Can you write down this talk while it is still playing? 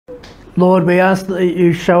Lord, we ask that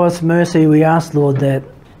you show us mercy. We ask, Lord, that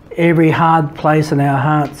every hard place in our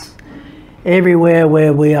hearts, everywhere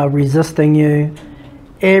where we are resisting you,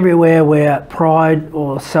 everywhere where pride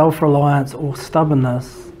or self-reliance or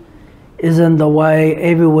stubbornness is in the way,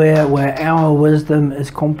 everywhere where our wisdom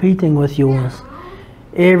is competing with yours,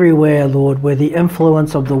 everywhere, Lord, where the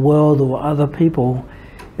influence of the world or other people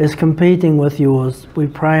is competing with yours, we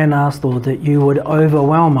pray and ask, Lord, that you would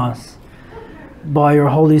overwhelm us by your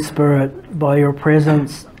Holy Spirit, by your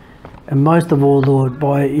presence, and most of all, Lord,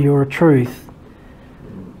 by your truth.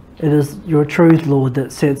 It is your truth, Lord,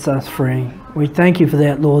 that sets us free. We thank you for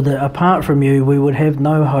that, Lord, that apart from you we would have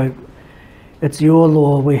no hope. It's your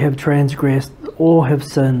law we have transgressed, all have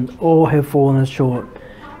sinned, all have fallen short.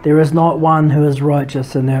 There is not one who is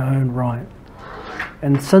righteous in their own right.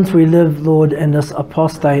 And since we live, Lord, in this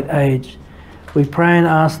apostate age, we pray and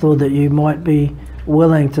ask, Lord, that you might be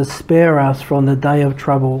willing to spare us from the day of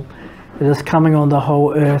trouble that is coming on the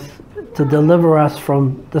whole earth, to deliver us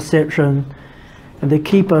from deception, and to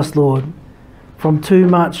keep us, Lord, from too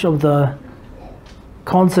much of the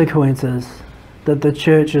consequences that the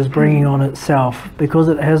church is bringing on itself, because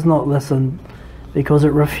it has not listened, because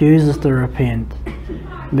it refuses to repent,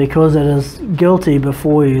 because it is guilty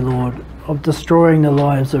before you, Lord, of destroying the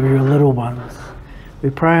lives of your little ones.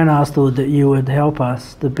 We pray and ask, Lord, that you would help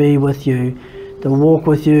us to be with you, to walk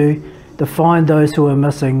with you, to find those who are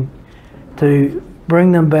missing, to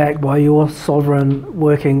bring them back by your sovereign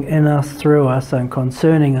working in us, through us, and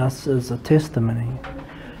concerning us as a testimony.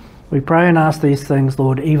 We pray and ask these things,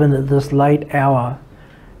 Lord, even at this late hour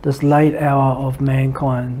of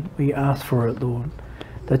mankind. We ask for it, Lord,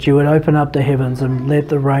 that you would open up the heavens and let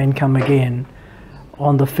the rain come again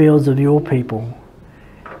on the fields of your people,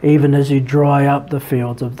 even as you dry up the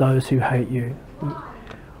fields of those who hate you.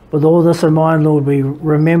 With all this in mind, Lord, we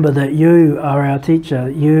remember that you are our teacher,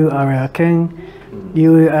 you are our King,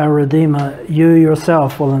 you are our Redeemer. You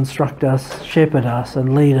yourself will instruct us, shepherd us,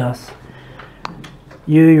 and lead us.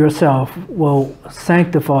 You yourself will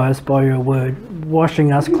sanctify us by your word,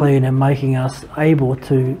 washing us clean and making us able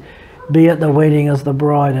to be at the wedding as the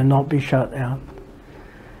bride and not be shut out.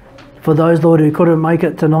 For those, Lord, who couldn't make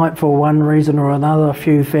it tonight for one reason or another, a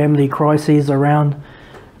few family crises around,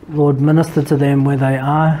 Lord, minister to them where they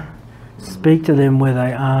are, speak to them where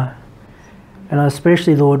they are. And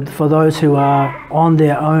especially, Lord, for those who are on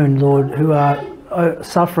their own, Lord, who are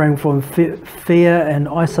suffering from fear and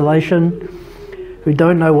isolation, who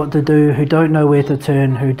don't know what to do, who don't know where to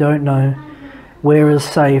turn, who don't know where is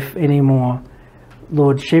safe anymore.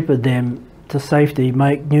 Lord, shepherd them to safety,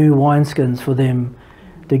 make new wineskins for them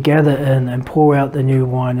to gather in and pour out the new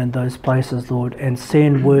wine in those places, Lord, and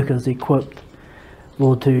send workers equipped,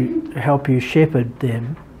 Lord, to help you shepherd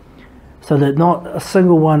them, so that not a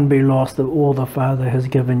single one be lost of all the Father has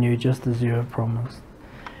given you, just as you have promised.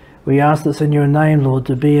 We ask this in your name, Lord,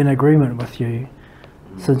 to be in agreement with you,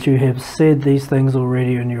 since you have said these things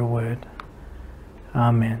already in your word.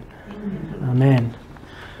 Amen. Amen.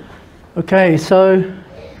 Okay, so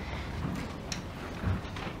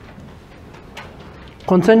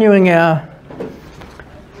continuing our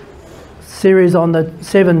series on the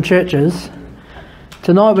 7 churches,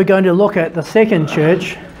 tonight we're going to look at the second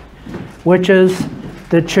church, which is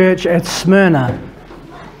the church at Smyrna.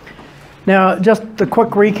 Now, just a quick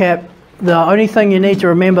recap. The only thing you need to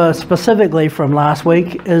remember specifically from last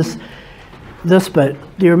week is this bit.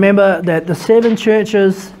 Do you remember that the 7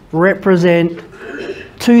 churches represent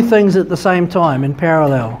 2 things at the same time in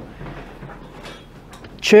parallel?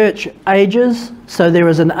 Church ages. So there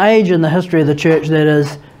is an age in the history of the church that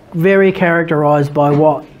is very characterized by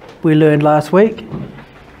what we learned last week.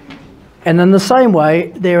 And in the same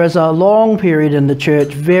way, there is a long period in the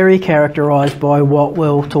church very characterized by what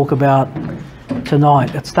we'll talk about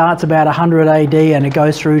tonight. It starts about 100 AD and it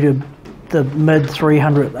goes through to the mid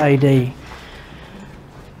 300 AD.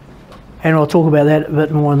 And I'll talk about that a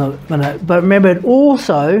bit more in a minute. But remember, it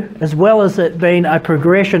also, as well as it being a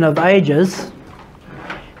progression of ages,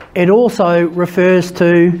 it also refers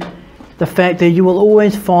to the fact that you will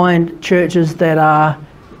always find churches that are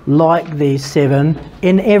like these 7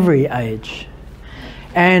 in every age.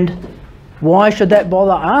 And why should that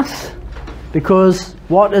bother us? Because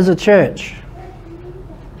what is a church?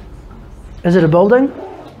 Is it a building?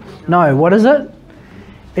 No. What is it?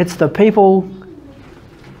 It's the people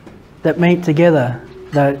that meet together.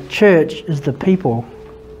 The church is the people,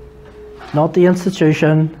 not the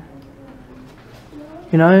institution.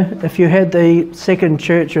 You know, if you had the second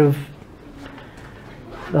church of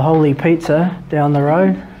the Holy Pizza down the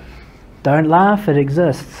road, don't laugh, it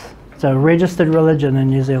exists. It's a registered religion in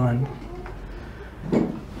New Zealand.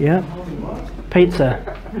 Yeah,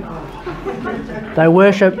 pizza. They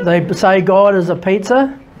worship, they say God is a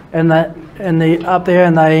pizza and up there,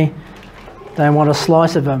 and they want a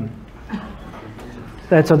slice of him.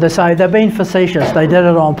 That's what they say. They're being facetious. They did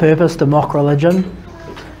it on purpose to mock religion.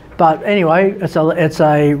 But anyway, it's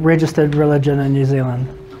a registered religion in New Zealand,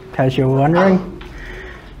 in case you were wondering.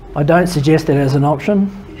 I don't suggest it as an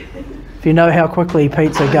option. If you know how quickly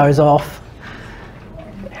pizza goes off,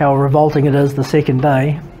 how revolting it is the second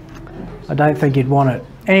day, I don't think you'd want it.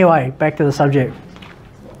 Anyway, back to the subject.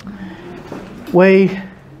 We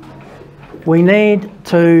need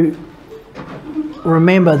to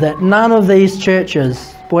remember that none of these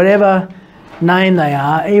churches, whatever name they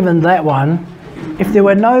are, even that one, if there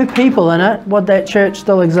were no people in it, would that church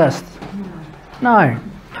still exist? No.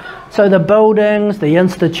 So the buildings, the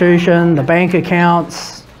institution, the bank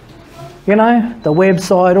accounts, you know, the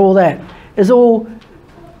website, all that is all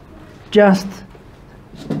just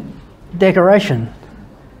decoration.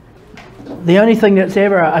 The only thing that's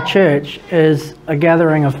ever a church is a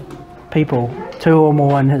gathering of people, 2 or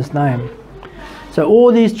more in his name. So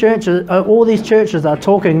all these churches are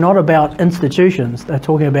talking not about institutions, they're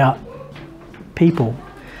talking about people.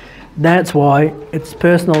 That's why it's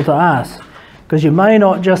personal to us, because you may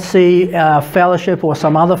not just see our fellowship or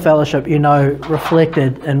some other fellowship, you know,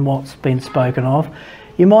 reflected in what's been spoken of.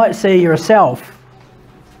 You might see yourself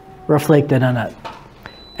reflected in it.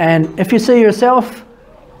 And if you see yourself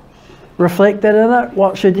reflected in it,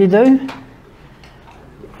 what should you do?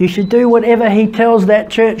 You should do whatever he tells that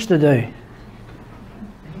church to do.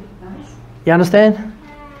 You understand?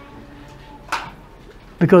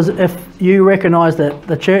 Because if you recognise that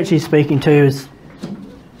the church he's speaking to is,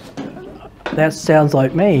 that sounds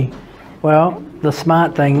like me, well, the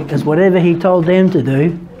smart thing is whatever he told them to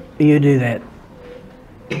do, you do that.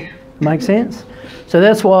 Make sense? So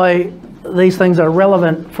that's why these things are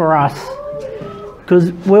relevant for us,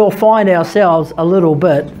 because we'll find ourselves a little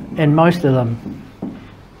bit in most of them.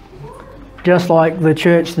 Just like the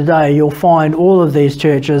church today, you'll find all of these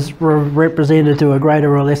churches represented to a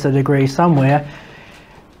greater or lesser degree somewhere.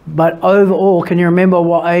 But overall, can you remember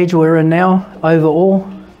what age we're in now?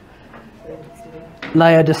 Overall?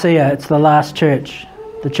 Laodicea, it's the last church.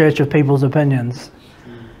 The church of people's opinions.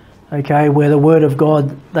 Okay, where the word of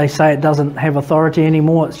God, they say it doesn't have authority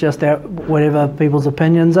anymore. It's just whatever people's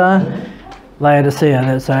opinions are. Laodicea,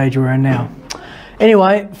 that's the age we're in now.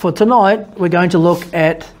 Anyway, for tonight, we're going to look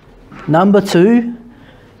at number 2,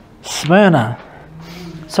 Smyrna.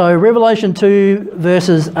 So Revelation 2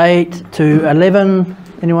 verses 8 to 11.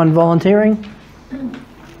 Anyone volunteering?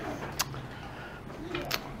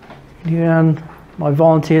 Yeah, my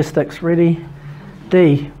volunteer stick's ready.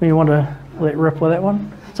 D, you want to let rip with that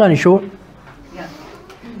one? It's only short. Yeah.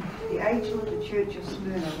 The angel of the church of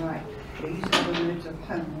Smyrna write, these are the words of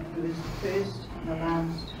him who is the first and the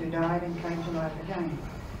last, who died and came to life again.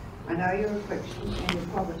 I know your afflictions and your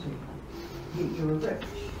poverty, yet you are rich.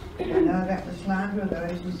 I know that the slander of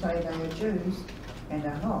those who say they are Jews and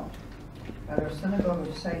are not, but are a synagogue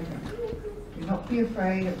of Satan. Do not be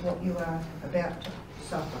afraid of what you are about to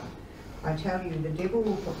suffer. I tell you, the devil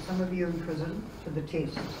will put some of you in prison to the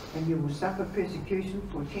test, and you will suffer persecution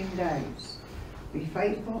for 10 days. Be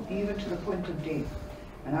faithful even to the point of death,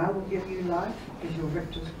 and I will give you life as your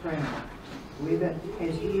victor's crown. Whoever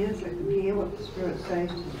has ears, let them hear what the Spirit says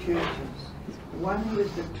to the churches. The one who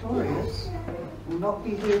is victorious will not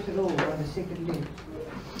be hurt at all by the second death.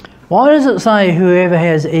 Why does it say whoever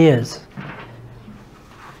has ears?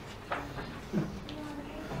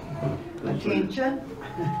 Attention.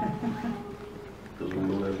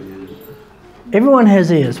 Everyone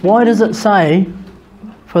has ears. Why does it say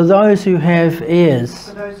for those who have ears?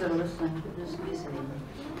 For those that are listening.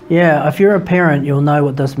 Yeah, if you're a parent, you'll know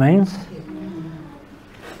what this means.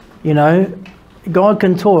 You know, God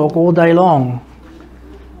can talk all day long.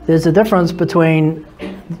 There's a difference between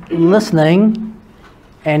listening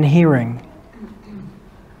and hearing.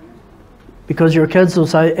 Because your kids will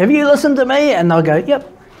say, have you listened to me? And they'll go, yep.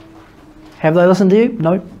 Have they listened to you?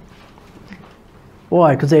 No.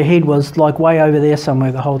 Why? Because their head was like way over there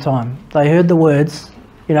somewhere the whole time. They heard the words,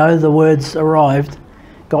 you know, the words arrived,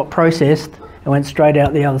 got processed, and went straight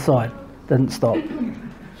out the other side. Didn't stop.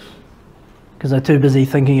 Because they're too busy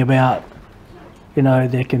thinking about, you know,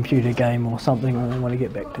 their computer game or something that they want to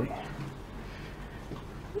get back to.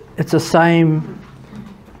 It's the same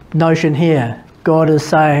notion here. God is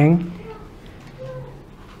saying,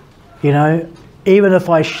 you know, even if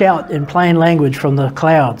I shout in plain language from the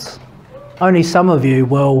clouds, only some of you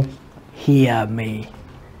will hear me.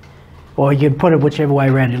 Or you can put it whichever way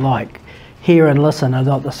around you like. Hear and listen are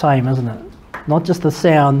not the same, isn't it? Not just the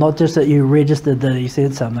sound, not just that you registered that he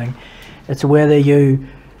said something. It's whether you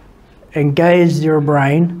engaged your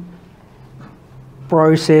brain,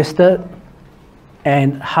 processed it,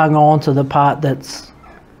 and hung on to the part that's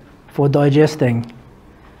for digesting.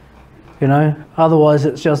 You know, otherwise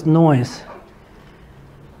it's just noise.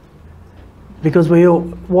 Because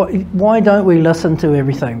why don't we listen to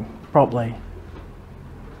everything properly?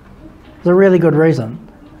 There's a really good reason.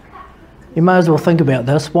 You may as well think about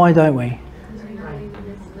this. Why don't we?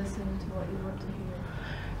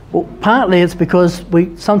 Well, partly it's because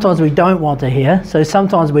sometimes we don't want to hear, so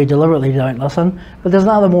sometimes we deliberately don't listen, but there's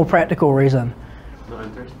another more practical reason. Not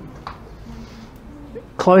interested.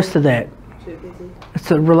 Close to that. Too busy.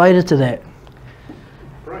 It's related to that.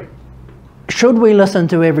 Right. Should we listen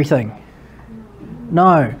to everything?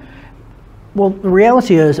 No. Well, the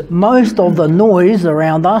reality is most of the noise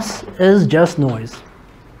around us is just noise.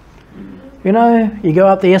 You know, you go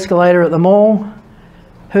up the escalator at the mall,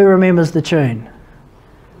 who remembers the tune?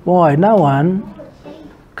 Why? No one,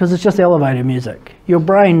 because it's just elevator music. Your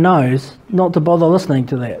brain knows not to bother listening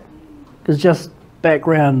to that. It's just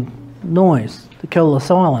background noise to kill the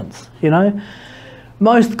silence, you know.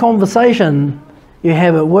 Most conversation you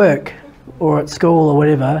have at work or at school or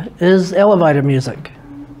whatever is elevator music.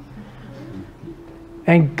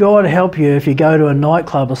 And God help you if you go to a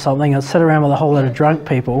nightclub or something and sit around with a whole lot of drunk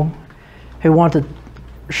people who want to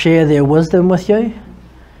share their wisdom with you.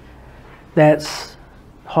 That's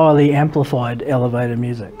highly amplified elevator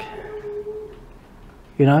music.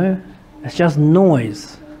 You know, it's just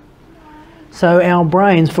noise. So our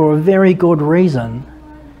brains, for a very good reason,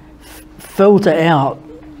 filter out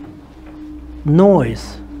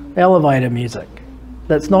noise, elevator music.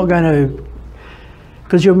 That's not going to,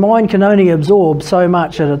 because your mind can only absorb so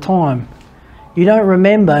much at a time. You don't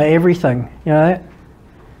remember everything, you know.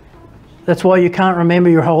 That's why you can't remember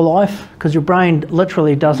your whole life, because your brain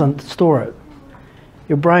literally doesn't store it.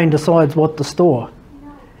 Your brain decides what to store.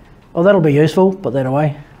 Oh, that'll be useful, put that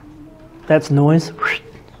away. That's noise.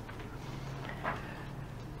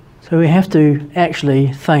 So we have to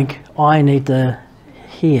actually think, I need to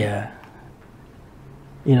hear,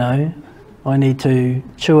 you know, I need to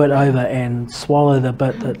chew it over and swallow the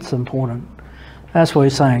bit that's important. That's what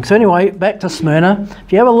he's saying. So anyway, back to Smyrna.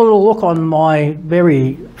 If you have a little look on my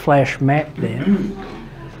very flash map there,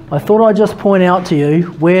 I thought I'd just point out to you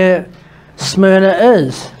where Smyrna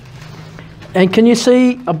is. And can you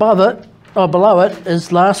see above it, or below it,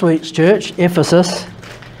 is last week's church, Ephesus.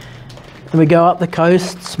 And we go up the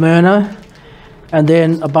coast, Smyrna, and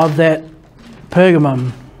then above that,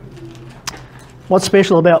 Pergamum. What's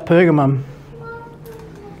special about Pergamum?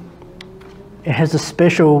 It has a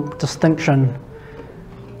special distinction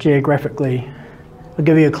geographically. I'll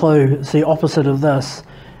give you a clue. It's the opposite of this.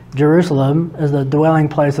 Jerusalem is the dwelling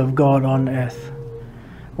place of God on earth.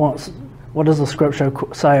 What does the scripture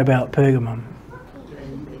say about Pergamum?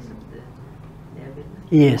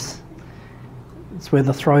 Yes. It's where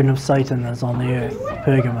the throne of Satan is on the earth,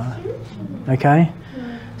 Pergamum. Okay?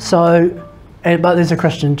 So, but there's a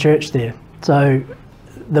Christian church there. So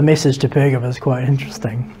the message to Pergamum is quite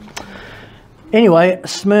interesting. Anyway,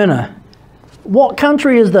 Smyrna. What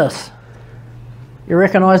country is this? You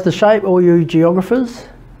recognise the shape, all you geographers?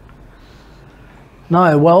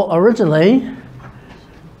 No, well, originally,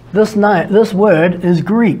 this word is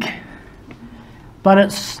Greek. But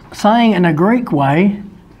it's saying in a Greek way,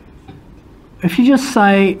 if you just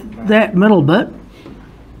say that middle bit,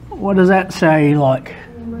 what does that say like?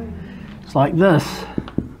 It's like this.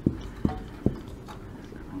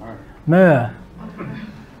 Myrrh.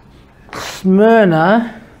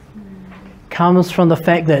 Smyrna comes from the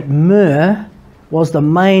fact that myrrh was the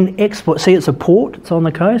main export. See, it's a port, it's on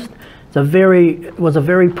the coast. It was a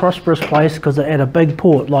very prosperous place because it had a big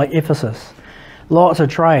port like Ephesus. Lots of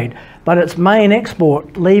trade. But its main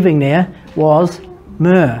export leaving there was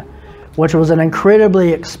myrrh, which was an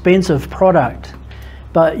incredibly expensive product.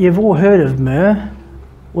 But you've all heard of myrrh.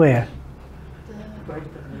 Where?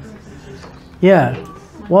 Yeah.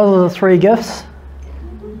 What are the three gifts?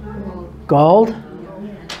 Gold,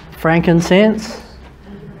 frankincense,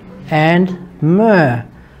 and myrrh.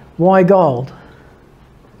 Why gold?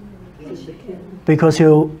 Because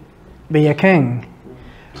he'll be a king.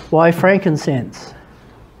 Why frankincense?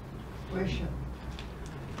 Worship.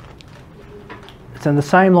 It's in the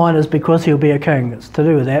same line as because he'll be a king. It's to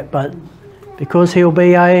do with that, but because he'll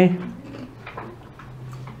be a...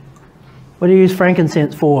 What do you use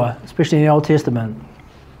frankincense for, especially in the Old Testament?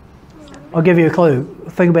 I'll give you a clue.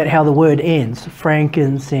 Think about how the word ends.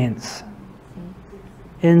 Frankincense.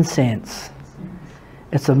 Incense.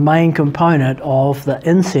 It's a main component of the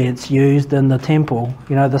incense used in the temple.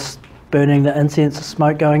 You know, this burning the incense, the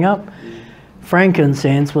smoke going up.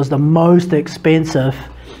 Frankincense was the most expensive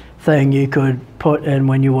thing you could put in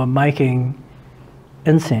when you were making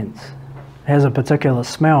incense. It has a particular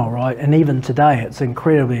smell, right? And even today it's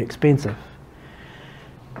incredibly expensive.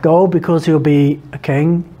 Gold because he'll be a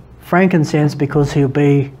king. Frankincense because he'll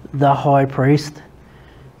be the high priest.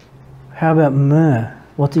 How about myrrh?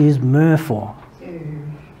 What do you use myrrh for?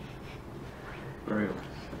 Burial.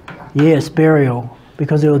 Yes, burial,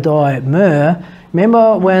 because he'll die. Myrrh,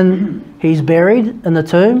 remember when he's buried in the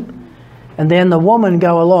tomb and then the woman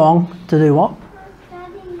go along to do what?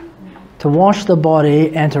 To wash the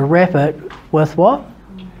body and to wrap it with what?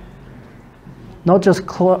 Not just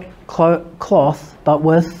cloth, but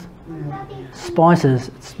with spices.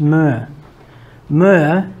 It's myrrh.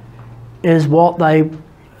 Myrrh is what they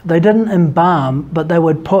didn't embalm, but they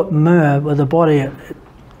would put myrrh with the body. It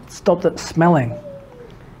stopped it smelling.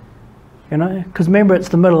 You know, because remember, it's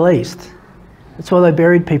the Middle East. That's why they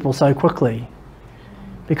buried people so quickly.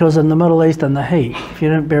 Because in the Middle East and the heat, if you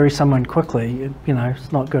don't bury someone quickly, you know,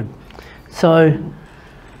 it's not good. So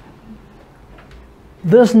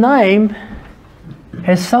this name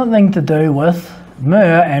has something to do with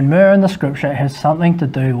myrrh, and myrrh in the scripture has something to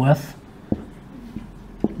do with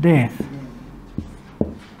death.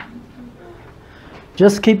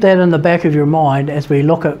 Just keep that in the back of your mind as we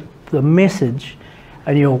look at the message,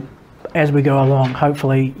 and as we go along,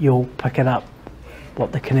 hopefully you'll pick it up,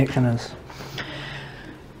 what the connection is.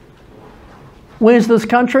 Where's this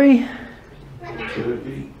country?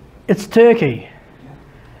 Turkey. It's Turkey.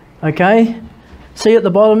 Okay? See at the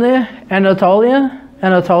bottom there? Anatolia.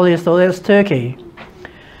 Anatolia's still there. It's Turkey.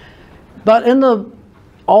 But in the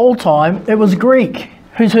old time, it was Greek.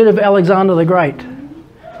 Who's heard of Alexander the Great?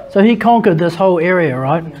 So he conquered this whole area,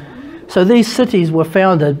 right? So these cities were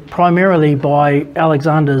founded primarily by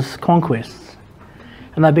Alexander's conquests.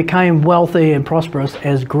 And they became wealthy and prosperous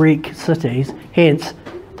as Greek cities. Hence,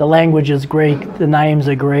 the language is Greek, the names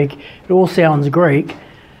are Greek, it all sounds Greek.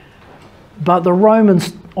 But the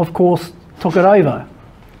Romans, of course, took it over.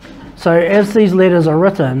 So as these letters are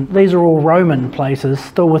written, these are all Roman places,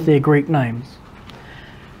 still with their Greek names.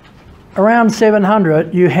 Around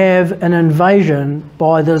 700, you have an invasion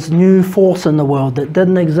by this new force in the world that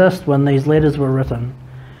didn't exist when these letters were written.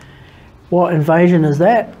 What invasion is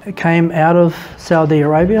that? It came out of Saudi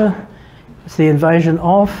Arabia. It's the invasion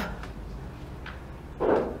of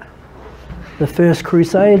the First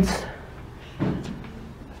Crusades,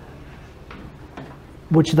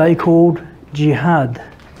 which they called jihad.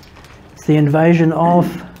 It's the invasion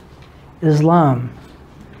of Islam.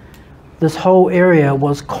 This whole area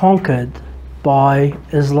was conquered by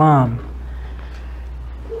Islam.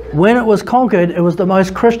 When it was conquered, it was the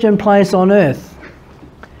most Christian place on earth,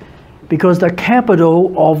 because the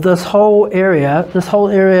capital of this whole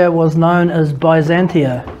area was known as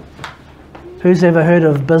Byzantia. Who's ever heard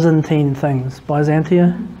of Byzantine things?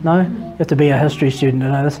 Byzantia? No? You have to be a history student to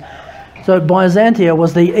know this. So Byzantia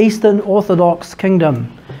was the Eastern Orthodox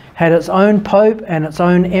kingdom, had its own pope and its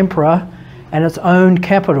own emperor and its own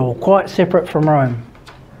capital, quite separate from Rome.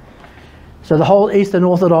 So the whole Eastern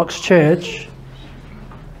Orthodox Church,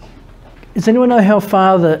 does anyone know how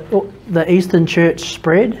far the Eastern Church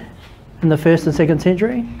spread in the 1st and 2nd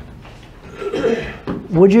century?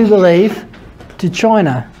 Would you believe? To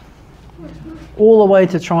China. All the way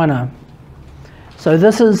to China. So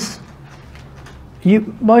this is,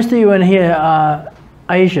 most of you in here are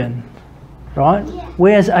Asian, right? Yeah.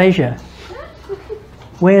 Where's Asia?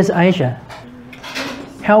 Where's Asia?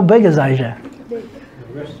 How big is Asia? The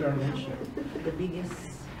biggest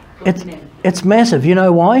continent. It's massive. You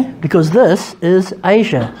know why? Because this is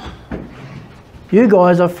Asia. You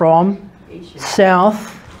guys are from Asia.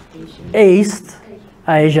 South, Asia. East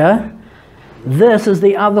Asia. This is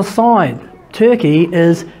the other side. Turkey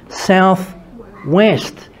is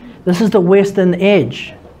southwest. This is the western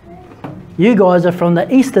edge. You guys are from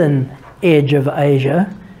the eastern edge of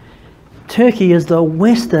Asia. Turkey is the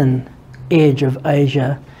western edge of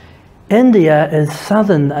Asia. India is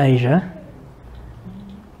southern Asia.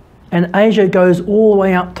 And Asia goes all the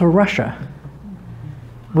way up to Russia,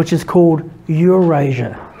 which is called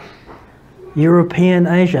Eurasia. European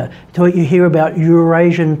Asia. You hear about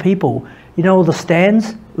Eurasian people. You know all the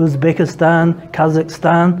stands? Uzbekistan,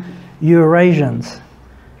 Kazakhstan, Eurasians.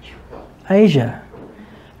 Asia.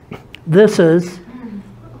 This is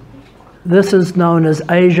known as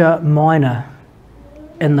Asia Minor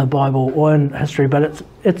in the Bible or in history, but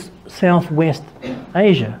it's Southwest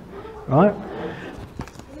Asia, right?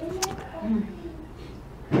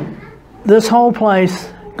 This whole place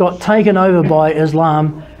got taken over by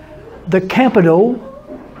Islam. The capital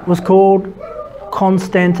was called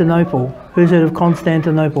Constantinople. Who's heard of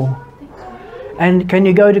Constantinople? And can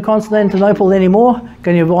you go to Constantinople anymore?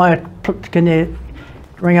 Can you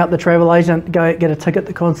ring up the travel agent, go get a ticket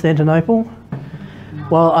to Constantinople?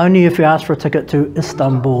 Well, only if you ask for a ticket to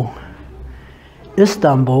Istanbul.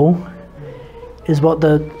 Istanbul is what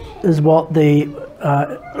the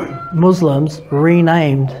Muslims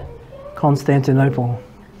renamed Constantinople.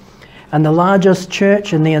 And the largest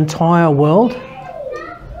church in the entire world,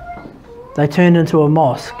 they turned into a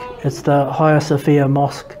mosque. It's the Hagia Sophia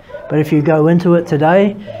Mosque. But if you go into it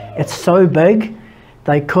today, it's so big,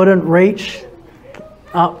 they couldn't reach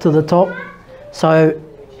up to the top. So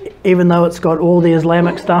even though it's got all the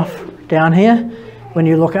Islamic stuff down here, when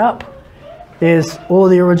you look up, there's all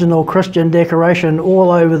the original Christian decoration all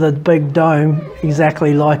over the big dome,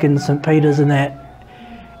 exactly like in St. Peter's and that.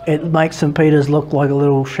 It makes St. Peter's look like a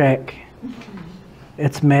little shack.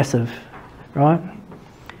 It's massive, right?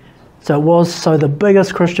 So it was the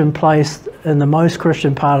biggest Christian place in the most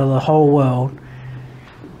Christian part of the whole world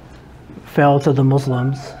fell to the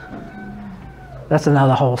Muslims. That's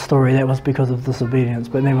another whole story. That was because of disobedience,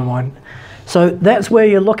 but never mind. So that's where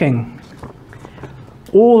you're looking.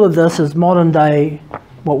 All of this is modern day,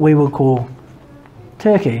 what we would call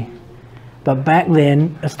Turkey. But back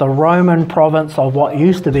then, it's the Roman province of what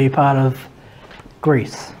used to be part of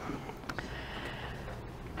Greece.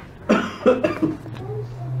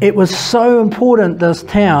 It was so important, this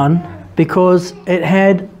town, because it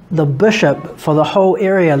had the bishop for the whole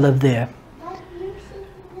area lived there.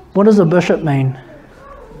 What does a bishop mean?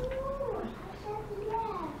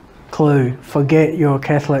 Clue. Forget your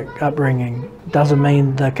Catholic upbringing. Doesn't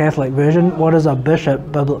mean the Catholic version. What is a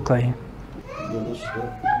bishop biblically?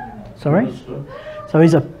 Minister. Sorry? Minister. So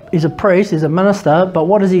he's a priest, he's a minister, but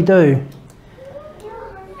what does he do?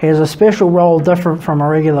 He has a special role different from a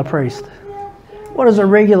regular priest. What does a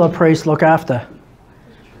regular priest look after?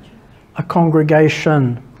 A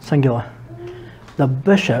congregation, singular. The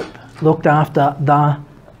bishop looked after the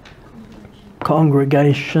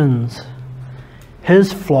congregations.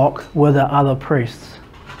 His flock were the other priests.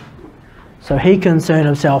 So he concerned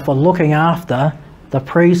himself with looking after the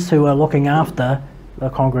priests who were looking after the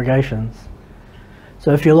congregations.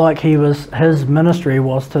 So if you like, his ministry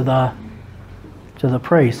was to the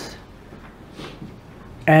priests.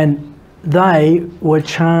 And they were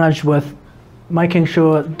charged with making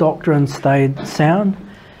sure doctrine stayed sound.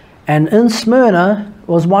 And in Smyrna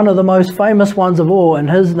was one of the most famous ones of all, and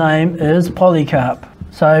his name is Polycarp.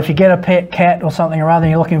 So if you get a pet cat or something or other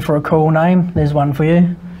and you're looking for a cool name, there's one for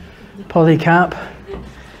you. Polycarp.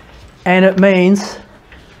 And it means,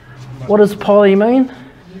 what does poly mean?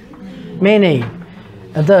 Many.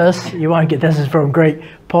 And this, you won't get this, is from Greek.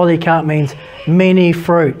 Polycarp means many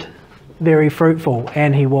fruit, very fruitful,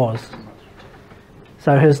 and he was.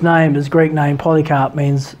 So his name, his Greek name, Polycarp,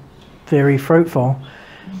 means very fruitful.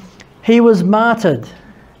 He was martyred.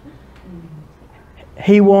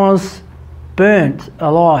 He was burnt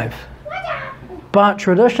alive. But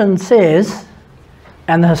tradition says,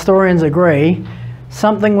 and the historians agree,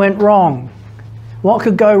 something went wrong. What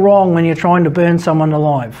could go wrong when you're trying to burn someone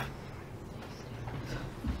alive?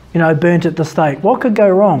 You know, burnt at the stake. What could go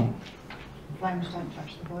wrong? Flames don't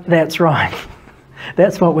touch the body. That's right.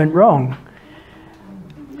 That's what went wrong.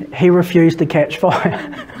 He refused to catch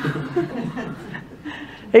fire.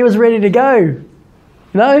 He was ready to go. You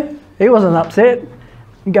know, he wasn't upset.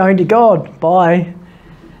 I'm going to God. Bye.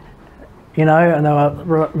 You know, and they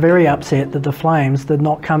were very upset that the flames did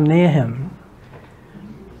not come near him.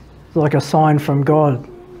 It's like a sign from God.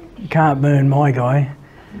 You can't burn my guy.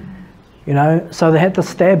 You know, so they had to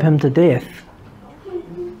stab him to death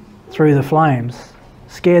through the flames.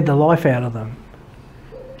 Scared the life out of them,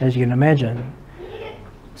 as you can imagine.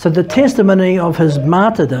 So the testimony of his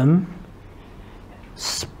martyrdom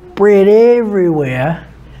spread everywhere.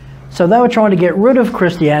 So they were trying to get rid of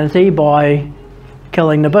Christianity by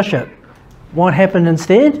killing the bishop. What happened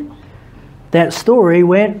instead? That story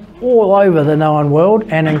went all over the known world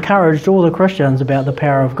and encouraged all the Christians about the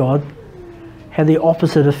power of God. Had the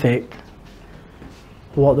opposite effect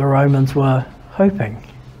of what the Romans were hoping.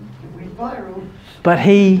 Went viral. But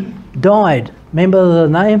he died. Remember the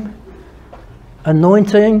name?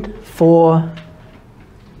 Anointing for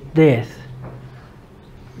death.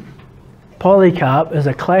 Polycarp is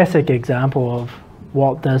a classic example of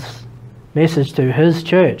what this message to his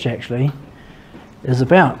church actually is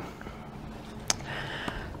about.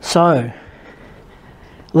 So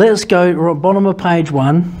let's go to the bottom of page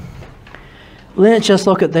 1. Let's just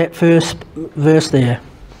look at that first verse there.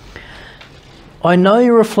 I know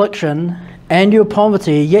your affliction and your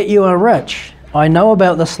poverty, yet you are rich. I know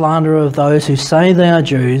about the slander of those who say they are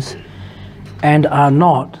Jews and are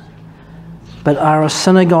not, but are a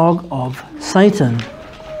synagogue of Satan.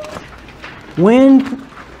 When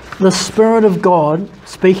the Spirit of God,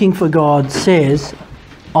 speaking for God, says,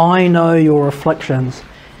 I know your afflictions,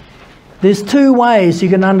 there's two ways you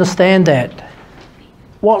can understand that.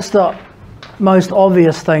 What's the most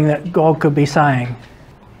obvious thing that God could be saying?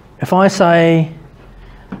 If I say,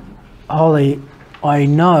 Holly, I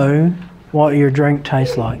know what your drink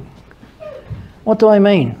tastes like. What do I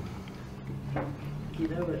mean? You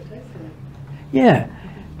know what it tastes like. Yeah.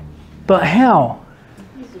 But how?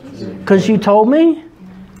 Because you told me?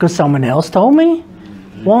 Because someone else told me?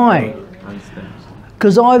 Why?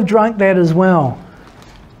 Because I've drunk that as well.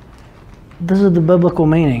 This is the biblical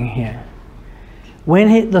meaning here.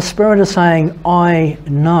 When the Spirit is saying, I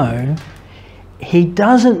know, He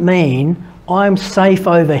doesn't mean I'm safe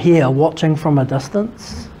over here watching from a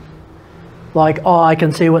distance. Like, oh, I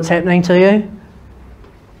can see what's happening to you.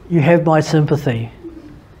 You have my sympathy.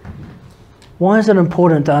 Why is it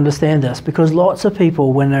important to understand this? Because lots of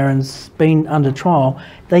people, when they're been under trial,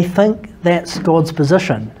 they think that's God's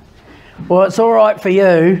position. Well, it's all right for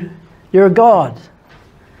you. You're a God.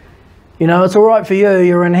 You know, it's all right for you.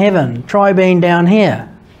 You're in heaven. Try being down here.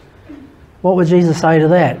 What would Jesus say to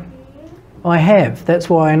that? I have. That's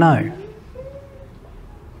why I know.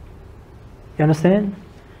 You understand?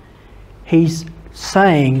 He's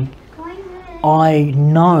saying, I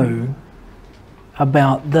know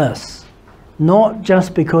about this. Not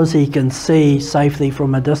just because he can see safely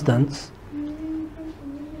from a distance.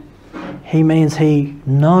 He means he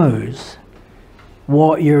knows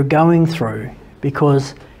what you're going through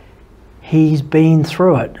because he's been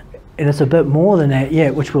through it. And it's a bit more than that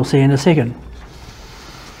yet, which we'll see in a second.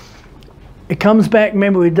 It comes back,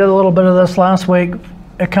 remember we did a little bit of this last week.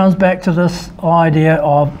 It comes back to this idea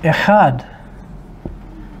of echad.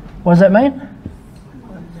 What does that mean?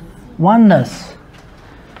 Oneness.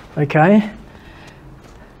 Okay?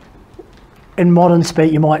 In modern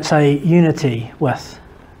speak, you might say unity with.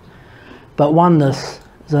 But oneness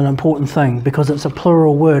is an important thing because it's a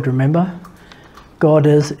plural word, remember? God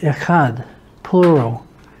is echad, plural.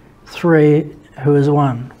 Three who is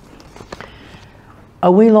one.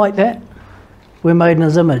 Are we like that? We're made in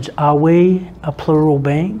His image. Are we a plural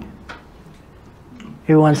being?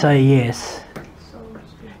 Everyone say yes.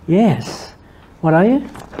 Yes. What are you?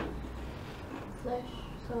 Flesh,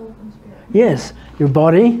 soul, and spirit. Yes. Your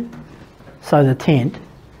body, so the tent.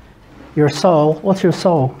 Your soul, what's your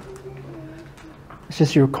soul? It's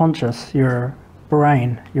just your conscious, your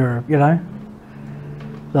brain, your, you know,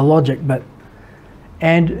 the logic bit.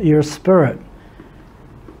 And your spirit.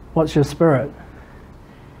 What's your spirit?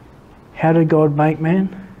 How did God make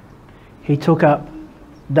man? He took up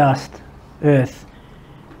dust, earth.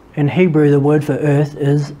 In Hebrew, the word for earth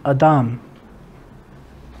is Adam.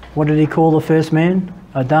 What did He call the first man?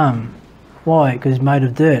 Adam. Why? Because he's made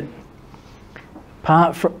of dirt.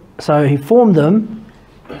 So He formed him.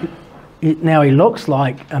 Now he looks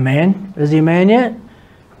like a man. Is he a man yet?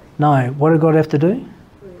 No. What did God have to do?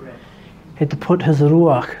 He had to put His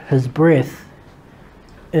ruach, His breath,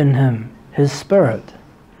 in him, His spirit.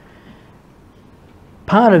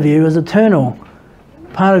 Part of you is eternal.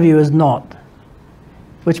 Part of you is not.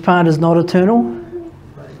 Which part is not eternal?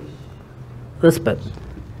 This bit.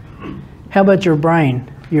 How about your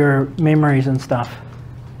brain, your memories and stuff?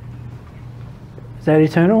 Is that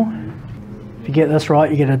eternal? If you get this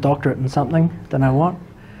right, you get a doctorate in something. Don't know what.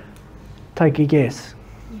 Take a guess.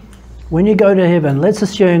 When you go to heaven, let's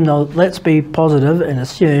assume, let's be positive and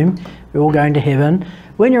assume we're all going to heaven.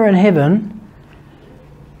 When you're in heaven,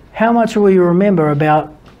 how much will you remember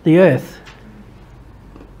about the earth?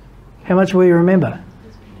 How much will you remember?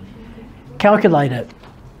 Calculate it.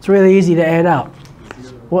 It's really easy to add up.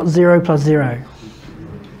 What's 0 plus 0?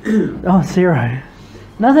 Oh, 0.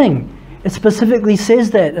 Nothing. It specifically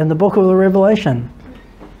says that in the book of the Revelation.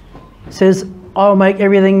 It says, I'll make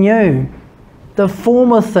everything new. The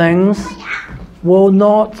former things will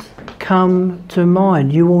not come to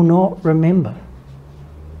mind. You will not remember.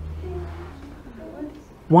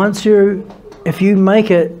 If you make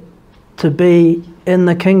it to be in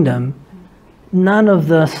the kingdom, none of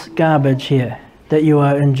this garbage here that you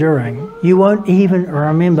are enduring, you won't even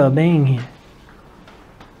remember being here.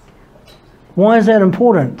 Why is that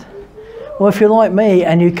important? Well, if you're like me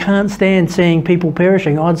and you can't stand seeing people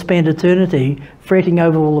perishing, I'd spend eternity fretting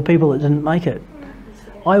over all the people that didn't make it.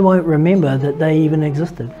 I won't remember that they even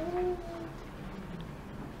existed.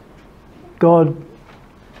 God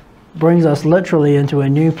brings us literally into a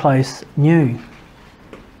new place, new.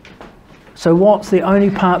 So what's the only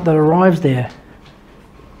part that arrives there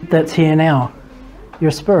that's here now?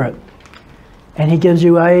 Your spirit. And He gives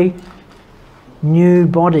you a new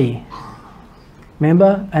body.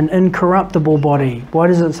 Remember? An incorruptible body. Why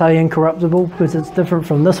does it say incorruptible? Because it's different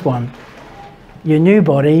from this one. Your new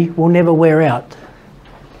body will never wear out.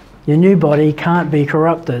 Your new body can't be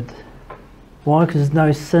corrupted. Why? Because there's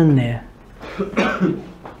no sin there. You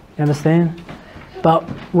understand? But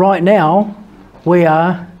right now, we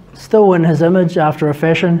are still in his image after a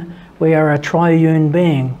fashion. We are a triune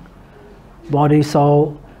being. Body,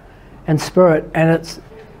 soul, and spirit. And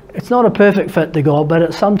it's not a perfect fit to God, but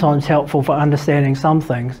it's sometimes helpful for understanding some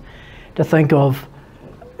things. To think of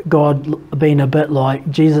God being a bit like,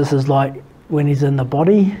 Jesus is like when he's in the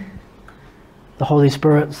body. The Holy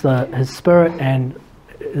Spirit's his spirit, and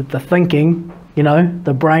the thinking, you know,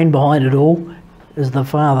 the brain behind it all is the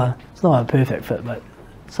Father. It's not a perfect fit, but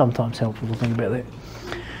sometimes helpful to think about that.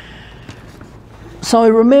 So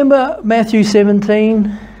remember John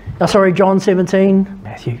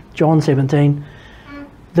 17,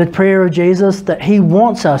 the prayer of Jesus, that he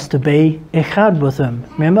wants us to be echad with him.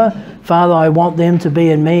 Remember? Father, I want them to be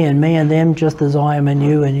in me and them, just as I am in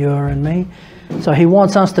you and you are in me. So he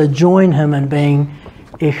wants us to join him in being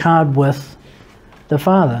echad with the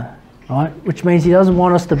Father, right? Which means he doesn't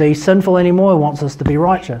want us to be sinful anymore. He wants us to be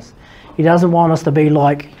righteous. He doesn't want us to be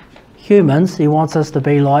like humans. He wants us to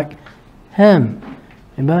be like him.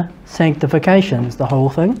 Remember? Sanctification is the whole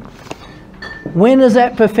thing. When is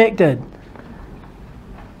that perfected?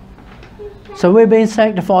 So we're being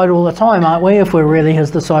sanctified all the time, aren't we, if we're really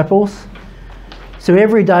his disciples? So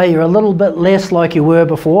every day you're a little bit less like you were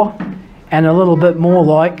before and a little bit more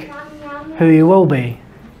like who you will be.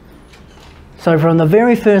 So from the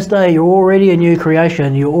very first day you're already a new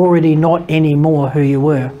creation. You're already not anymore who you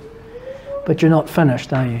were. But you're not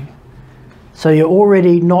finished, are you? So you're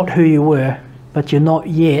already not who you were, but you're not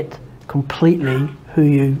yet completely who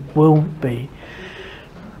you will be.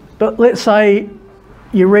 But let's say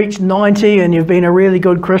you reach 90 and you've been a really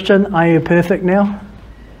good Christian. Are you perfect now?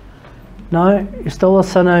 No, you're still a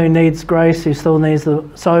sinner who needs grace. Who still needs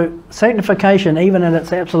so sanctification, even at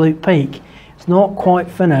its absolute peak, is not quite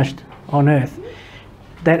finished on earth.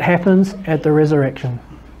 That happens at the resurrection.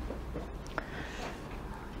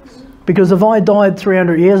 Because if I died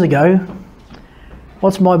 300 years ago,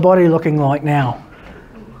 what's my body looking like now?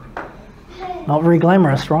 Not very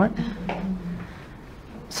glamorous, right?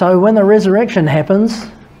 So when the resurrection happens,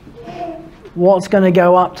 what's going to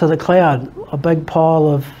go up to the cloud? A big pile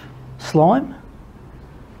of slime?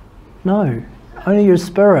 No, only your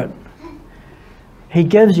spirit. He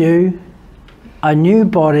gives you a new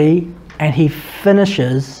body and he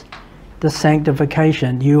finishes the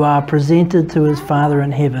sanctification. You are presented to his Father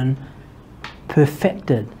in heaven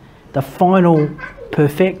perfected. The final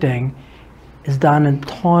perfecting is done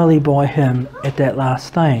entirely by him at that last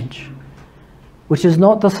stage. Which is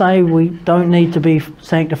not to say we don't need to be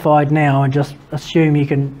sanctified now and just assume you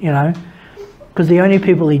can, you know, because the only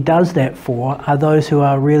people he does that for are those who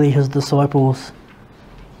are really his disciples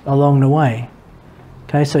along the way.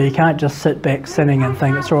 Okay, so you can't just sit back sinning and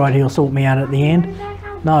think it's all right, he'll sort me out at the end.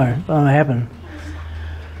 No, it won't happen.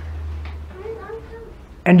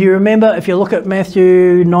 And do you remember, if you look at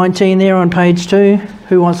Matthew 19 there on page 2,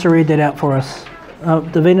 who wants to read that out for us?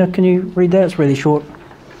 Davina, can you read that? It's really short.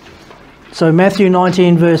 So Matthew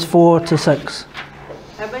 19 verse 4 to 6.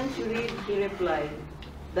 Haven't you read, he replied,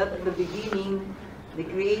 that at the beginning the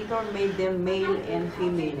Creator made them male and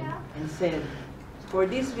female, and said, for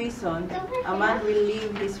this reason a man will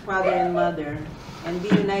leave his father and mother and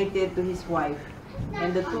be united to his wife,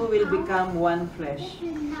 and the two will become one flesh.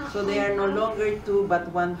 So they are no longer two but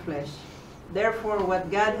one flesh. Therefore what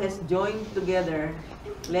God has joined together,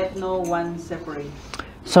 let no one separate.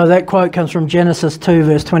 So that quote comes from Genesis 2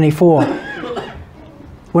 verse 24.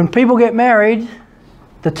 When people get married,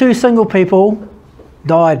 the two single people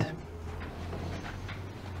died.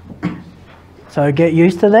 So get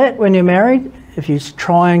used to that when you're married. If you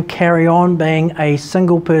try and carry on being a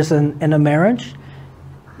single person in a marriage,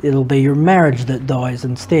 it'll be your marriage that dies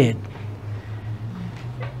instead.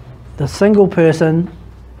 The single person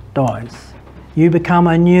dies. You become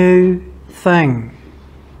a new thing.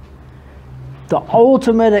 The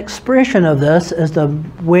ultimate expression of this is the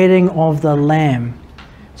wedding of the Lamb.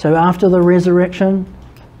 So after the resurrection,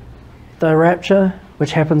 the rapture,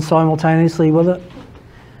 which happens simultaneously with it,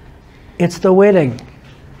 it's the wedding.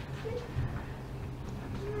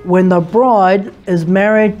 When the bride is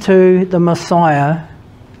married to the Messiah,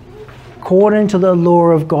 according to the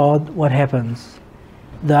law of God, what happens?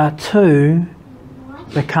 The two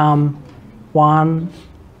become one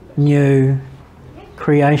new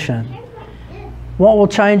creation. What will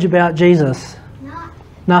change about Jesus?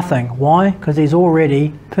 Nothing. Why? Because he's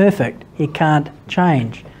already perfect. He can't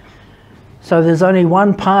change. So there's only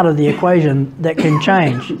one part of the equation that can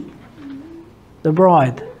change, the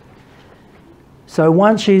bride. So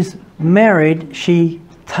once she's married, she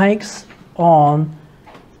takes on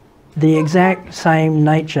the exact same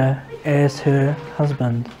nature as her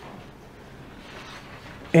husband.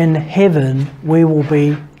 In heaven, we will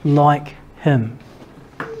be like him.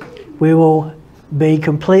 We will be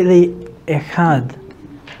completely echad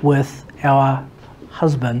with our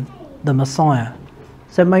husband, the Messiah.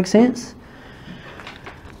 Does that make sense?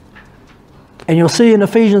 And you'll see in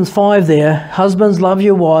Ephesians 5 there, husbands, love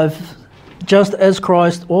your wives, just as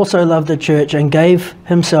Christ also loved the church and gave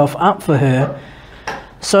himself up for her,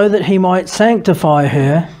 so that he might sanctify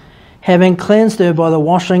her, having cleansed her by the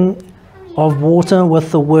washing of water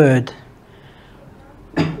with the word.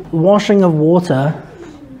 Washing of water.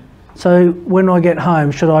 So when I get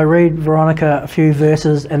home, should I read Veronica a few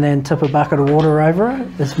verses and then tip a bucket of water over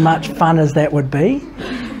her? As much fun as that would be.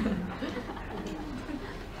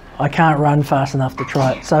 I can't run fast enough to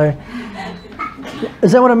try it. So,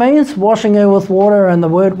 is that what it means? Washing her with water and the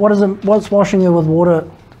word. What is it? What's washing her with water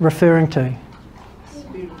referring to?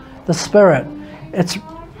 The Spirit. It's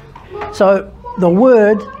so the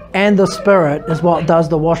word and the Spirit is what does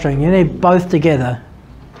the washing. You need both together.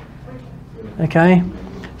 Okay.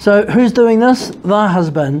 So who's doing this? The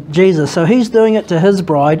husband, Jesus. So he's doing it to his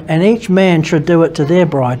bride, and each man should do it to their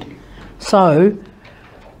bride. So,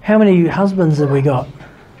 how many husbands have we got?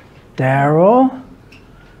 Daryl,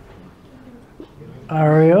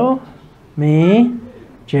 Ariel, me,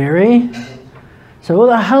 Jerry. So all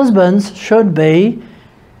the husbands should be,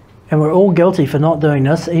 and we're all guilty for not doing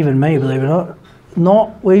this, even me, believe it or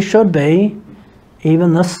not, we should be,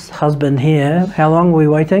 even this husband here. How long are we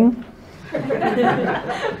waiting?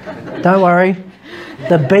 Don't worry,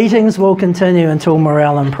 the beatings will continue until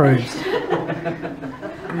morale improves.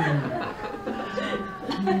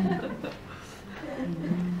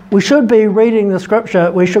 We should be reading the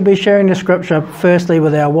scripture, we should be sharing the scripture firstly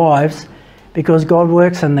with our wives, because God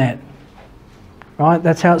works in that. Right?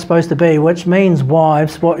 That's how it's supposed to be, which means,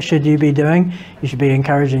 wives, what should you be doing? You should be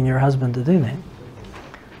encouraging your husband to do that.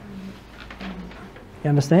 You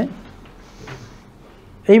understand?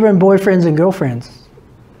 Even boyfriends and girlfriends.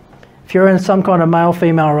 If you're in some kind of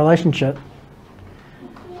male-female relationship,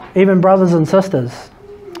 even brothers and sisters,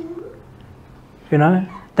 you know,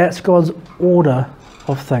 that's God's order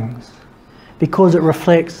of things, because it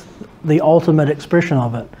reflects the ultimate expression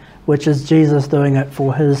of it, which is Jesus doing it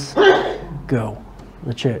for his girl,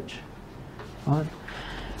 the church. Right?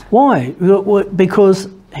 Why? Because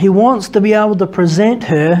he wants to be able to present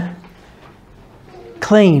her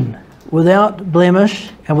clean, without blemish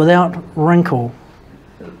and without wrinkle.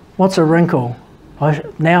 What's a wrinkle?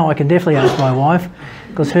 Now I can definitely ask my wife,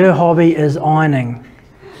 because her hobby is ironing.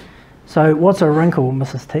 So what's a wrinkle,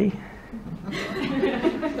 Mrs. T?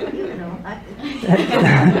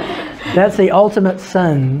 That's the ultimate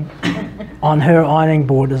sin on her ironing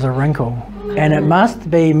board, is a wrinkle, and it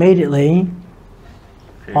must be immediately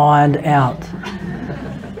ironed out.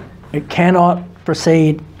 It cannot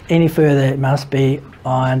proceed any further, it must be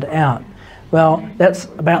ironed out. Well, that's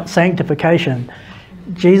about sanctification.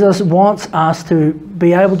 Jesus wants us to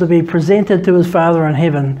be able to be presented to his Father in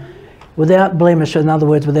heaven without blemish, in other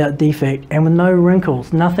words, without defect, and with no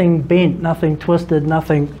wrinkles, nothing bent, nothing twisted,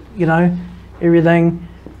 nothing, you know, everything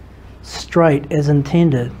straight as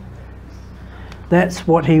intended. That's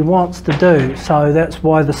what he wants to do. So that's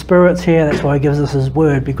why the Spirit's here, that's why he gives us his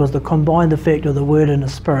word, because the combined effect of the word and the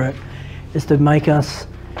Spirit is to make us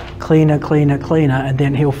cleaner, cleaner, cleaner, and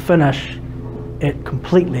then he'll finish it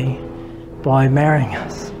completely by marrying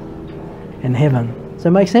us in heaven. Does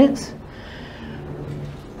that make sense?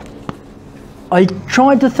 I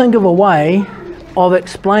tried to think of a way of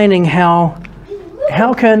explaining how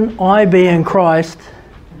can I be in Christ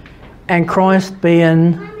and Christ be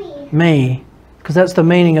in me? Because that's the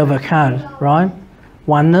meaning of echad, right?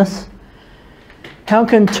 Oneness. How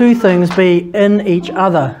can two things be in each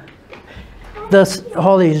other? This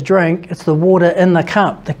Holly's drink, it's the water in the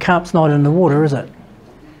cup. The cup's not in the water, is it?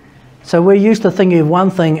 So we're used to thinking of one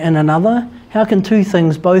thing in another. How can two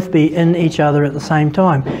things both be in each other at the same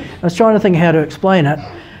time? I was trying to think how to explain it,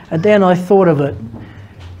 and then I thought of it,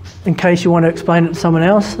 in case you want to explain it to someone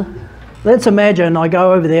else. Let's imagine I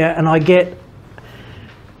go over there and I get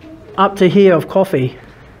up to here of coffee.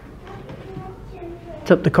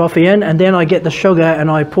 Tip the coffee in, and then I get the sugar and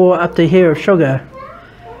I pour up to here of sugar.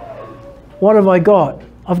 What have I got?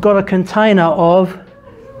 I've got a container of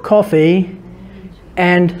coffee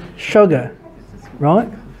and sugar,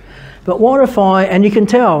 right? But what if and you can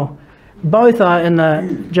tell, both are in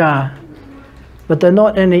the jar, but they're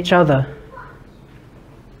not in each other.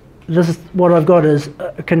 this is what I've got is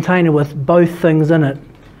a container with both things in it.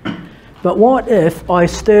 But what if I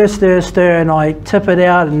stir, and I tip it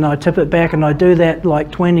out and I tip it back and I do that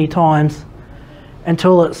like 20 times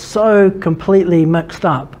until it's so completely mixed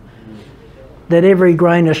up that every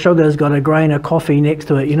grain of sugar has got a grain of coffee next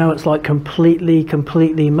to it. You know, it's like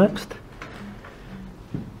completely mixed.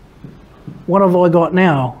 What have I got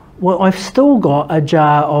now? Well, I've still got a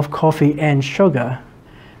jar of coffee and sugar,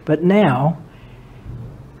 but now,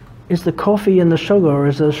 is the coffee in the sugar or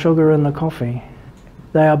is the sugar in the coffee?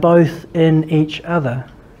 They are both in each other.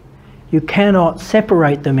 You cannot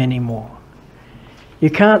separate them anymore. You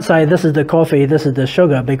can't say this is the coffee, this is the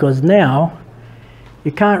sugar, because now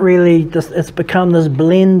you can't really, it's become this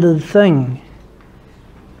blended thing.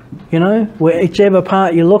 You know, where whichever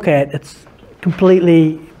part you look at, it's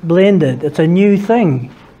completely blended. It's a new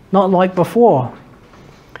thing, not like before.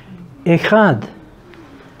 Echad.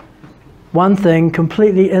 One thing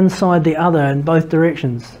completely inside the other in both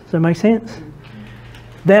directions. Does that make sense?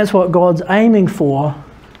 That's what God's aiming for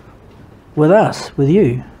with us, with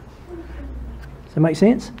you. Does that make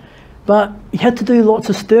sense? But you have to do lots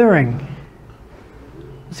of stirring.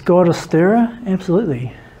 Is God a stirrer?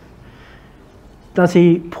 Absolutely. Does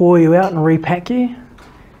he pour you out and repack you?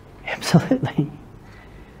 Absolutely.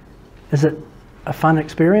 Is it a fun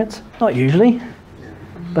experience? Not usually.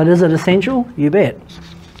 But is it essential? You bet.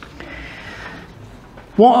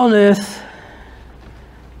 What on earth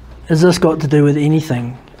has this got to do with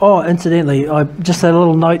anything? Oh, incidentally, I just had a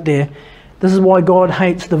little note there. This is why God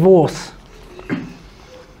hates divorce.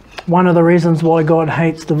 One of the reasons why God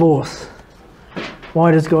hates divorce.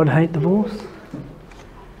 Why does God hate divorce?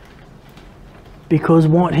 Because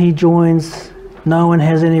what he joins, no one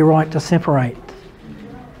has any right to separate.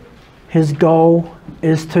 His goal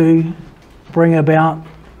is to bring about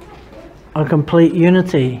a complete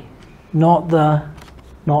unity, not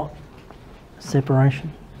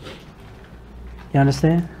separation. You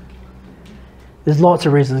understand? There's lots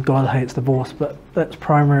of reasons God hates divorce, but that's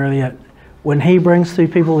primarily it. When he brings two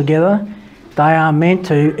people together, they are meant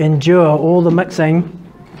to endure all the mixing,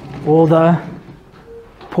 all the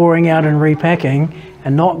pouring out and repacking,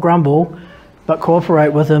 and not grumble, but cooperate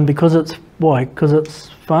with him because it's, why? Because it's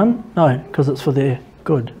fun? No, because it's for their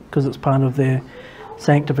good, because it's part of their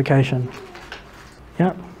sanctification.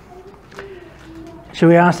 Yeah. Shall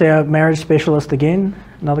we ask our marriage specialist again?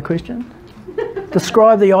 Another question?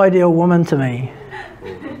 Describe the ideal woman to me.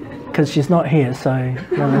 Because she's not here, so...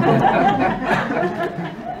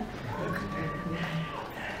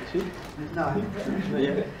 No.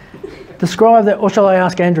 Describe that, or shall I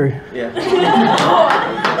ask Andrew? Yeah.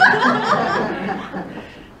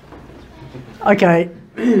 Okay.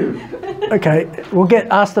 Okay, we'll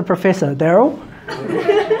ask the professor. Daryl?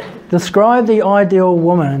 Describe the ideal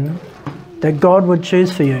woman that God would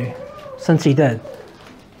choose for you, since he did.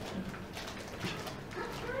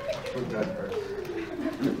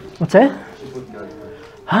 What's that?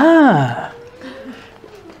 Ah,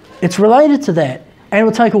 it's related to that. And it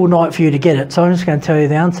will take all night for you to get it, so I'm just going to tell you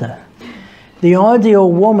the answer. The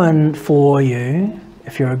ideal woman for you,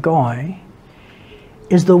 if you're a guy,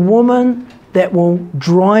 is the woman that will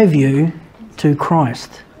drive you to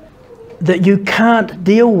Christ, that you can't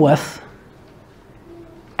deal with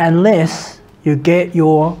unless you get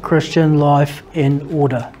your Christian life in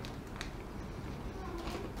order.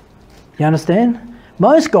 You understand?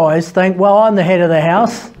 Most guys think, well, I'm the head of the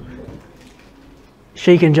house.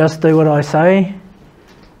 She can just do what I say.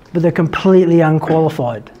 But they're completely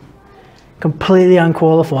unqualified. Completely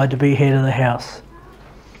unqualified to be head of the house.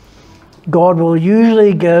 God will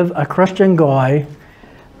usually give a Christian guy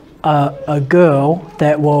a girl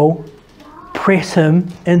that will press him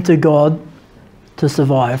into God to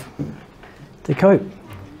survive, to cope.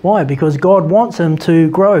 Why? Because God wants him to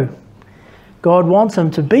grow. God wants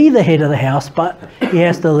him to be the head of the house, but he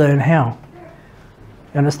has to learn how.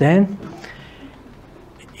 You understand?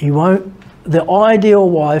 He won't. The ideal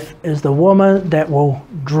wife is the woman that will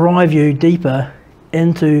drive you deeper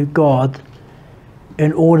into God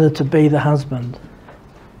in order to be the husband.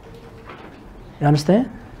 You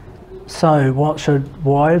understand? So what should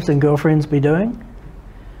wives and girlfriends be doing?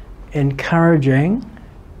 Encouraging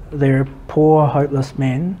their poor, hopeless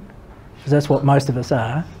men, because that's what most of us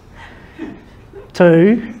are,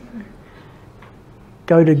 to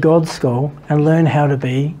go to God's school and learn how to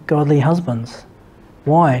be godly husbands.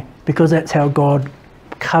 Why? Because that's how God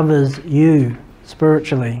covers you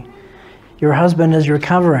spiritually. Your husband is your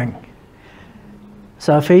covering.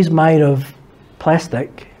 So if he's made of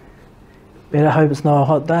plastic, better hope it's not a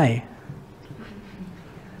hot day.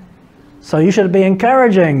 So you should be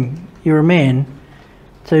encouraging your men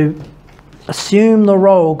to assume the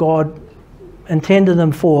role God intended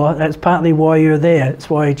them for. That's partly why you're there. That's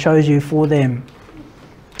why He chose you for them.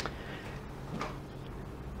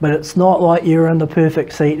 But it's not like you're in the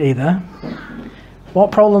perfect seat either.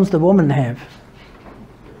 What problems do women have?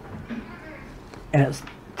 And it's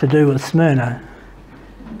to do with Smyrna.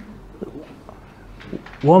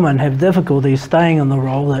 Women have difficulty staying in the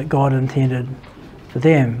role that God intended for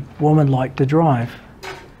them. Women like to drive,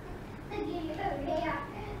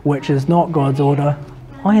 which is not God's order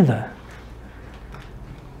either.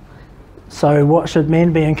 So what should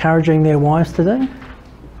men be encouraging their wives to do?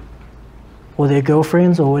 Or their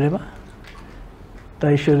girlfriends or whatever?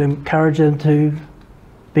 They should encourage them to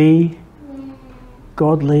be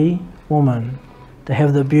godly women, to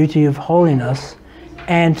have the beauty of holiness,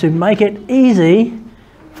 and to make it easy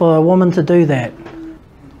for a woman to do that.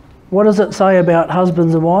 What does it say about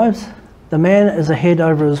husbands and wives? The man is a head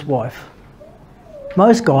over his wife.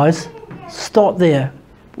 Most guys stop there.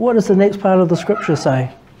 What does the next part of the scripture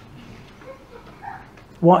say?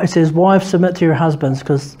 It says, wives, submit to your husbands,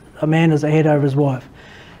 because a man is a head over his wife.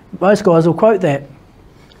 Most guys will quote that.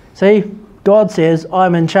 See, God says,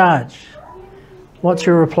 I'm in charge. What's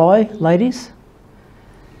your reply, ladies?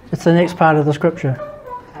 It's the next part of the scripture.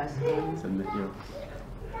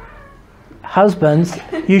 Husbands,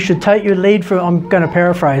 you should take your lead from, I'm going to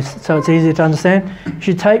paraphrase so it's easier to understand. You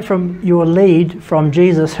should take from your lead from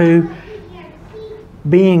Jesus, who,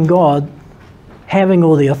 being God, having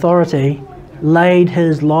all the authority, laid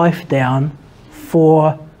his life down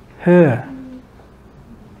for her.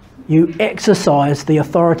 You exercise the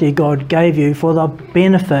authority God gave you for the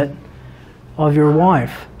benefit of your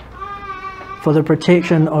wife, for the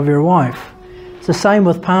protection of your wife. It's the same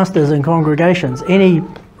with pastors and congregations. Any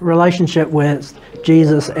relationship where it's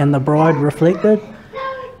Jesus and the bride reflected.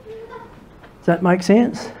 Does that make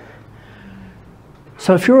sense?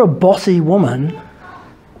 So if you're a bossy woman,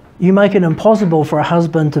 you make it impossible for a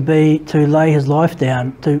husband to lay his life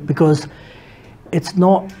down, because it's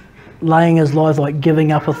not laying his life like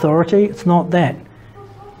giving up authority. It's not that.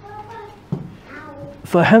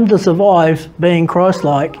 For him to survive being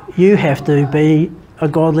Christ-like, you have to be a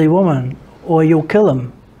godly woman, or you'll kill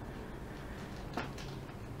him.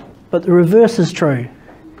 But the reverse is true.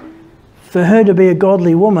 For her to be a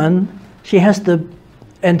godly woman, she has to,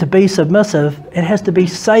 and to be submissive, it has to be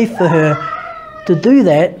safe for her to do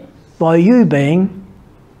that by you being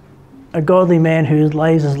a godly man who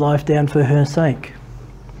lays his life down for her sake.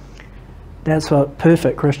 That's what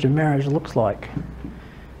perfect Christian marriage looks like.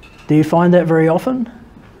 Do you find that very often?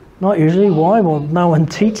 Not usually. Why? Well, no one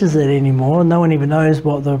teaches it anymore. No one even knows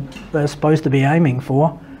what they're supposed to be aiming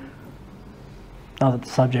for. Another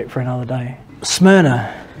subject for another day.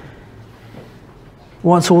 Smyrna.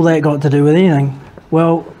 What's all that got to do with anything?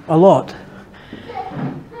 Well, a lot.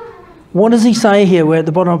 What does he say here? We're at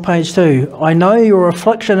the bottom of page 2. I know your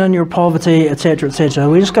affliction and your poverty, etc., etc.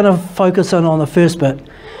 We're just going to focus in on the first bit.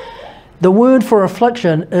 The word for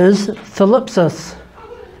affliction is thalipsis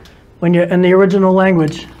when you're in the original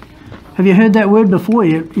language. Have you heard that word before?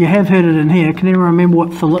 You have heard it in here. Can anyone remember what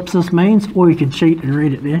thalipsis means? Or you can cheat and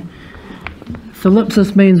read it there.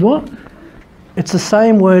 Thalipsis means what? It's the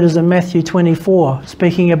same word as in Matthew 24,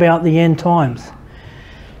 speaking about the end times.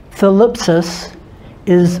 Thalipsis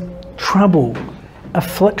is trouble,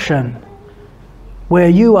 affliction, where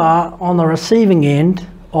you are on the receiving end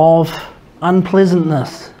of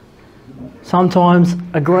unpleasantness. Sometimes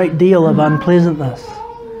a great deal of unpleasantness.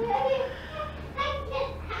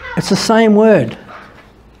 It's the same word,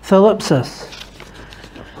 thalipsis.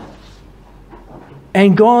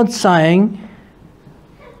 And God's saying,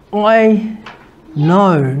 I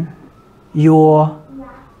know your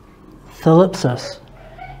thalipsis.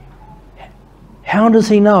 How does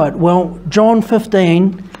he know it? Well, John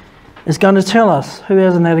 15 is going to tell us. Who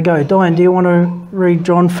hasn't had a go? Diane, do you want to read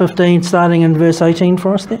John 15 starting in verse 18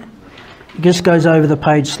 for us there? It just goes over the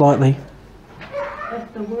page slightly.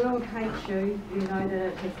 If the world hates you, you know that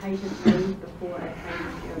it has hated me before it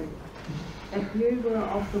hated you. If you were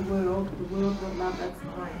of the world would love its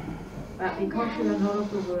own. But because you are not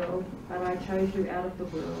of the world, but I chose you out of the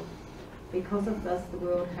world, because of this the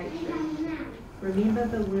world hates you. Remember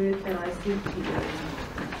the word that I said to you.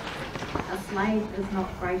 A slave is not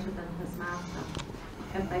greater than his master.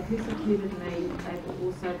 If they persecuted me, they will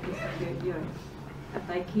also persecute you. If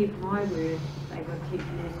they kept my word, they will keep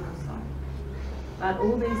yours also. But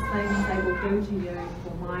all these things they will do to you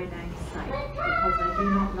for my name's sake, because they do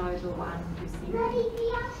not know the one who sent me.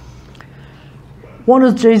 What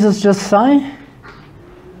does Jesus just say?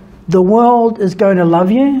 The world is going to love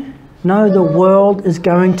you? No, the world is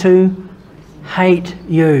going to hate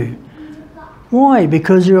you. Why?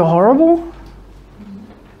 Because you're horrible?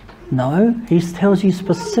 No, he tells you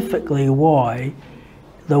specifically why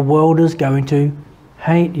the world is going to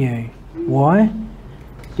hate you. Why?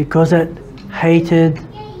 Because it hated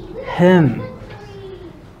him.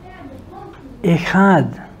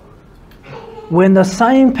 Echad. When the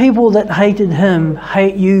same people that hated him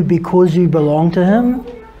hate you because you belong to him,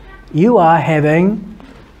 you are having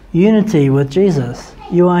unity with Jesus.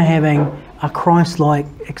 You are having a Christ-like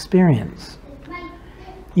experience.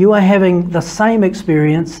 You are having the same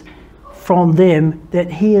experience from them that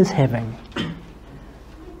he is having.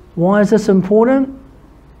 Why is this important?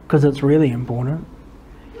 Because it's really important.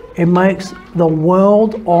 It makes the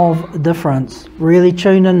world of difference. Really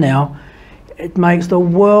tune in now. It makes the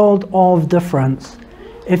world of difference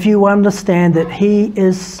if you understand that he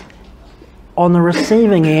is on the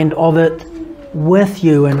receiving end of it with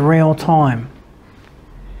you in real time.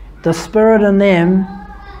 The spirit in them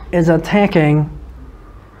is attacking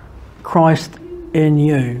Christ in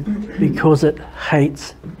you because it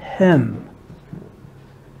hates him.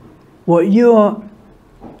 What you're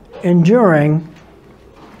enduring,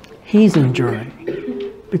 he's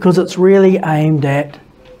enduring because it's really aimed at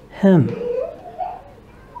him.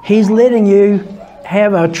 He's letting you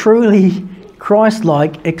have a truly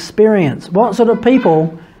Christ-like experience. What sort of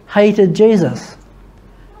people hated Jesus?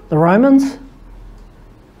 The Romans?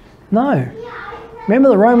 No. Remember,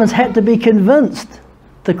 the Romans had to be convinced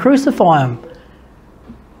to crucify him.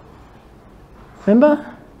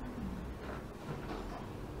 Remember?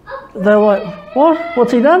 They're like, what?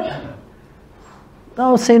 What's he done?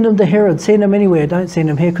 Oh, send him to Herod. Send him anywhere. Don't send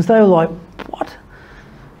him here. Because they were like, what?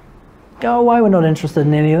 Go away. We're not interested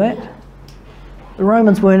in any of that. The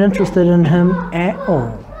Romans weren't interested in him at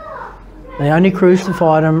all. They only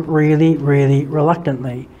crucified him really, really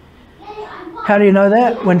reluctantly. How do you know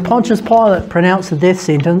that? When Pontius Pilate pronounced the death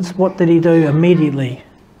sentence, what did he do immediately?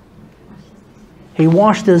 He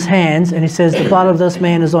washed his hands and he says, the blood of this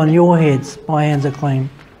man is on your heads. My hands are clean.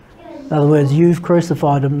 In other words, you've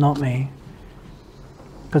crucified him, not me.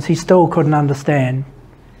 Because he still couldn't understand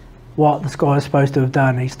what this guy is supposed to have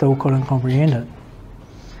done. He still couldn't comprehend it.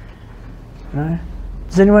 You know?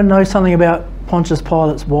 Does anyone know something about Pontius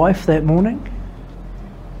Pilate's wife that morning?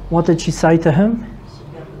 What did she say to him?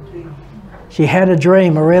 She had a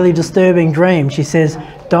dream, a really disturbing dream. She says,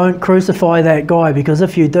 don't crucify that guy, because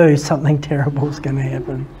if you do, something terrible is going to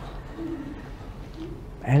happen.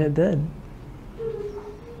 And it did.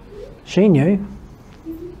 She knew.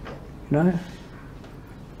 You know?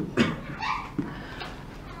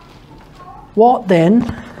 What then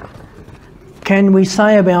can we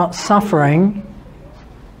say about suffering,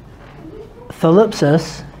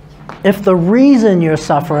 thalipsis, if the reason you're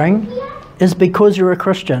suffering is because you're a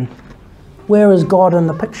Christian? Where is God in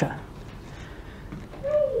the picture?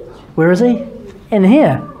 Where is he? In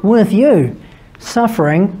here, with you.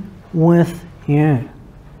 Suffering with you.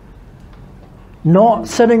 Not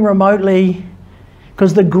sitting remotely,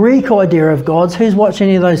 because the Greek idea of God's, who's watched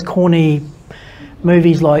any of those corny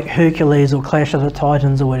movies like Hercules or Clash of the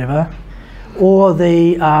Titans or whatever, or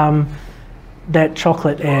the that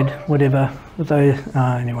chocolate ad, whatever,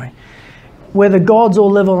 anyway, where the gods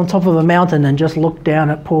all live on top of a mountain and just look down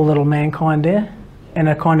at poor little mankind there in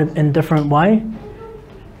a kind of indifferent way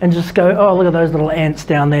and just go, oh, look at those little ants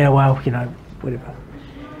down there, well, you know, whatever.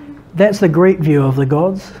 That's the Greek view of the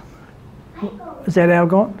gods. Is that our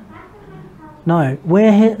God? No.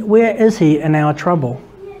 Where is he in our trouble?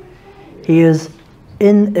 He is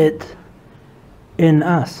in it, in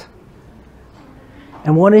us.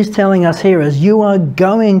 And what he's telling us here is, you are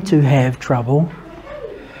going to have trouble.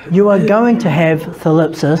 You are going to have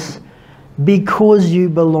thalipsis because you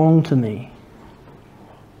belong to me.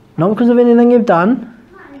 Not because of anything you've done,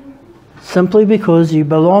 simply because you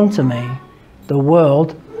belong to me. The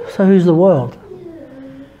world, so who's the world?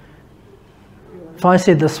 If I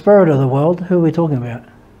said the spirit of the world, who are we talking about?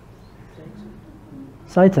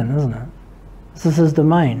 Satan, isn't it? This is his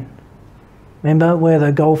domain. Remember, we're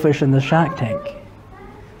the goldfish in the shark tank.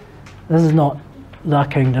 This is not the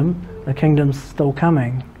kingdom. The kingdom's still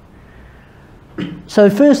coming. So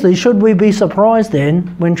firstly, should we be surprised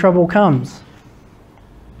then when trouble comes?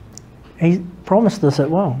 He promised us it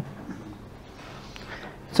will.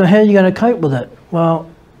 So how are you going to cope with it? Well,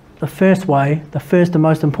 the first and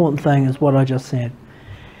most important thing is what I just said.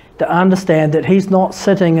 To understand that he's not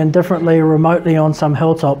sitting indifferently or remotely on some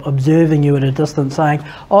hilltop observing you at a distance saying,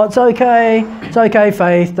 oh, it's okay,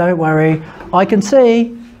 Faith, don't worry. I can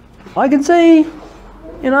see,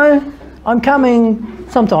 you know, I'm coming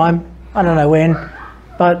sometime, I don't know when,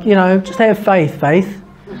 but, you know, just have faith.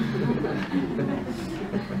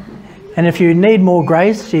 And if you need more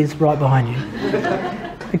grace, she's right behind you.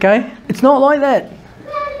 Okay? It's not like that.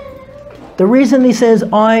 The reason he says,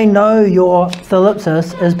 I know your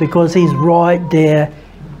thalipsis, is because he's right there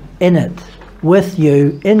in it, with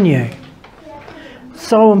you, in you.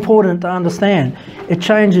 So important to understand. It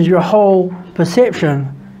changes your whole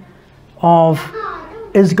perception of,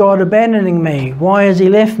 is God abandoning me? Why has he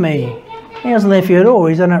left me? He hasn't left you at all.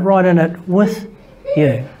 He's right in it with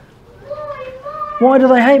you. Why do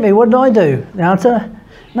they hate me? What did I do? The answer,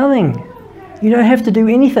 nothing. You don't have to do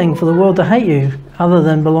anything for the world to hate you other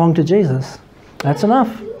than belong to Jesus. That's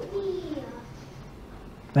enough.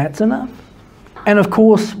 That's enough. And of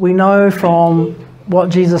course, we know from what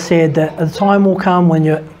Jesus said that a time will come when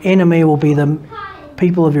your enemy will be the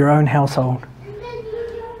people of your own household,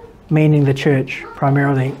 meaning the church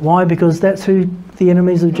primarily. Why? Because that's who the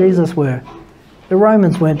enemies of Jesus were. The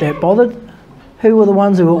Romans weren't that bothered. Who were the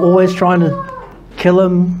ones who were always trying to kill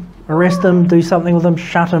him, arrest him, do something with him,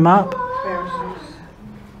 shut him up? Pharisees.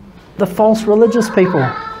 The false religious people.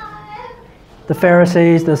 The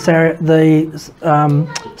Pharisees, the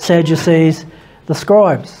Sadducees, the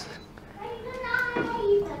scribes.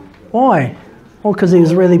 Why? Well, because he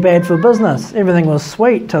was really bad for business. Everything was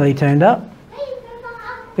sweet till he turned up.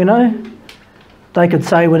 You know? They could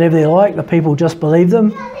say whatever they liked, the people just believed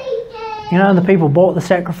them. You know, the people bought the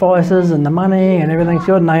sacrifices and the money and everything's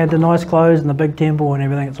good, and they had the nice clothes and the big temple and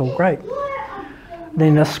everything, it's all great.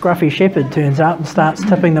 Then the scruffy shepherd turns up and starts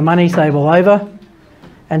tipping the money table over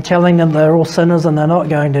and telling them they're all sinners and they're not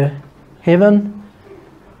going to heaven,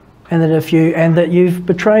 and that you've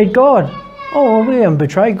betrayed God. Oh, well, we haven't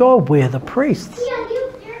betrayed God, we're the priests.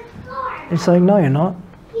 He's saying, no, you're not.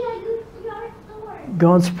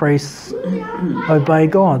 God's priests obey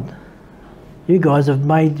God. You guys have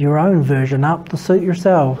made your own version up to suit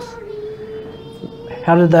yourselves.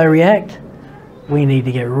 How did they react? We need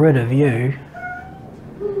to get rid of you.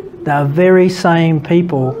 The very same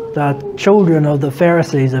people, the children of the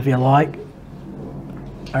Pharisees, if you like,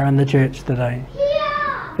 are in the church today.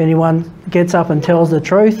 If anyone gets up and tells the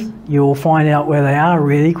truth, you will find out where they are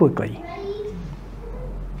really quickly.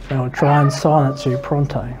 They'll try and silence you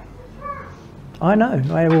pronto. I know,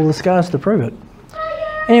 I have all the scars to prove it.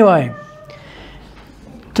 Anyway,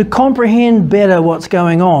 to comprehend better what's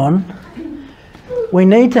going on, we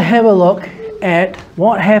need to have a look at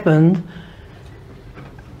what happened.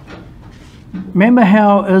 Remember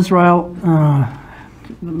how Israel,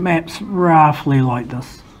 the map's roughly like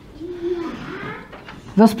this.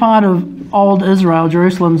 This part of old Israel,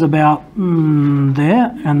 Jerusalem's about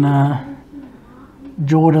there, and the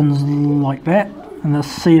Jordan's like that, and the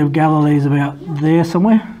Sea of Galilee's about there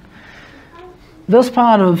somewhere. This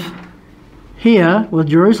part of here, with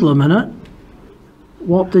Jerusalem in it,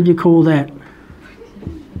 what did you call that?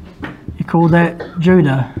 You call that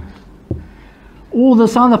Judah. All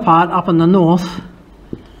this other part up in the north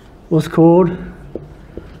was called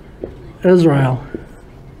Israel.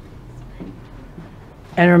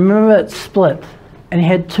 And remember, it's split, and you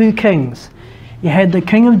had two kings. You had the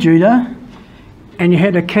king of Judah, and you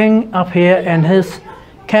had a king up here, and his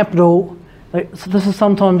capital, so this is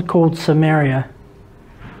sometimes called Samaria,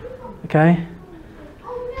 okay,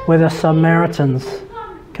 where the Samaritans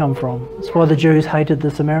come from. That's why the Jews hated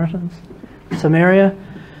the Samaritans. Samaria.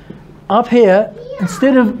 Up here,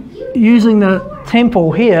 instead of using the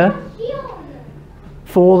temple here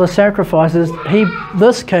for all the sacrifices,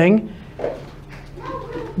 this king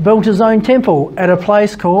built his own temple at a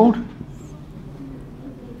place called,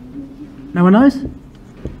 no one knows?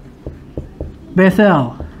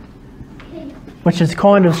 Bethel. Which is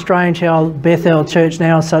kind of strange how Bethel Church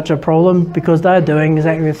now is such a problem, because they're doing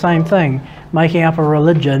exactly the same thing, making up a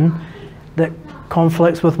religion that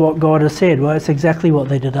conflicts with what God has said. Well, it's exactly what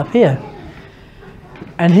they did up here.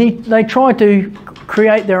 And they tried to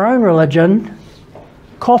create their own religion,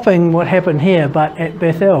 copying what happened here, but at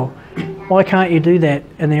Bethel. Why can't you do that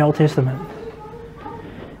in the Old Testament?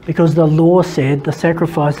 Because the law said the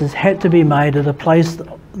sacrifices had to be made at a place,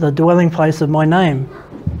 the dwelling place of my name,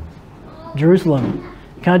 Jerusalem.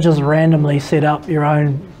 You can't just randomly set up your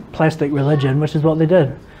own plastic religion, which is what they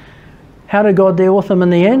did. How did God deal with them in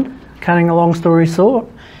the end? Cutting a long story short,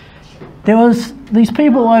 there was these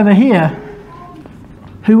people over here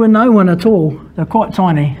who were no one at all. They're quite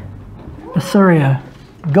tiny. Assyria.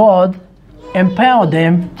 God empowered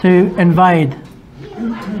them to invade.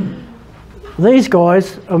 These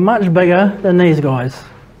guys are much bigger than these guys.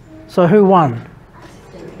 So who won?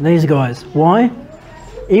 These guys. Why?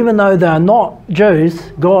 Even though they're not Jews,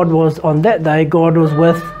 God was, on that day, God was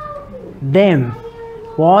with them.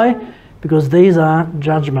 Why? Because these are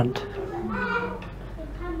judgment.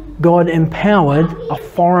 God empowered a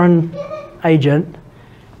foreign agent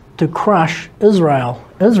to crush Israel.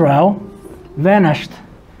 Israel vanished.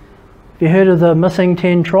 Have you heard of the missing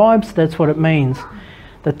 10 tribes? That's what it means.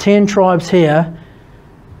 The 10 tribes here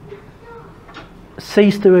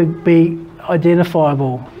ceased to be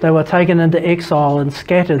identifiable. They were taken into exile and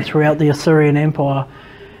scattered throughout the Assyrian Empire,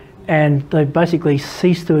 and they basically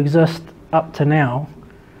ceased to exist up to now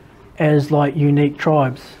as like unique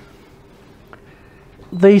tribes.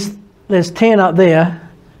 There's 10 up there.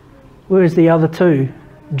 Where's the other 2?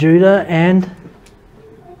 Judah and...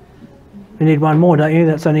 We need one more, don't you?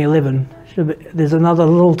 That's only 11. There's another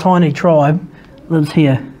little tiny tribe lives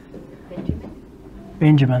here.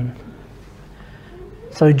 Benjamin.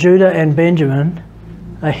 So Judah and Benjamin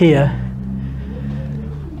are here.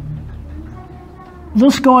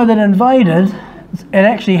 This guy that invaded, it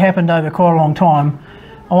actually happened over quite a long time.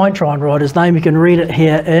 I won't try and write his name. You can read it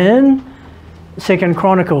here in 2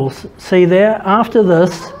 Chronicles. See there? After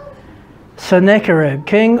this, Sennacherib,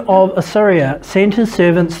 king of Assyria, sent his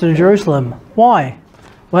servants to Jerusalem. Why?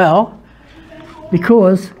 Well,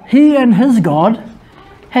 because he and his God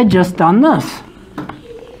had just done this.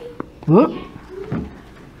 Look,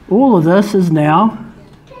 all of this is now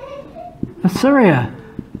Assyria.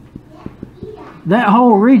 That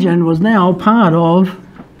whole region was now part of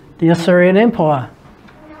the Assyrian Empire.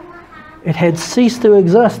 It had ceased to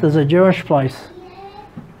exist as a Jewish place.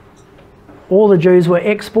 All the Jews were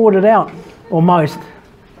exported out, or most.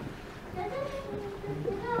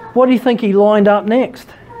 What do you think he lined up next?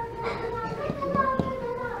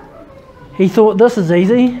 He thought, this is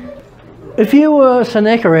easy. If you were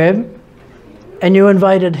Sennacherib and you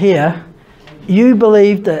invaded here, you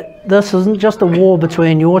believed that this isn't just a war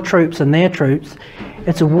between your troops and their troops,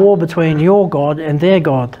 it's a war between your God and their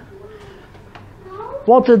God.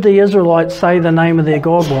 What did the Israelites say the name of their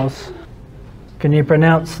God was? Can you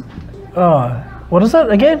pronounce... what is it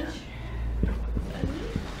again?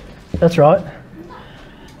 That's right.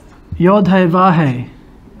 Yod-Heh-Vah-Heh.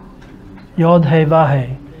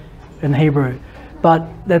 Yod-Heh-Vah-Heh in Hebrew. But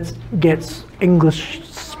that gets English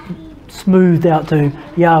smoothed out to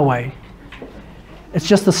Yahweh. It's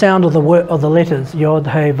just the sound of the letters.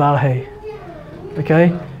 Yod-Heh-Vah-Heh.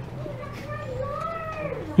 Okay?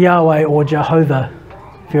 Yahweh or Jehovah,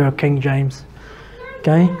 if you're a King James.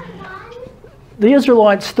 Okay? The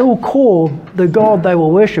Israelites still called the God they were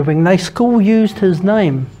worshipping, they still used his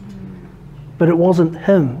name. But it wasn't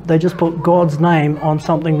him. They just put God's name on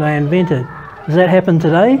something they invented. Does that happen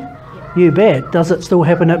today? You bet. Does it still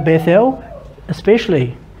happen at Bethel?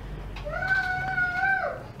 Especially.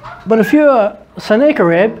 But if you're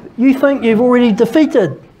Sennacherib, you think you've already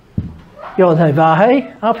defeated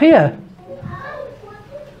Yod-Heh-Vah-Heh up here.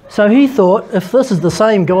 So he thought, if this is the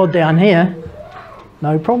same God down here,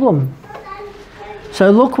 no problem.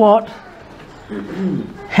 So look what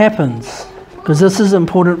happens, because this is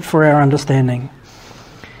important for our understanding.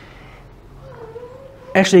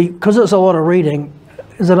 Actually, because it's a lot of reading,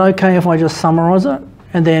 is it okay if I just summarize it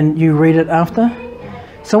and then you read it after?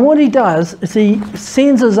 So what he does is he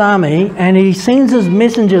sends his army and he sends his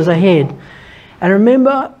messengers ahead. And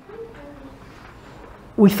remember,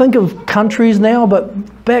 we think of countries now,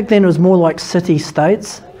 but back then it was more like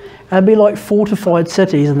city-states. It'd be like fortified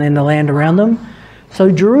cities and then the land around them.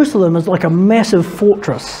 So Jerusalem is like a massive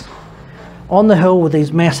fortress on the hill with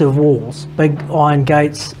these massive walls, big iron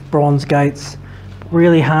gates, bronze gates,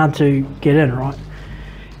 really hard to get in, right?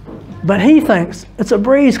 But he thinks it's a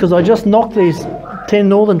breeze because I just knocked these 10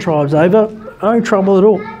 northern tribes over, no trouble at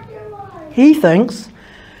all. He thinks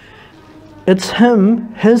it's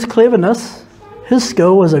him, his cleverness, his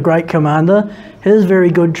skill as a great commander, his very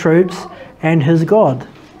good troops, and his God.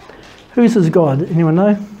 Who's his God? Anyone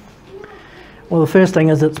know? Well, the first thing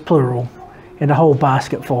is it's plural, and a whole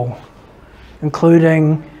basket full,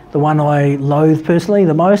 including the one I loathe personally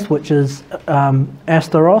the most, which is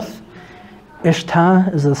Astaroth. Ishtar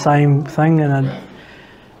is the same thing,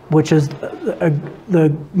 which is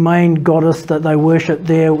the main goddess that they worship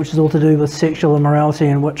there, which is all to do with sexual immorality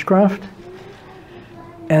and witchcraft.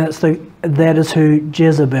 And that is who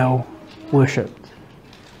Jezebel worshipped.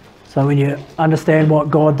 So when you understand what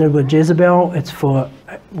God did with Jezebel, it's for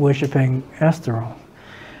worshipping Astaroth.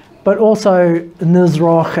 But also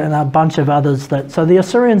Nisroch and a bunch of others. So the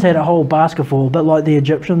Assyrians had a whole basketful, a bit like the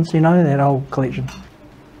Egyptians, you know, they had a whole collection.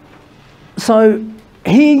 So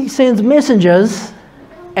he sends messengers,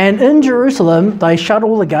 and in Jerusalem they shut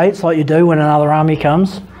all the gates like you do when another army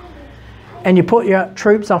comes, and you put your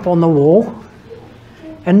troops up on the wall.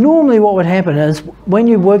 And normally what would happen is when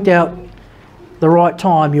you worked out the right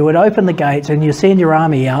time, you would open the gates and you send your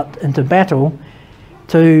army out into battle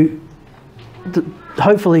to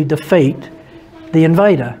hopefully defeat the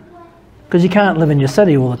invader. Because you can't live in your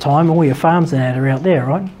city all the time, all your farms and that are out there,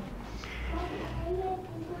 right?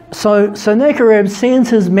 So Sennacherib sends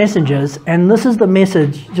his messengers, and this is the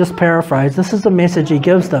message, just paraphrase, this is the message he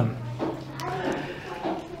gives them.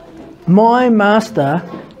 My master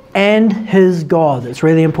and his God, it's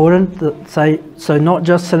really important to say, so not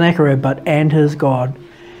just Sennacherib, but and his God,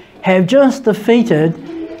 have just defeated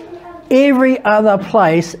every other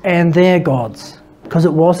place and their gods. Because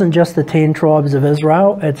it wasn't just the 10 tribes of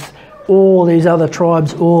Israel, it's all these other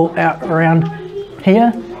tribes all out around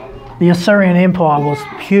here. The Assyrian Empire was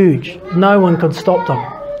huge. No one could stop them.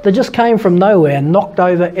 They just came from nowhere and knocked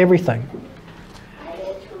over everything.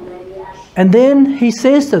 And then he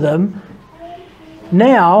says to them,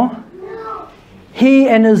 now he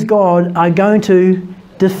and his God are going to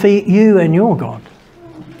defeat you and your God.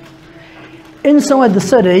 Inside the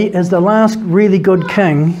city is the last really good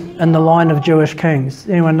king in the line of Jewish kings.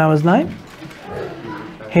 Anyone know his name?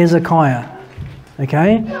 Hezekiah.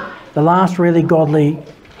 Okay? The last really godly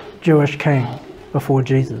Jewish king before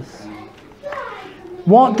Jesus.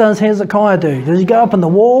 What does Hezekiah do? Does he go up on the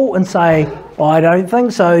wall and say, I don't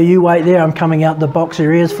think so, you wait there, I'm coming out to box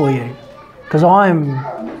your ears for you, because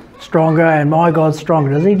I'm stronger and my God's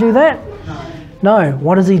stronger? Does he do that? No.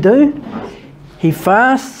 What does he do? He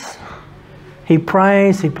fasts, he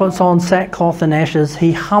prays, he puts on sackcloth and ashes,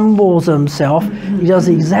 he humbles himself. He does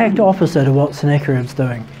the exact opposite of what Sennacherib's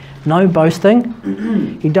doing. No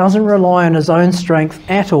boasting. He doesn't rely on his own strength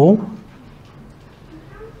at all.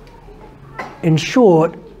 In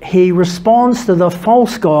short, he responds to the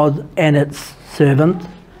false god and its servant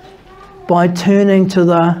by turning to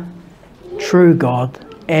the true God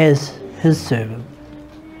as his servant.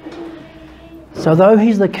 So though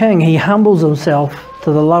he's the king, he humbles himself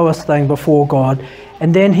to the lowest thing before God,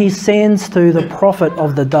 and then he sends to the prophet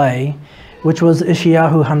of the day, which was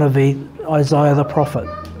Ishiyahu Hanavi, Isaiah the prophet,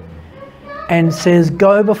 and says,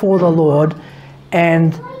 go before the Lord.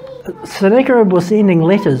 And Sennacherib was sending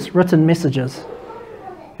letters, written messages.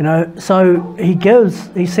 You know, so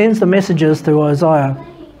he sends the messages to Isaiah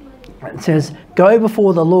and says, go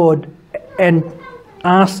before the Lord and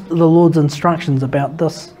ask the Lord's instructions about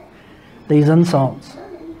these insults.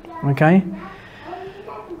 Okay?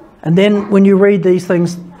 And then when you read these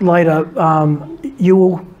things later, you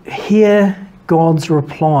will hear God's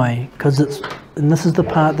reply, and this is the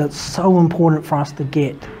part that's so important for us to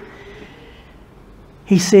get.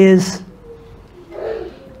 He says,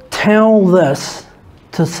 tell this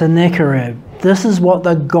to Sennacherib. This is what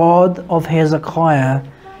the God of Hezekiah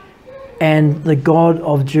and the God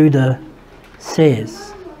of Judah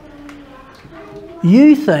says.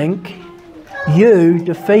 You think you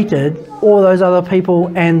defeated all those other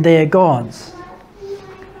people and their gods.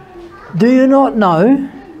 Do you not know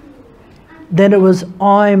that it was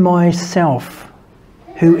I myself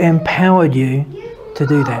who empowered you to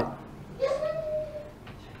do that?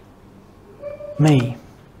 Me.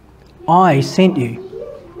 I sent you.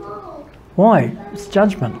 Why? It's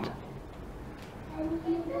judgment.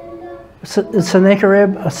 Is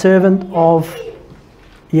Sennacherib a servant of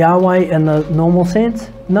Yahweh in the normal sense?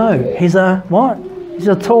 No. He's a what? He's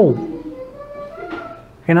a tool.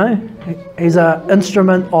 You know? He's an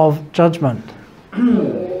instrument of judgment.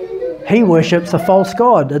 He worships a false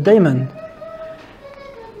god, a demon.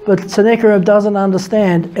 But Sennacherib doesn't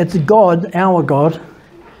understand it's God, our God,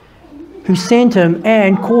 who sent him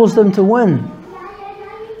and caused him to win.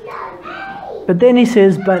 But then he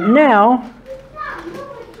says, but now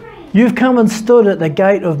you've come and stood at the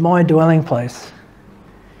gate of my dwelling place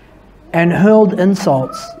and hurled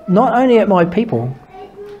insults, not only at my people,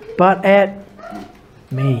 but at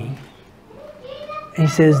me. He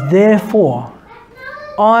says, therefore,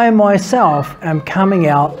 I myself am coming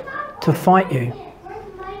out to fight you.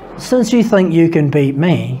 Since you think you can beat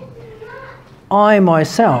me, I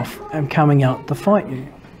myself am coming out to fight you.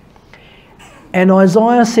 And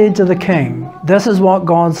Isaiah said to the king, this is what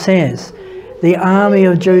God says, the army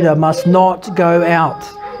of Judah must not go out.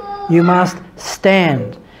 You must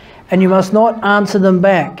stand. And you must not answer them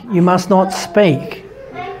back. You must not speak.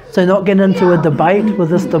 So not get into a debate with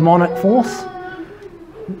this demonic force.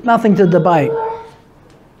 Nothing to debate.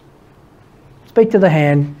 Speak to the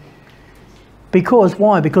hand. Because,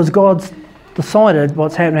 why? Because God's decided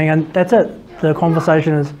what's happening, and that's it. The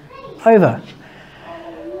conversation is over.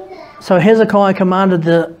 So Hezekiah commanded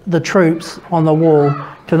the troops on the wall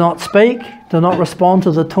to not speak, to not respond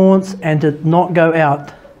to the taunts, and to not go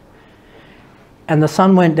out. And the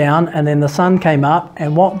sun went down, and then the sun came up,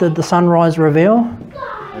 and what did the sunrise reveal?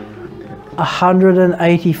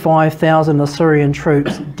 185,000 Assyrian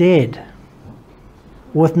troops dead,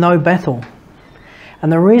 with no battle.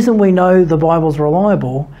 And the reason we know the Bible's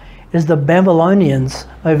reliable is the Babylonians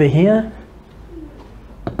over here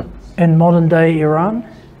in modern day Iran.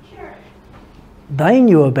 They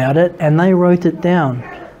knew about it and they wrote it down.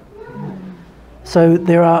 So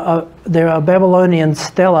there are Babylonian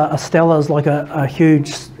stela. A stela is like a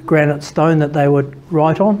huge granite stone that they would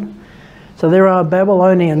write on. So there are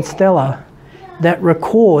Babylonian stela that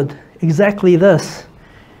record exactly this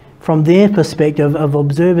from their perspective of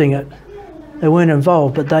observing it. They weren't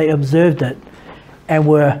involved, but they observed it and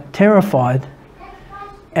were terrified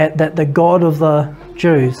that the God of the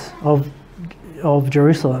Jews, of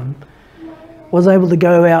Jerusalem, was able to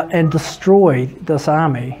go out and destroy this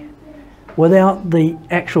army without the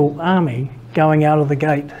actual army going out of the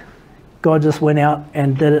gate. God just went out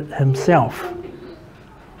and did it himself.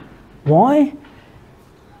 Why?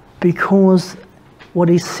 Because what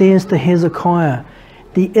he says to Hezekiah,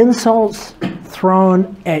 the insults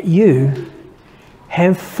thrown at you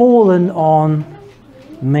have fallen on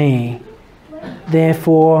me.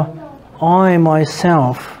 Therefore, I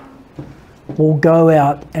myself will go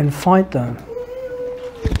out and fight them.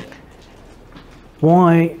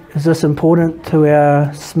 Why is this important to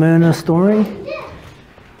our Smyrna story?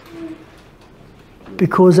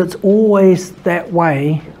 Because it's always that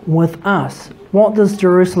way with us. What does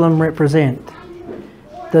Jerusalem represent?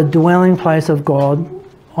 The dwelling place of God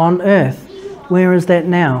on earth. Where is that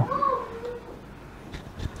now?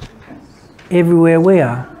 Everywhere we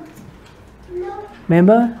are.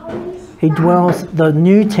 Remember? He dwells, the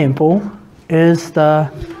new temple is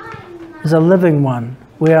a living one.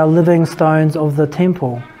 We are living stones of the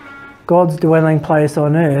temple. God's dwelling place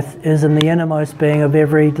on earth is in the innermost being of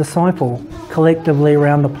every disciple, collectively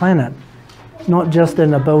around the planet, not just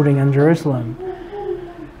in a building in Jerusalem.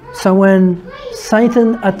 So when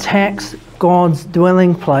Satan attacks God's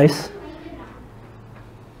dwelling place,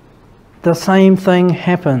 the same thing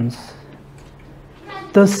happens.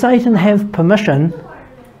 Does Satan have permission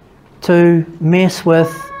to mess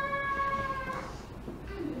with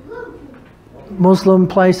Muslim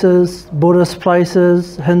places, Buddhist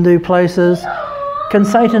places, Hindu places? Can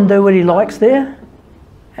Satan do what he likes there?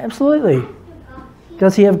 Absolutely.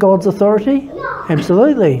 Does he have God's authority?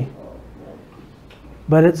 Absolutely.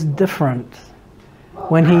 But it's different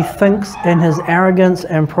when he thinks in his arrogance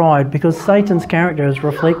and pride, because Satan's character is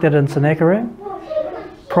reflected in Sennacherib.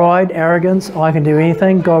 Pride, arrogance, I can do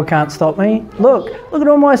anything, God can't stop me. Look at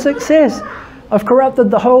all my success. I've corrupted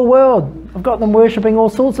the whole world. I've got them worshipping all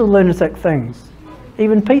sorts of lunatic things,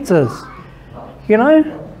 even pizzas, you know?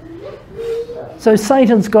 So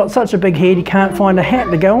Satan's got such a big head he can't find a hat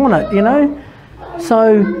to go on it, you know?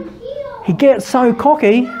 So he gets so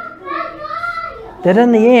cocky that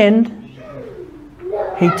in the end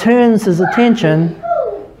he turns his attention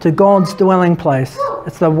to God's dwelling place.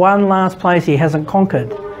 It's the one last place he hasn't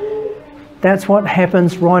conquered. That's what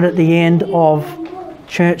happens right at the end of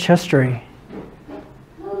church history.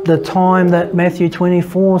 The time that Matthew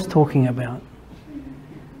 24 is talking about.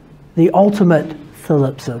 The ultimate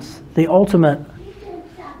thlipsis, the ultimate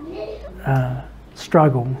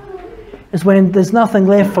struggle, is when there's nothing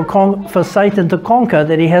left for Satan to conquer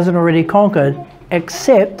that he hasn't already conquered,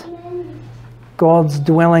 except God's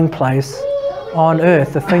dwelling place on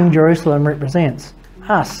earth, the thing Jerusalem represents,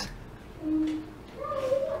 us.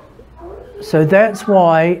 So that's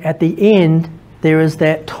why at the end there is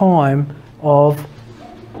that time of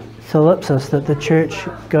thlipsis that the church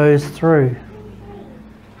goes through.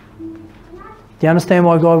 Do you understand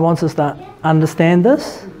why God wants us to understand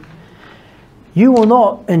this? You will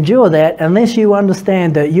not endure that unless you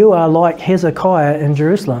understand that you are like Hezekiah in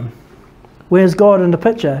Jerusalem. Where's God in the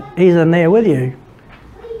picture? He's in there with you.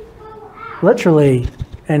 Literally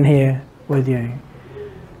in here with you.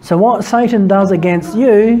 So what Satan does against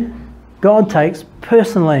you, God takes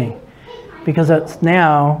personally, because it's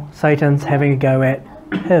now Satan's having a go at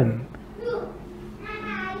him.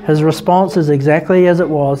 His response is exactly as it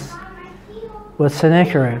was with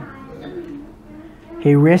Sennacherib.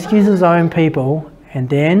 He rescues his own people and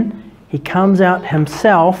then he comes out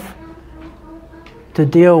himself to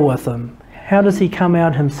deal with them. How does he come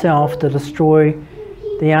out himself to destroy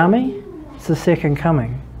the army? It's the second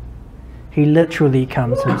coming. He literally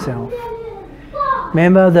comes himself.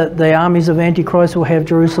 Remember that the armies of Antichrist will have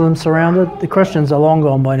Jerusalem surrounded? The Christians are long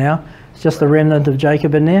gone by now. It's just the remnant of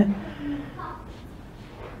Jacob in there.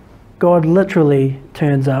 God literally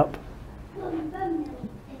turns up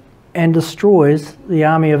and destroys the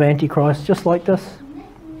army of Antichrist just like this.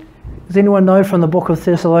 Does anyone know from the book of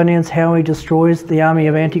Thessalonians how he destroys the army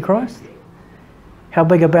of Antichrist? How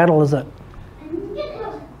big a battle is it?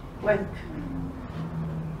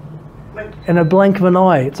 In a blink of an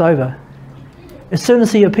eye, it's over. As soon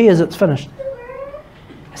as he appears, it's finished.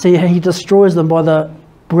 See, he destroys them by the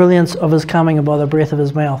brilliance of his coming and by the breath of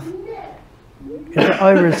his mouth. It's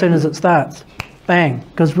over as soon as it starts. Bang.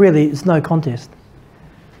 Because really, it's no contest.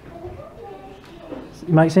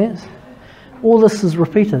 Make sense? All this is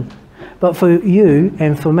repeated. But for you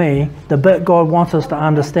and for me, the bit God wants us to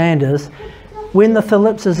understand is, when the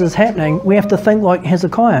thlipsis is happening, we have to think like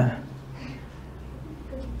Hezekiah.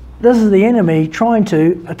 This is the enemy trying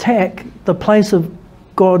to attack the place of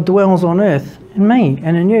God dwells on earth, in me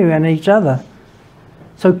and in you and each other.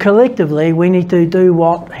 So collectively, we need to do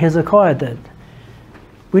what Hezekiah did.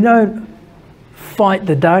 We don't fight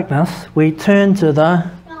the darkness, we turn to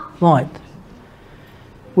the light.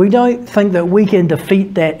 We don't think that we can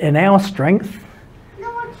defeat that in our strength.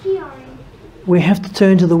 We have to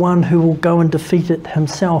turn to the one who will go and defeat it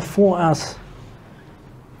himself for us,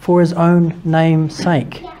 for his own name's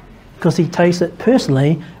sake, because he takes it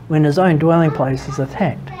personally when his own dwelling place is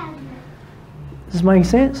attacked. Does this make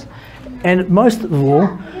sense? And most of all,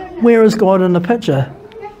 where is God in the picture?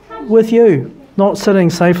 With you, not sitting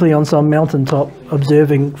safely on some mountaintop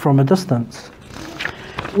observing from a distance.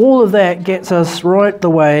 All of that gets us right the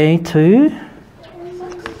way to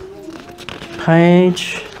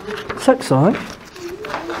page 6, I think.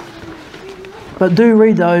 But do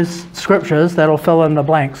read those scriptures, that'll fill in the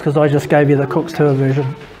blanks, because I just gave you the Cook's Tour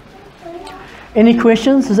version. Any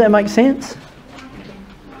questions? Does that make sense?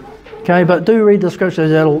 Okay, but do read the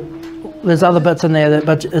scriptures. There's other bits in there,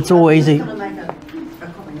 but it's all easy. I'm just going to make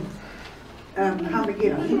a comment.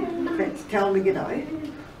 Armageddon, that's Tel Megiddo,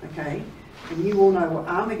 okay? And you all know what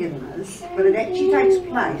Armageddon is, but it actually takes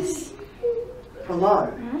place below,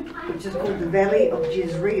 which is called the Valley of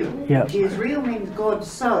Jezreel. Yep. Jezreel means God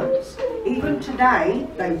sows. Even today,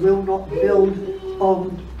 they will not build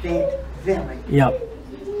on that valley. Yep.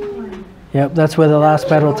 Yep, that's where the last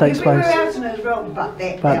battle takes place. Everywhere else in Israel, but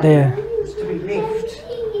that But valley there. is to be left.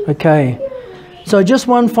 Okay. So just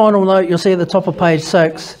one final note you'll see at the top of page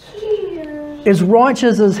 6. As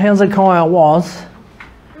righteous as Hezekiah was,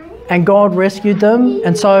 and God rescued them,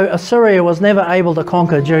 and so Assyria was never able to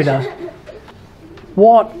conquer Judah.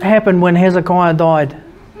 What happened when Hezekiah died?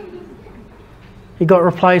 He got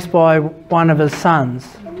replaced by one of his sons.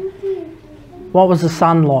 What was the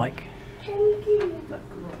son like?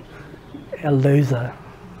 A loser.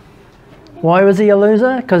 Why was he a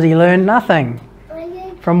loser? Because he learned nothing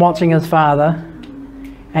from watching his father,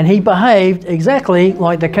 and he behaved exactly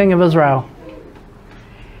like the king of Israel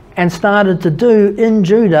and started to do in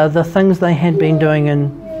Judah the things they had been doing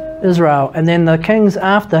in Israel. And then the kings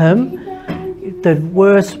after him did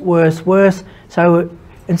worse, worse, worse. So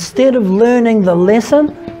instead of learning the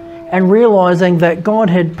lesson and realizing that God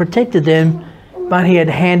had protected them but he had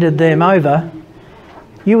handed them over,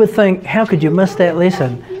 you would think, how could you miss that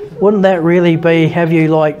lesson? Wouldn't that really be, have you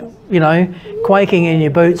like, you know, quaking in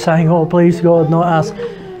your boots saying, oh please God, not us.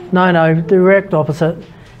 No, direct opposite.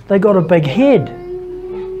 They got a big head.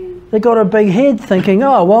 They got a big head thinking,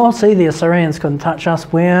 oh well, see, the Assyrians couldn't touch us,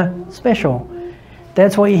 we're special.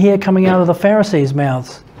 That's what you hear coming out of the Pharisees'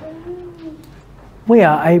 mouths. We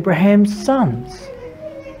are Abraham's sons.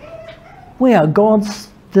 We are God's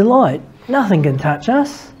delight. Nothing can touch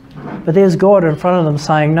us. But there's God in front of them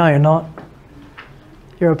saying, no, you're not.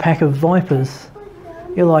 You're a pack of vipers.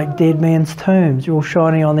 You're like dead man's tombs. You're all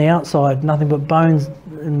shiny on the outside, nothing but bones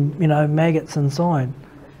and, you know, maggots inside.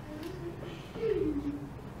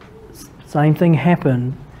 Same thing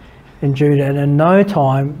happened in Judah, and in no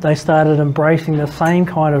time they started embracing the same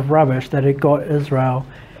kind of rubbish that had got Israel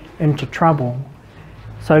into trouble.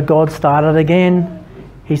 So God started again.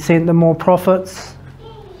 He sent them more prophets,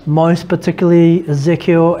 most particularly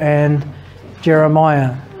Ezekiel and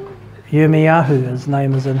Jeremiah. Yirmiyahu, his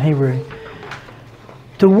name is in Hebrew,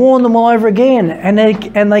 to warn them all over again. And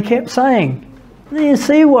they kept saying, you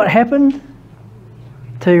see what happened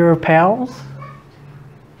to your pals?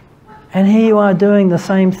 And here you are doing the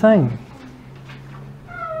same thing.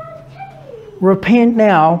 Repent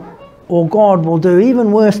now, or God will do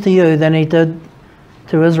even worse to you than he did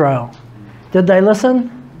to Israel. Did they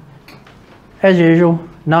listen? As usual,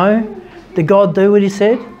 no. Did God do what he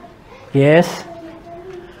said? Yes.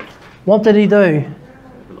 What did he do?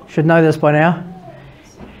 Should know this by now.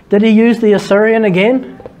 Did he use the Assyrian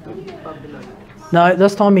again? No,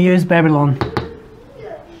 this time he used Babylon.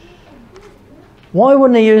 Why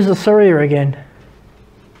wouldn't he use Assyria again?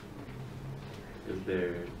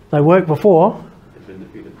 Because they worked before. they've been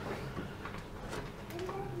defeated.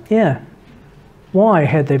 Yeah. Why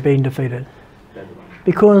had they been defeated? Babylon.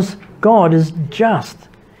 Because God is just.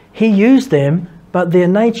 He used them, but their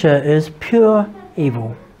nature is pure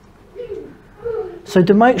evil. So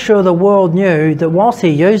to make sure the world knew that whilst he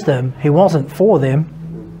used them, he wasn't for them,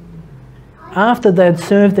 after they'd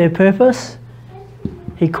served their purpose,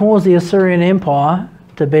 he caused the Assyrian Empire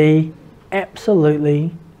to be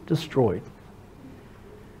absolutely destroyed.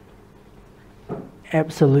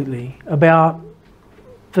 Absolutely. About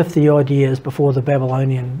 50 odd years before the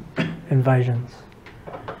Babylonian invasions.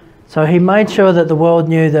 So he made sure that the world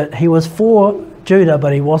knew that he was for Judah,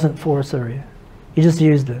 but he wasn't for Assyria. He just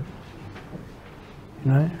used it.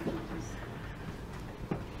 You know?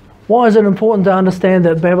 Why is it important to understand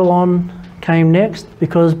that Babylon came next?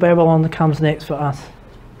 Because Babylon comes next for us.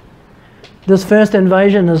 This first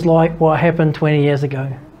invasion is like what happened 20 years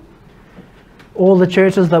ago. All the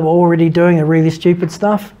churches that were already doing the really stupid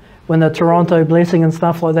stuff, when the Toronto blessing and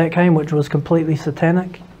stuff like that came, which was completely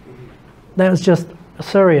satanic, that was just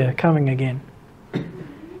Assyria coming again.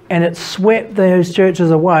 And it swept those churches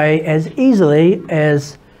away as easily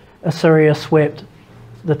as Assyria swept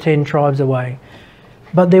the 10 tribes away.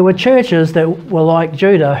 But there were churches that were like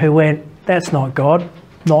Judah who went, that's not God,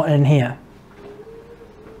 not in here.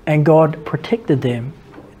 And God protected them,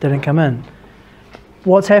 didn't come in.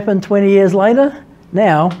 What's happened 20 years later?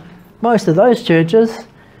 Now, most of those churches,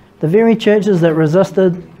 the very churches that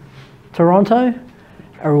resisted Toronto,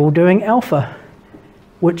 are all doing Alpha,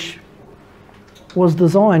 which was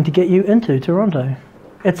designed to get you into Toronto,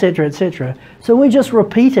 etc., etc. So we're just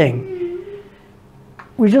repeating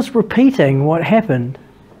what happened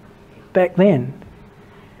back then.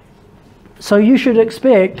 So you should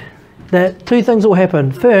expect that two things will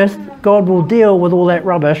happen. First, God will deal with all that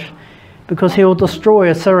rubbish because he will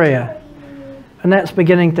destroy Assyria. And that's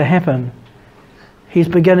beginning to happen. He's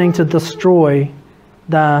beginning to destroy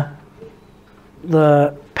the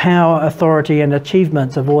power, authority and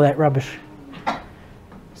achievements of all that rubbish.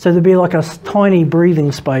 So there'll be like a tiny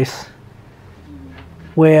breathing space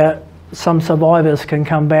where some survivors can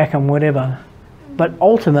come back and whatever. But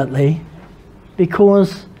ultimately,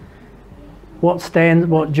 because what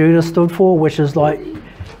Judah stood for, which is like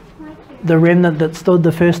the remnant that stood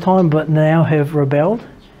the first time but now have rebelled,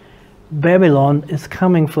 Babylon is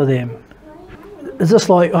coming for them. Is this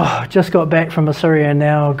like, oh, just got back from Assyria and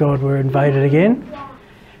now, God, we're invaded again?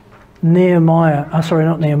 Nahum.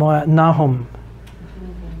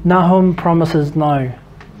 Nahum promises no.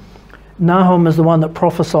 Nahum is the one that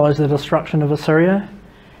prophesies the destruction of Assyria.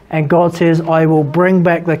 And God says, I will bring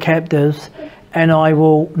back the captives and I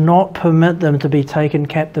will not permit them to be taken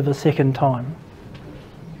captive a second time.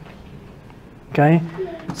 Okay?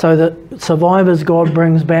 So the survivors God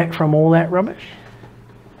brings back from all that rubbish,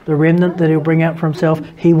 the remnant that he'll bring out for himself,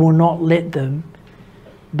 he will not let them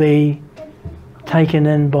be taken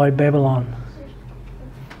in by Babylon.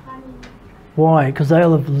 Why? Because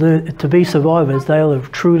they'll have learned, to be survivors, they'll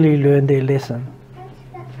have truly learned their lesson.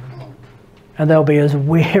 And they'll be as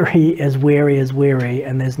wary,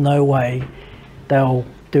 and there's no way they'll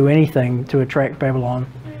do anything to attract Babylon.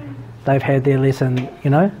 They've had their lesson, you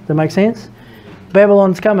know? Does that make sense?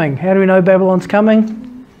 Babylon's coming. How do we know Babylon's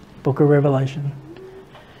coming? Book of Revelation.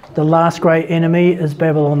 The last great enemy is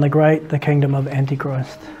Babylon the Great, the kingdom of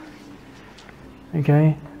Antichrist.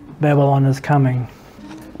 Okay? Babylon is coming.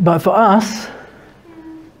 But for us,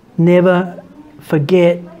 never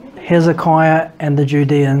forget Hezekiah and the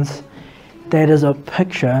Judeans. That is a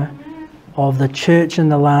picture of the church in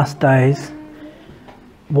the last days,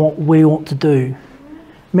 what we ought to do.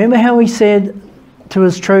 Remember how he said to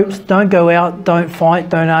his troops, don't go out, don't fight,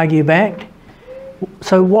 don't argue back?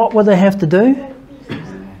 So what would they have to do?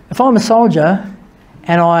 If I'm a soldier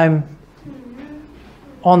and I'm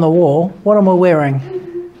on the wall, what am I wearing?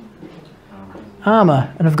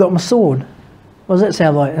 Armour, and I've got my sword. What does that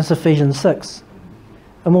sound like? That's Ephesians 6.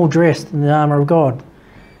 I'm all dressed in the armour of God.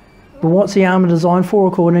 But what's the armour designed for,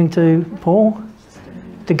 according to Paul?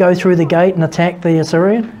 To go through the gate and attack the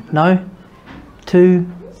Assyrian? No.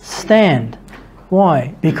 To stand.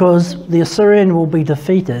 Why? Because the Assyrian will be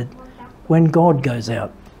defeated when God goes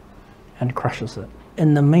out and crushes it.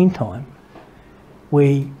 In the meantime,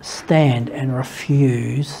 we stand and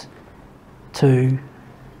refuse to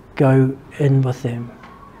go in with them.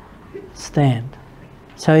 Stand.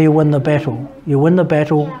 So you win the battle. You win the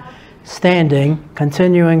battle standing,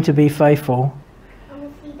 continuing to be faithful,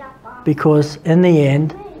 because in the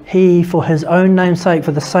end, he, for his own name's sake,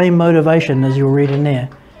 for the same motivation as you'll read in there,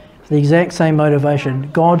 for the exact same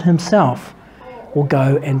motivation, God himself will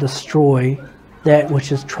go and destroy that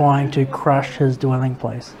which is trying to crush his dwelling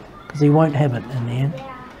place, because he won't have it in the end.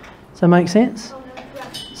 Does that make sense?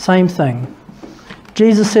 Same thing.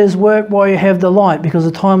 Jesus says, work while you have the light, because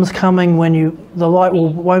the time is coming when the light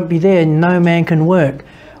won't be there and no man can work.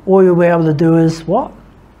 All you'll be able to do is what?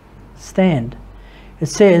 Stand. It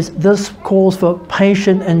says this calls for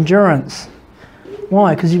patient endurance.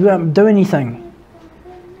 Why? Because you don't do anything.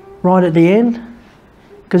 Right at the end?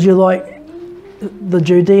 Because you're like the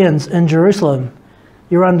Judeans in Jerusalem.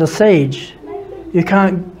 You're under siege. You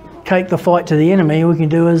can't take the fight to the enemy. All you can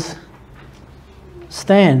do is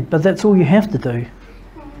stand. But that's all you have to do.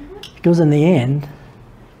 Because in the end,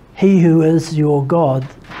 he who is your God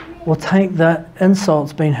will take the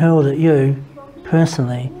insults being hurled at you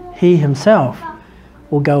personally. He himself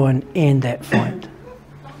will go and end that fight. Does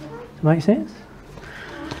that make sense?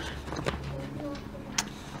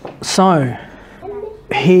 So,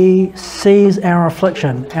 he sees our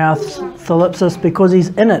affliction, our thlipsis, because he's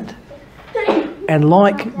in it. And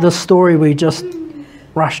like the story we just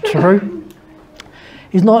rushed through,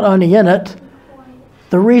 he's not only in it,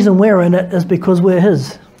 the reason we're in it is because we're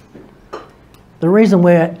his. The reason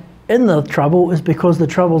we're in the trouble is because the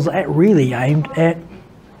trouble's really aimed at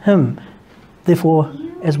him. Therefore,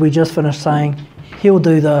 as we just finished saying, he'll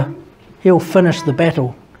finish the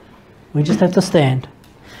battle. We just have to stand.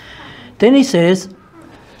 Then he says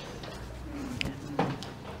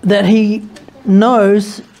that he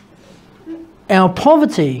knows our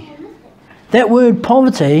poverty. That word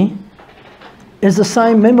poverty is the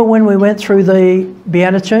same. Remember when we went through the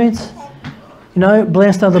Beatitudes? You know,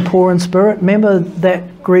 blessed are the poor in spirit. Remember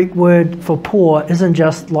that Greek word for poor isn't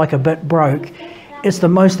just like a bit broke. It's the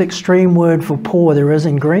most extreme word for poor there is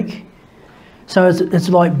in Greek. So it's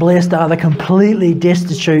like blessed are the completely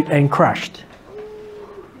destitute and crushed.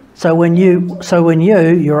 So when you,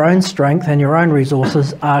 your own strength and your own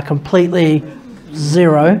resources are completely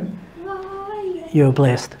zero, you're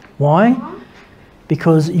blessed. Why?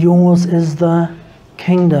 Because yours is the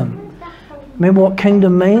kingdom. Remember what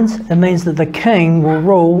kingdom means? It means that the king will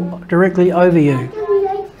rule directly over you.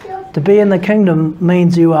 To be in the kingdom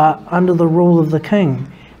means you are under the rule of the king.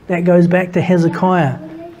 That goes back to Hezekiah.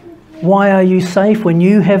 Why are you safe when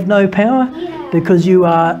you have no power? Because you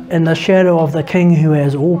are in the shadow of the king who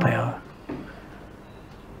has all power.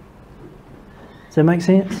 Does that make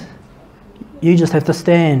sense? You just have to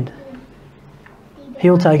stand.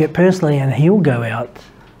 He'll take it personally and he'll go out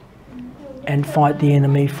and fight the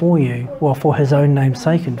enemy for you. Well, for his own name's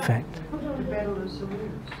sake, in fact. The battle is the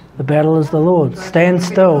Lord's. The battle is the Lord's. Stand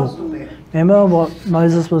still. Remember what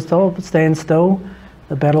Moses was told? Stand still.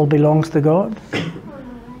 The battle belongs to God.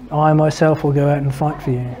 I myself will go out and fight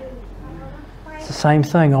for you. It's the same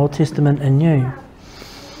thing, Old Testament and New.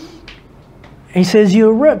 He says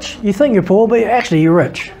you're rich. You think you're poor, but actually you're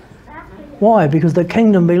rich. Why? Because the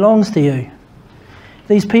kingdom belongs to you.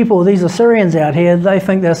 These people, these Assyrians out here, they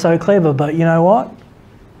think they're so clever, but you know what?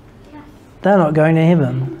 They're not going to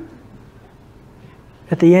heaven.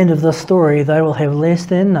 At the end of this story, they will have less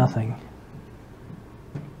than nothing.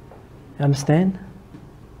 You understand?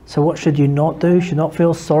 So what should you not do? You should not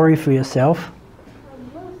feel sorry for yourself.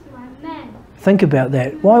 Think about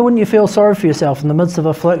that. Why wouldn't you feel sorry for yourself in the midst of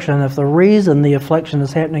affliction if the reason the affliction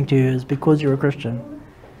is happening to you is because you're a Christian?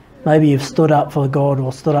 Maybe you've stood up for God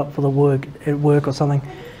or stood up for the work at work or something.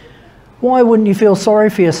 Why wouldn't you feel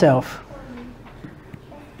sorry for yourself?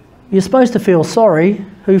 You're supposed to feel sorry.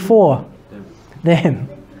 Who for? Them.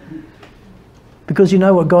 Because you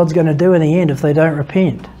know what God's going to do in the end if they don't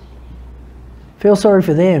repent. Feel sorry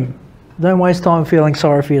for them. Don't waste time feeling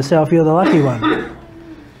sorry for yourself. You're the lucky one.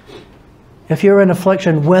 If you're in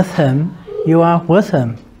affliction with him, you are with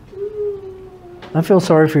him. Don't feel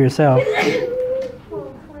sorry for yourself.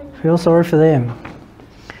 Feel sorry for them.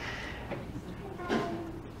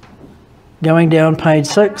 Going down page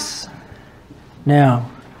 6.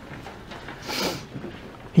 Now,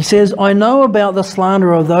 he says, I know about the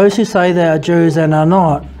slander of those who say they are Jews and are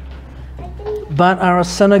not, but are a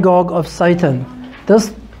synagogue of Satan.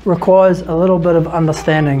 This requires a little bit of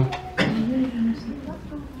understanding.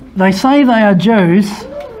 They say they are Jews,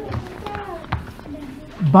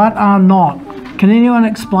 but are not. Can anyone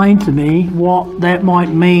explain to me what that might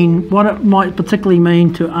mean, what it might particularly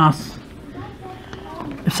mean to us?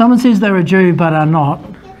 If someone says they're a Jew but are not,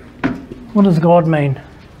 what does God mean?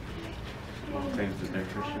 Claims that they're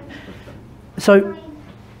Christian, but So,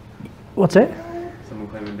 what's that? someone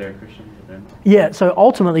claiming they're Christian, but they're not. Yeah, so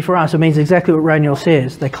ultimately for us it means exactly what Raniel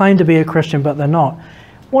says. They claim to be a Christian but they're not.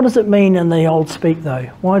 What does it mean in the old speak though?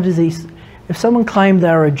 Why does he, if someone claimed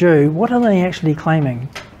they're a Jew, what are they actually claiming?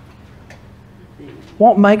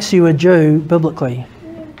 What makes you a Jew biblically?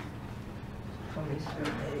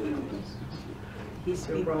 His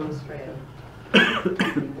people.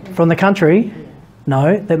 From the country?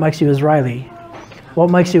 No, that makes you Israeli. What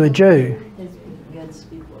makes you a Jew? God's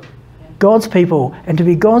people. God's people. And to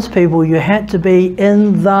be God's people, you had to be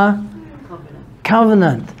in the Covenant.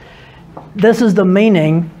 covenant. This is the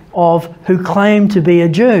meaning of who claim to be a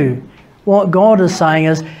Jew. What God is saying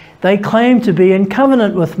is, they claim to be in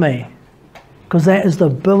covenant with me, because that is the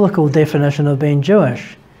biblical definition of being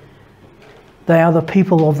Jewish. They are the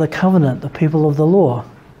people of the covenant, the people of the law,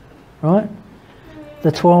 right?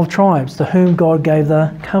 The 12 tribes to whom God gave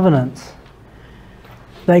the covenants.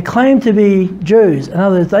 They claim to be Jews. In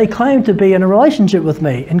other words, they claim to be in a relationship with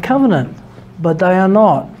me, in covenant, but they are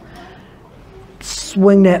not.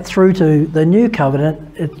 Swing that through to the new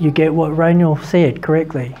covenant, you get what Raniel said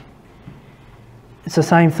correctly. It's the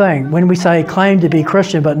same thing. When we say claim to be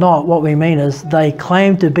Christian but not, what we mean is they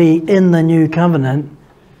claim to be in the new covenant,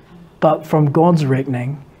 but from God's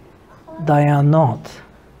reckoning, they are not.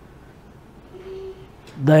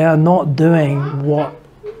 They are not doing what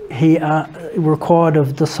He required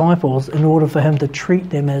of disciples in order for Him to treat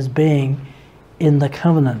them as being in the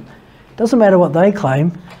covenant. Doesn't matter what they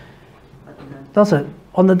claim, does it?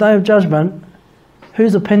 On the day of judgment,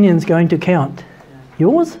 whose opinion is going to count?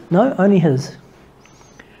 Yours? No, only His.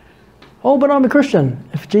 Oh, but I'm a Christian.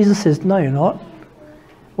 If Jesus says, no, you're not,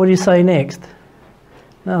 what do you say next?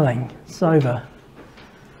 Nothing. It's over.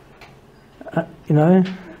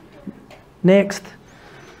 Next.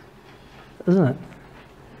 Isn't it?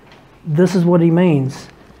 This is what He means.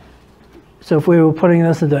 So if we were putting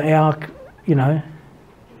this into our,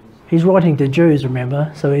 He's writing to Jews,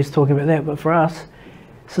 remember, so He's talking about that. But for us,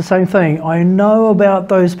 it's the same thing. I know about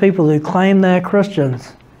those people who claim they're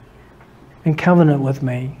Christians in covenant with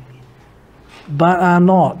me, but are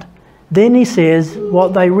not. Then He says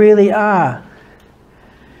what they really are.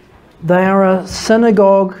 They are a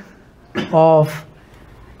synagogue of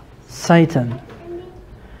Satan.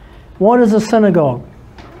 What is a synagogue?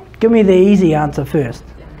 Give me the easy answer first.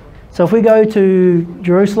 So if we go to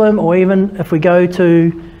Jerusalem, or even if we go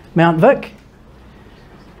to Mount Vic,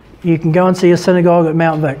 you can go and see a synagogue at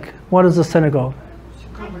Mount Vic. What is a synagogue? It's a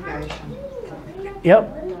congregation.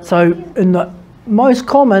 Yep. So in the most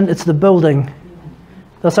common, it's the building.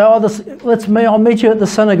 They'll say, I'll meet you at the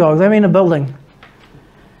synagogue. They mean a building.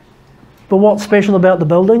 But what's special about the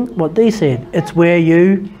building? What Dee said. It's where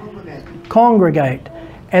you congregate.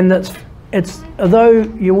 And it's although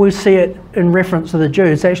you always see it in reference to the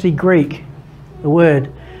Jews, it's actually Greek, the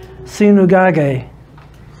word synagogē,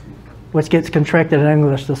 which gets contracted in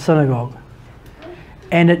English to synagogue.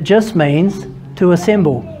 And it just means to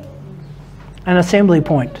assemble, an assembly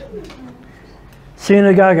point.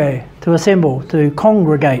 Synagogē, to assemble, to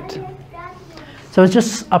congregate. So it's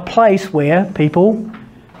just a place where people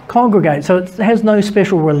congregate. So it has no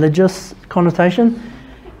special religious connotation.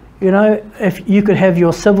 If you could have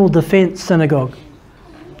your civil defence synagogue.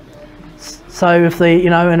 So if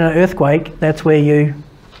in an earthquake, that's where you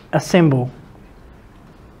assemble.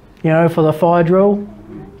 For the fire drill,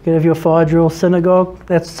 you could have your fire drill synagogue.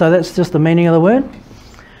 That's just the meaning of the word.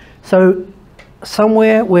 So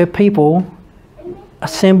somewhere where people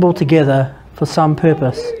assemble together for some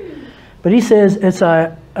purpose. But he says it's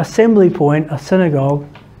a assembly point, a synagogue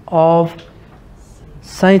of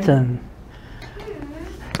Satan.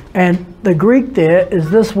 And the Greek there is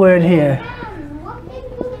this word here,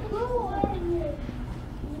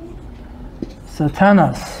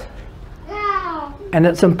 Satanas. And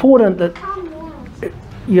it's important that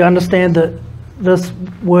you understand that this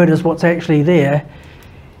word is what's actually there.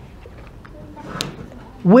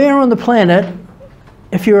 Where on the planet,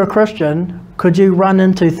 if you're a Christian, could you run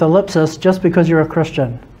into thalipsis just because you're a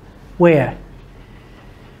Christian? Where?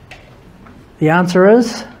 The answer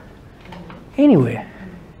is anywhere.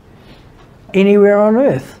 Anywhere on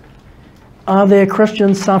earth. Are there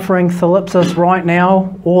Christians suffering thalipsis right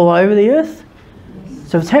now all over the earth?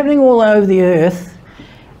 So it's happening all over the earth,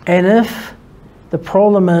 and if the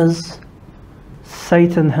problem is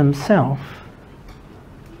Satan himself,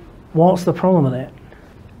 what's the problem with that?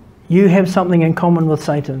 You have something in common with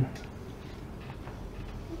Satan.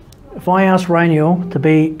 If I ask Raniel to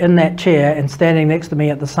be in that chair and standing next to me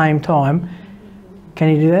at the same time, can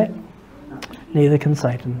he do that? Neither can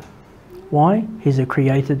Satan. Why? He's a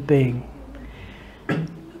created being.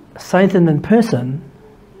 Satan in person,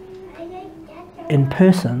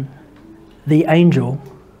 the angel,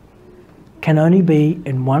 can only be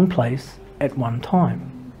in one place at one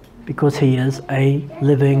time, because he is a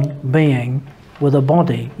living being with a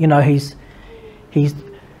body. He's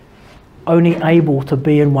only able to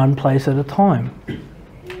be in one place at a time.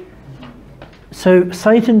 So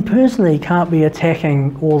Satan personally can't be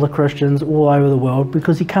attacking all the Christians all over the world,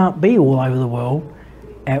 because he can't be all over the world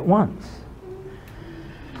at once.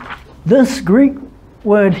 This Greek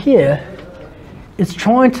word here is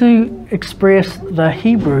trying to express the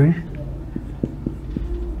Hebrew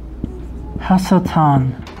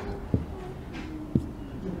Hasatan.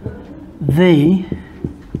 the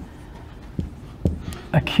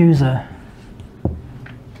accuser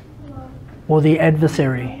or the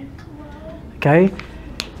adversary. Okay?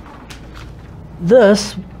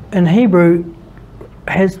 This in Hebrew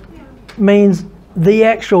means the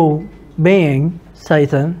actual being,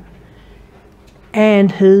 Satan,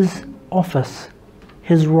 and his office,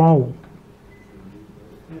 his role.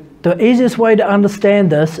 The easiest way to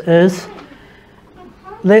understand this is,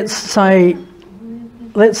 let's say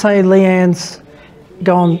Leanne's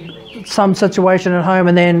gone some situation at home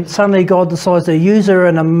and then suddenly God decides to use her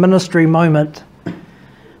in a ministry moment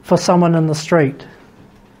for someone in the street.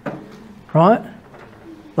 Right?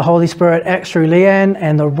 The Holy Spirit acts through Leanne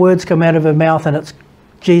and the words come out of her mouth and it's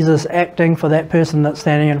Jesus acting for that person that's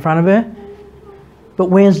standing in front of her. But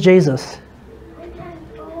where's Jesus?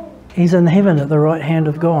 He's in heaven at the right hand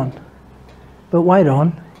of God. But wait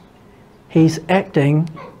on, he's acting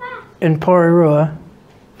in Porirua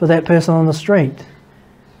for that person on the street.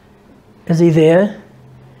 Is he there?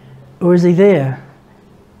 Or is he there?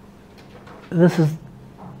 This is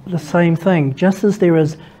the same thing. Just as there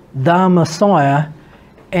is the Messiah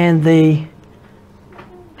and the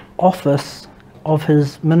office of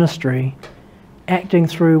his ministry acting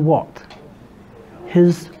through what?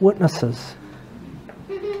 His witnesses.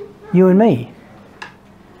 You and me.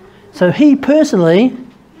 So he personally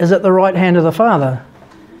is at the right hand of the Father.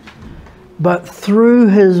 But through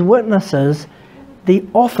his witnesses, the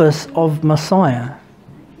office of Messiah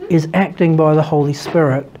is acting by the Holy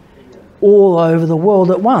Spirit all over the world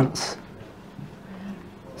at once.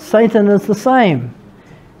 Satan is the same.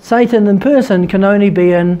 Satan in person can only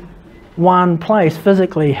be in one place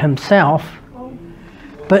physically himself,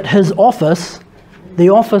 but his office, the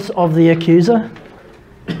office of the accuser,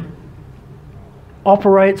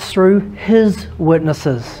 operates through his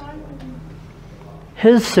witnesses,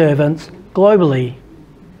 his servants globally,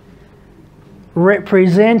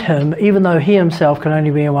 represent him even though he himself can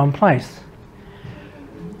only be in one place.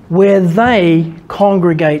 Where they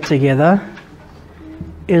congregate together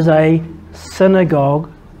is a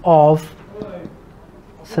synagogue of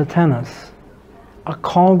Satanas, a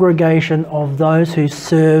congregation of those who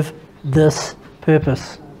serve this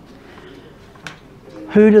purpose.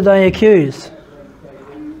 Who do they accuse?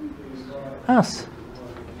 Us.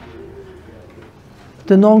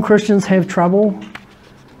 Do non-Christians have trouble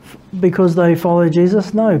because they follow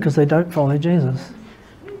Jesus? No, because they don't follow Jesus.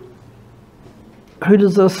 Who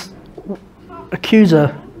does this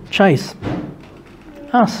accuser chase?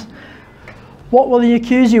 Us. What will he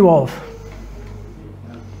accuse you of?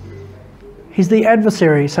 He's the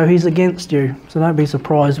adversary, so he's against you. So don't be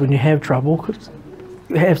surprised when you have trouble, because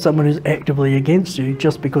you have someone who's actively against you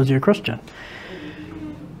just because you're a Christian.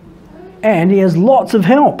 And he has lots of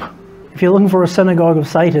help. If you're looking for a synagogue of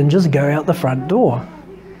Satan, just go out the front door.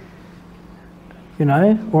 You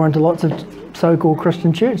know, or into lots of so-called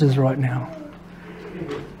Christian churches right now.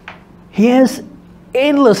 He has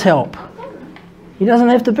endless help. He doesn't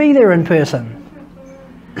have to be there in person.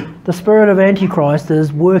 The spirit of Antichrist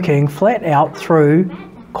is working flat out through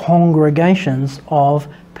congregations of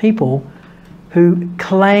people who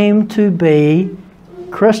claim to be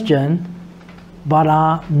Christian but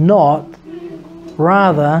are not.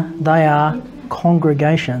 Rather, they are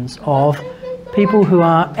congregations of people who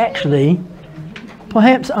are actually,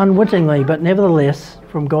 perhaps unwittingly, but nevertheless,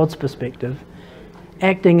 from God's perspective,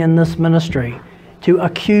 acting in this ministry to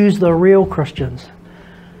accuse the real Christians.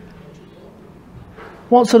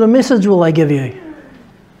 What sort of message will they give you?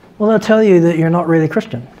 Well, they'll tell you that you're not really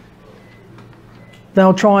Christian.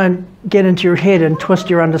 They'll try and get into your head and twist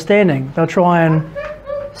your understanding. They'll try and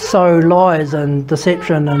sow lies and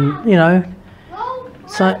deception and, you know,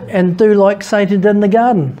 and do like Satan did in the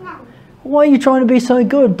garden. Why are you trying to be so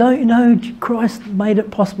good? Don't you know Christ made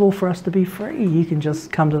it possible for us to be free? You can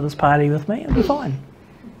just come to this party with me and be fine.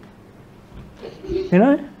 You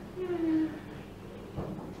know?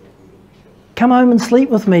 Come home and sleep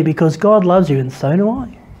with me because God loves you and so do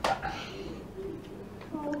I.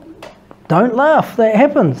 Don't laugh, that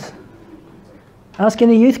happens. Ask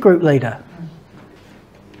any youth group leader.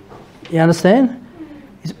 You understand?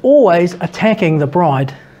 He's always attacking the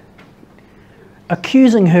bride,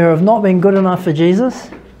 accusing her of not being good enough for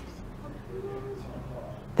Jesus.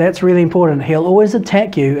 That's really important. He'll always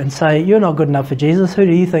attack you and say, you're not good enough for Jesus. Who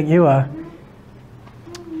do you think you are?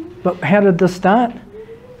 But how did this start?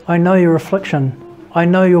 I know your affliction. I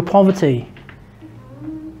know your poverty.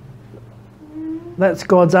 That's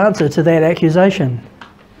God's answer to that accusation.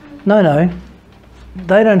 No,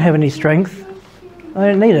 they don't have any strength. They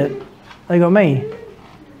don't need it. They got me.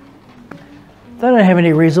 They don't have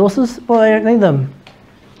any resources. Well, they don't need them.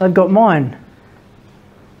 They've got mine.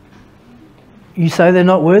 You say they're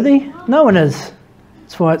not worthy? No one is.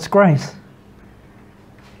 That's why it's grace.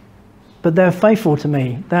 But they're faithful to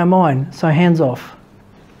me. They're mine. So hands off.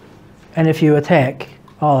 And if you attack,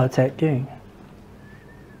 I'll attack you. You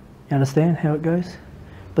understand how it goes?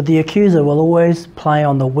 But the accuser will always play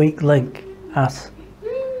on the weak link, us.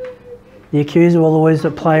 The accuser will always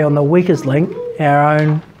play on the weakest link, our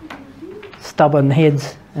own stubborn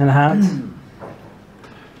heads and hearts.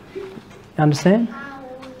 Understand?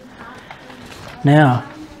 Now,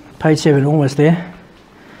 page 7, almost there.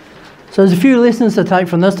 So there's a few lessons to take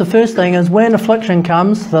from this. The first thing is when affliction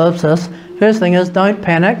comes, thlipsis, first thing is don't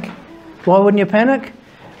panic. Why wouldn't you panic?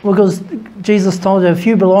 Because Jesus told you, if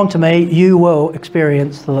you belong to me, you will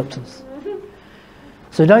experience thlipsis.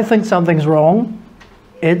 So don't think something's wrong.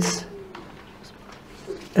 It's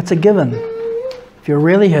a given. If you're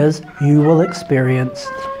really his, you will experience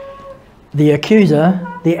the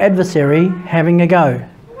accuser, the adversary, having a go.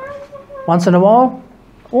 Once in a while,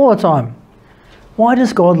 all the time. Why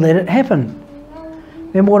does God let it happen?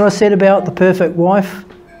 Remember what I said about the perfect wife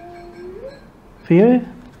for you,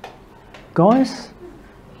 guys?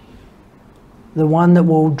 The one that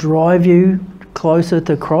will drive you closer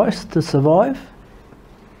to Christ to survive.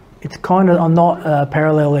 It's kind of, I'm not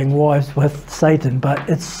paralleling wives with Satan, but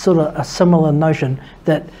it's sort of a similar notion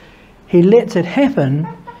that he lets it happen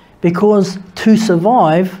because to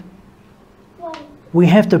survive, we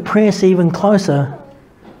have to press even closer.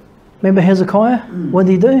 Remember Hezekiah? What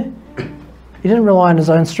did he do? He didn't rely on his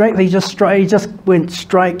own strength. He just went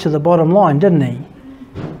straight to the bottom line, didn't he?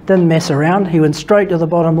 Didn't mess around. He went straight to the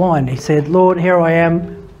bottom line. He said, Lord, here I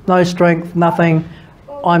am, no strength, nothing.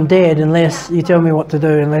 I'm dead unless you tell me what to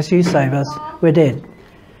do, unless you save us. We're dead.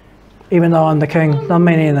 Even though I'm the king, doesn't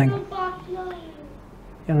mean anything.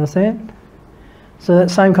 You understand? So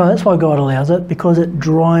that same kind, that's why God allows it, because it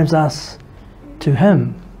drives us to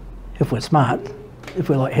him. If we're smart, if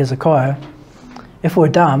we're like Hezekiah. If we're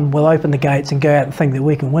dumb, we'll open the gates and go out and think that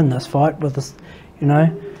we can win this fight with this, you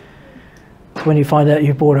know. It's when you find out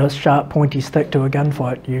you've brought a sharp, pointy stick to a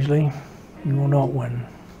gunfight, usually. You will not win.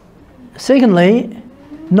 Secondly,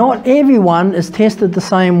 not everyone is tested the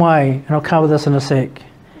same way, and I'll cover this in a sec.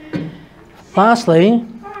 Lastly,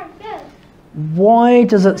 why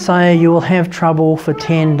does it say you will have trouble for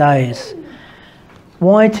 10 days?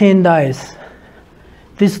 Why 10 days?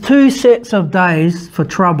 There's two sets of days for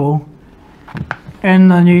trouble in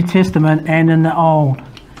the New Testament and in the Old.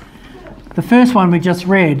 The first one we just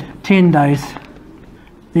read, 10 days.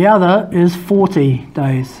 The other is 40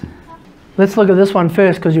 days. Let's look at this one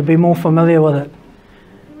first because you'll be more familiar with it.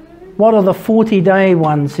 What are the 40-day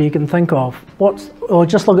ones you can think of? Or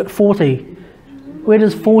just look at 40. Where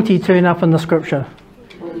does 40 turn up in the scripture?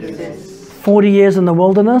 40 years in the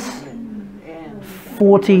wilderness.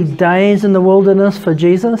 40 days in the wilderness for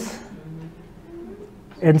Jesus.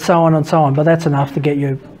 And so on and so on. But that's enough to get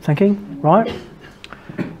you thinking, right?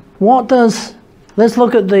 Let's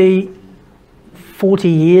look at the 40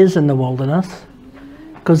 years in the wilderness,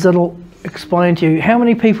 because it'll explain to you how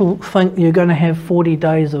many people think you're going to have 40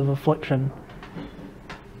 days of affliction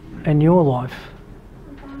in your life.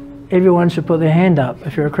 Everyone should put their hand up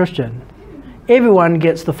if you're a Christian. Everyone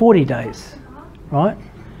gets the 40 days, right?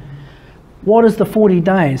 What is the 40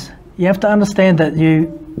 days? You have to understand that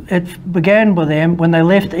it began with them when they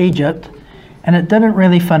left Egypt, and it didn't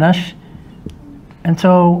really finish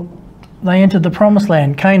until they entered the promised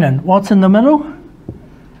land, Canaan. What's in the middle?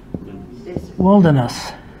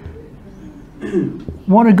 Wilderness.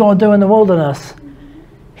 What did God do in the wilderness?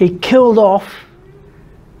 He killed off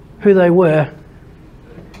who they were.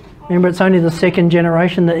 Remember, it's only the second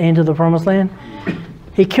generation that entered the promised land.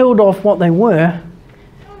 He killed off what they were.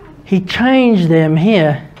 He changed them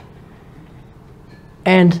here.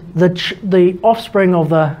 And the offspring of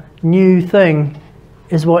the new thing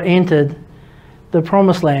is what entered the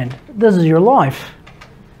promised land. This is your life.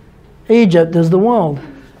 Egypt is the world.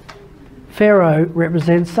 Pharaoh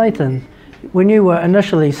represents Satan. When you were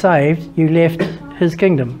initially saved, you left his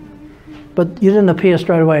kingdom. But you didn't appear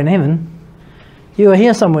straight away in heaven. You were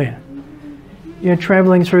here somewhere. You're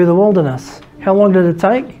traveling through the wilderness. How long did it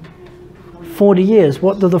take? 40 years.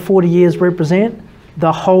 What do the 40 years represent?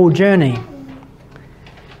 The whole journey.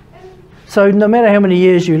 So no matter how many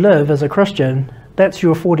years you live as a Christian, that's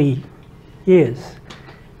your 40 years.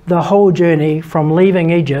 The whole journey from leaving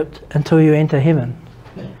Egypt until you enter heaven.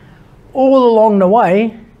 All along the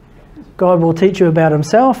way, God will teach you about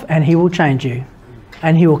himself, and he will change you.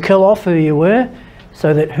 And he will kill off who you were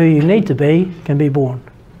so that who you need to be can be born.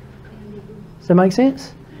 Does that make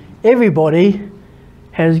sense? Everybody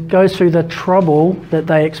goes through the trouble that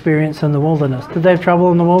they experience in the wilderness. Did they have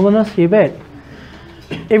trouble in the wilderness? You bet.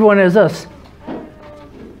 Everyone has this.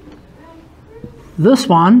 This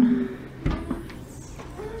one,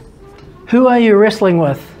 who are you wrestling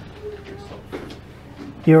with?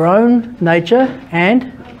 Your own nature,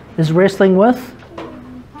 and is wrestling with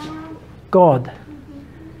God.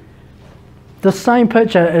 The same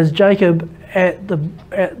picture as Jacob at the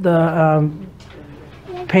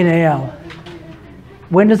Peniel.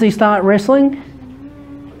 When does he start wrestling?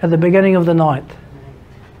 At the beginning of the night.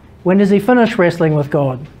 When does he finish wrestling with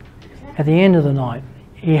God? At the end of the night.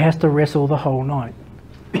 He has to wrestle the whole night.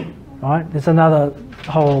 Right? There's another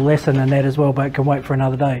whole lesson in that as well, but it can wait for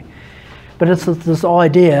another day. But it's this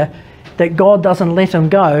idea that God doesn't let him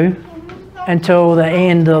go until the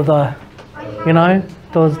end of the,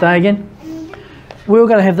 till his day again. We're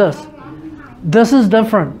going to have this. This is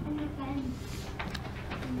different.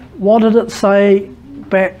 What did it say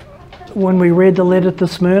back when we read the letter to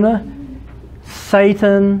Smyrna?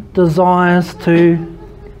 Satan desires to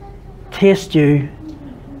test you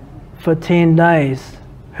for 10 days.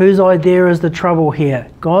 Whose idea is the trouble here?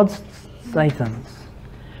 God's? Satan's.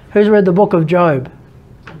 Who's read the book of Job?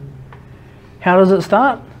 How does it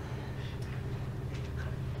start?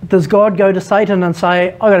 Does God go to Satan and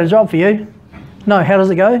say, I got a job for you? No, how does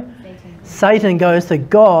it go? Satan goes to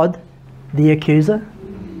God, the accuser.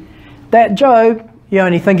 That Job, you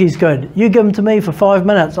only think he's good. You give him to me for 5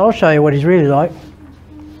 minutes, I'll show you what he's really like.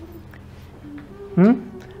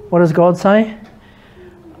 What does God say?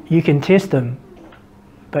 You can test him,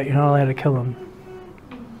 but you're not allowed to kill him.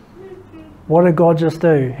 What did God just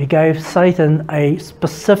do? He gave Satan a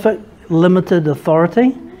specific, limited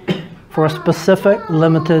authority for a specific,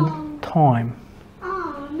 limited time.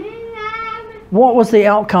 What was the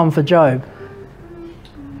outcome for Job?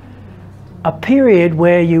 A period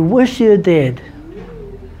where you wish you're dead.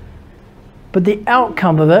 But the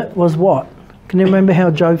outcome of it was what? Can you remember how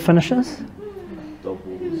Job finishes?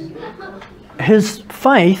 His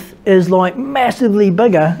faith is like massively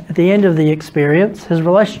bigger at the end of the experience. His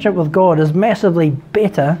relationship with God is massively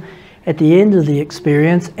better at the end of the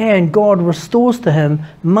experience, and God restores to him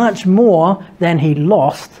much more than he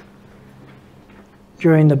lost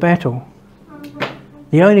during the battle.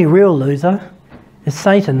 The only real loser is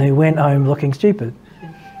Satan, who went home looking stupid.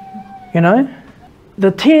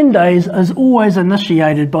 The 10 days is always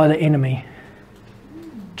initiated by the enemy,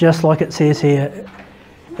 just like it says here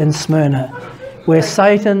in Smyrna, where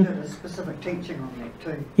Satan... There's a specific teaching on that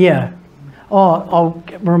too. Yeah. Oh, I'll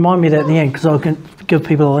remind me that at the end, because I can give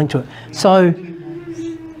people a link to it. So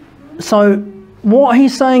what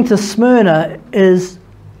he's saying to Smyrna is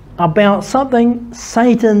about something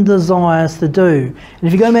Satan desires to do. And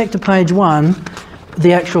if you go back to page 1,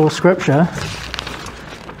 the actual scripture,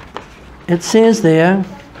 it says there,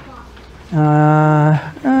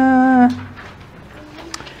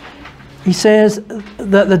 he says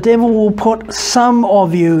that the devil will put some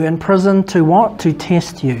of you in prison to what? To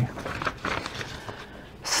test you.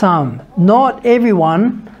 Some. Not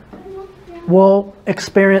everyone will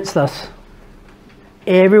experience this.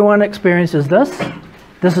 Everyone experiences this.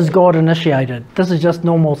 This is God initiated. This is just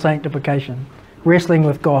normal sanctification. Wrestling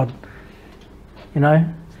with God.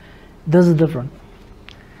 This is different.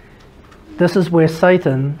 This is where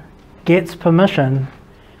Satan gets permission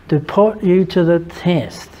to put you to the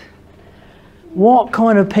test. What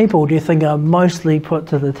kind of people do you think are mostly put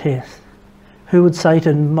to the test? Who would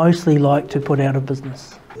Satan mostly like to put out of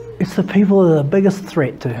business? It's the people that are the biggest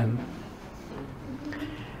threat to him.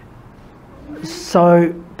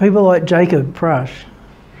 So people like Jacob Prash,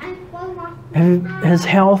 his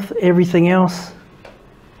health, everything else,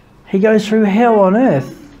 he goes through hell on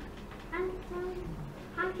earth.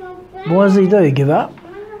 What does he do? Give up?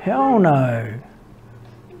 Hell no.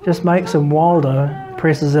 Just makes him wilder,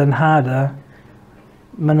 presses in harder,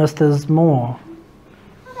 ministers more.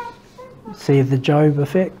 See the Job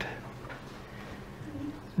effect?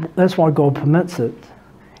 That's why God permits it.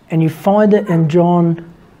 And you find it in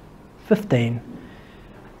John 15.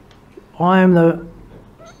 I am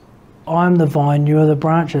the vine, you are the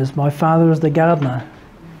branches. My Father is the gardener.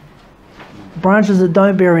 Branches that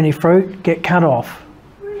don't bear any fruit get cut off.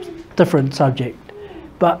 Different subject.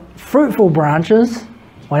 But fruitful branches,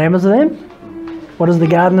 what happens to them? What does the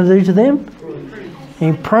gardener do to them?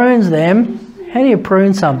 He prunes them. How do you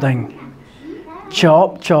prune something?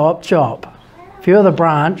 Chop, chop, chop. If you're the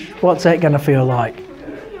branch, what's that going to feel like?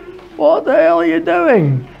 What the hell are you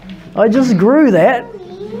doing? I just grew that.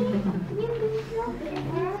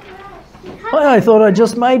 I thought I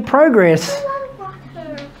just made progress.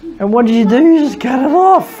 And what did you do? You just cut it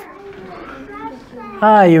off.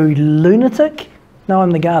 Ah, you lunatic? No, I'm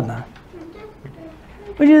the gardener.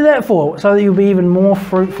 What do you do that for? So that you'll be even more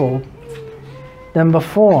fruitful than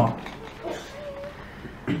before.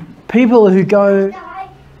 people who go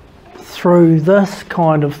through this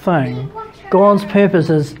kind of thing, God's purpose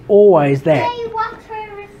is always that.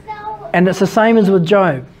 And it's the same as with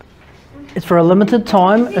Job. It's for a limited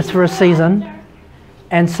time, it's for a season,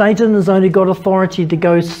 and Satan has only got authority to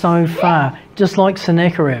go so far, just like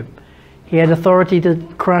Sennacherib. He had authority to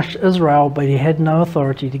crush Israel, but he had no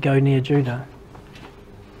authority to go near Judah.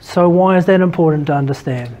 So why is that important to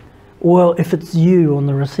understand? Well, if it's you on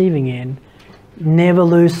the receiving end, never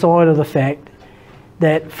lose sight of the fact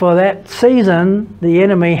that for that season, the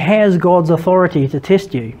enemy has God's authority to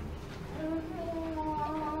test you.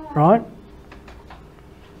 Right?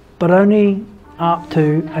 But only up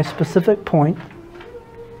to a specific point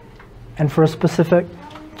and for a specific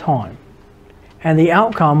time. And the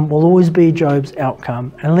outcome will always be Job's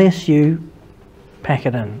outcome unless you pack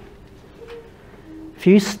it in. If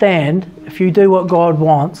you stand, if you do what God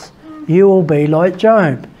wants, you will be like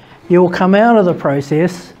Job. You will come out of the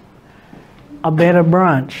process a better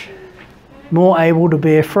branch, more able to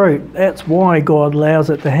bear fruit. That's why God allows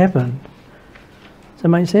it to happen. Does that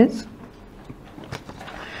make sense?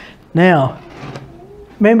 Now,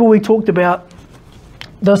 remember we talked about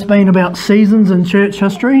this being about seasons in church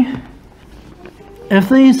history? If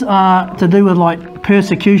these are to do with like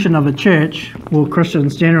persecution of a church, or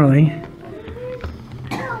Christians generally,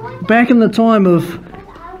 back in the time of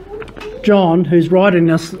John, who's writing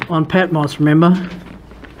this on Patmos, remember?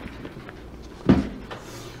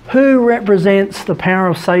 Who represents the power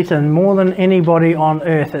of Satan more than anybody on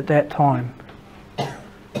earth at that time?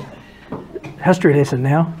 History lesson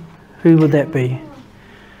now. Who would that be?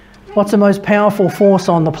 What's the most powerful force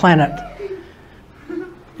on the planet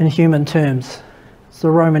in human terms? It's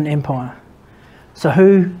the Roman Empire. So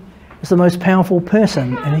who is the most powerful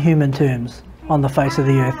person in human terms on the face of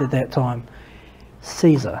the earth at that time?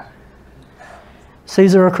 Caesar.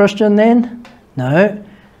 Caesar a Christian then? No.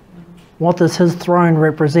 What does his throne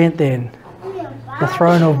represent then? The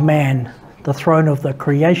throne of man, the throne of the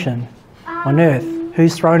creation on earth.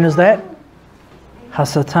 Whose throne is that?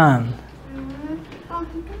 Hasatan.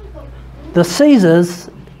 The Caesars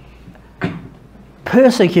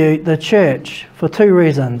persecute the church for two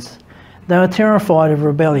reasons. They were terrified of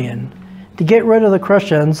rebellion. To get rid of the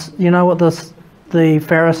Christians, you know what the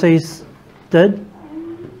Pharisees did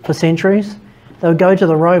for centuries? They would go to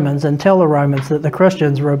the Romans and tell the Romans that the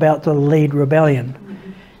Christians were about to lead rebellion.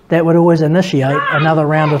 That would always initiate another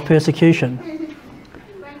round of persecution.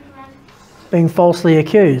 Being falsely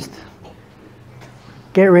accused.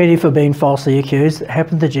 Get ready for being falsely accused. It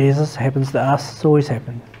happened to Jesus, it happens to us, it's always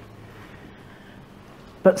happened.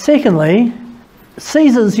 But secondly,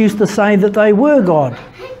 Caesars used to say that they were God.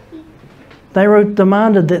 They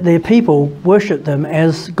demanded that their people worship them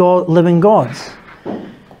as God, living gods.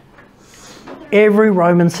 Every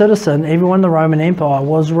Roman citizen, everyone in the Roman Empire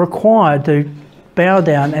was required to bow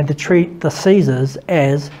down and to treat the Caesars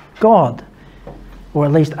as God, or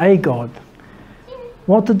at least a god.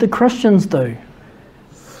 What did the Christians do?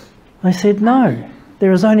 They said, no,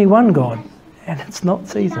 there is only one God, and it's not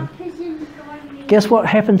Caesar. Guess what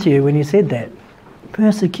happened to you when you said that?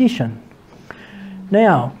 Persecution.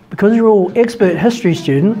 Now, because you're all expert history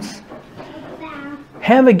students,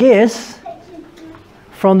 have a guess.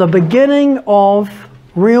 From the beginning of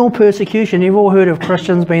real persecution, you've all heard of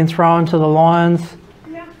Christians being thrown to the lions.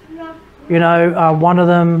 You know, one of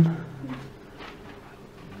them,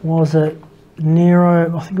 was it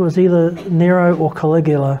Nero? I think it was either Nero or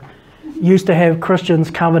Caligula, used to have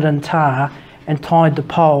Christians covered in tar and tied to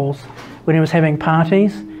poles when he was having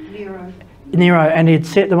parties. Nero, and he'd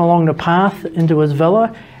set them along the path into his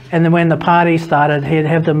villa, and then when the party started, he'd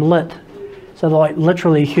have them lit. So like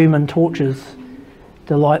literally human torches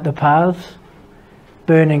to light the paths,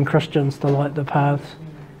 burning Christians to light the paths.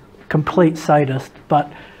 Complete sadist.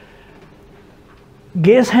 But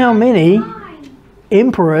guess how many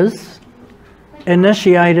emperors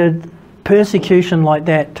initiated persecution like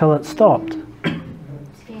that till it stopped?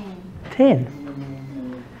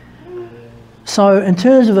 10. So in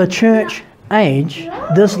terms of a church age,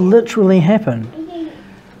 this literally happened.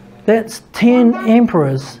 That's 10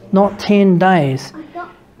 emperors, not 10 days.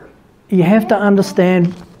 You have to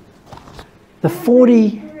understand the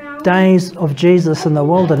 40 days of Jesus in the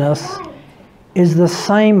wilderness is the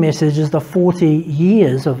same message as the 40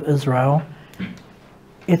 years of Israel.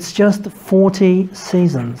 It's just 40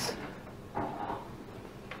 seasons.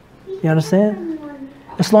 You understand?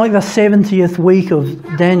 It's like the 70th week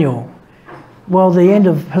of Daniel. Well, the end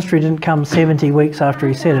of history didn't come 70 weeks after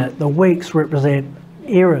he said it. The weeks represent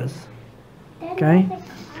eras. Okay?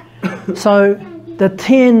 So the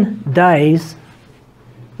 10 days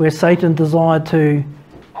where Satan desired to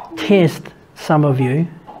test some of you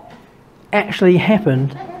actually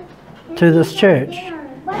happened to this church.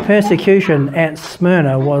 Persecution at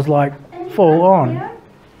Smyrna was like full on.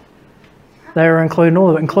 They were including all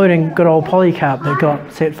of it, including good old Polycarp that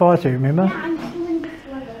got set fire to, remember?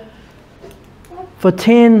 For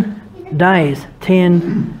 10 days,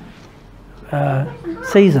 10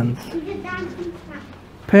 seasons,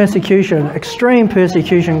 persecution, extreme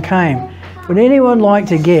persecution came. Would anyone like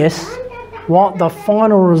to guess what the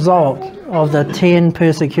final result of the 10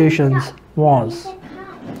 persecutions was?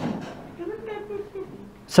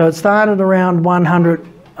 So it started around 100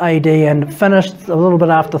 AD and finished a little bit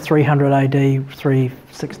after 300 AD,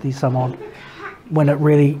 360 some odd, when it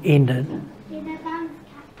really ended.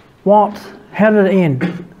 How did it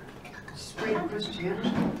end? Spread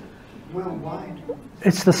Christianity worldwide.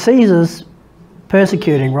 It's the Caesars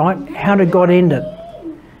persecuting, right? How did God end it?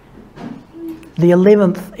 The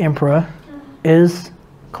 11th emperor is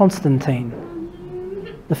Constantine,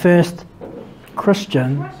 the first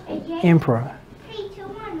Christian emperor.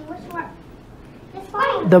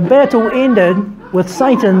 The battle ended with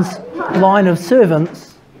Satan's line of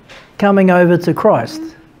servants coming over to Christ.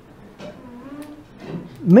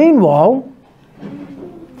 Meanwhile,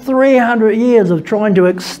 300 years of trying to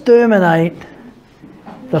exterminate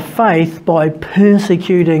the faith by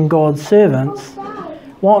persecuting God's servants,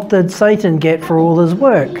 what did Satan get for all his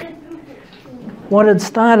work? What had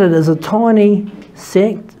started as a tiny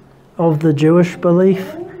sect of the Jewish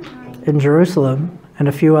belief in Jerusalem and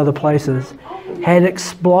a few other places had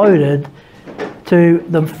exploded to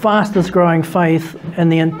the fastest growing faith in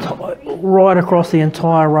the right across the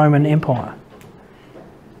entire Roman Empire.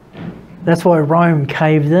 That's why Rome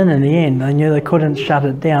caved in the end. They knew they couldn't shut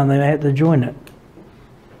it down, they had to join it.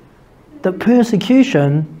 The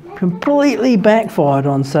persecution completely backfired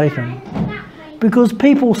on Satan because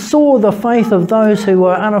people saw the faith of those who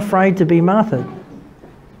were unafraid to be martyred.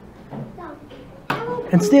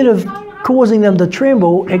 Instead of causing them to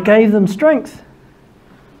tremble, it gave them strength.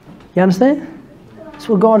 You understand? That's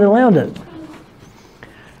what God allowed it.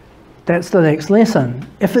 That's the next lesson.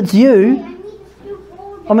 If it's you,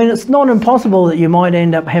 I mean, it's not impossible that you might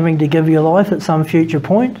end up having to give your life at some future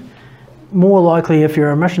point. More likely if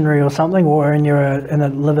you're a missionary or something, or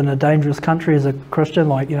live in a dangerous country as a Christian,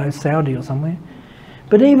 like, you know, Saudi or somewhere.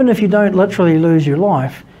 But even if you don't literally lose your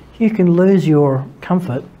life, you can lose your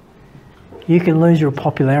comfort. You can lose your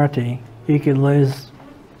popularity. You can lose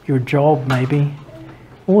your job, maybe.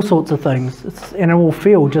 All sorts of things. And it will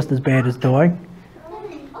feel just as bad as dying.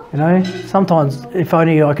 You know, sometimes if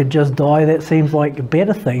only I could just die, that seems like a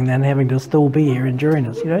better thing than having to still be here enduring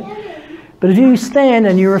this, you know. But if you stand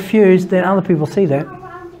and you refuse, then other people see that.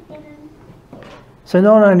 So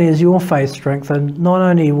not only is your faith strengthened, not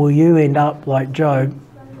only will you end up like Job,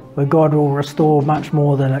 where God will restore much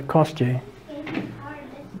more than it cost you,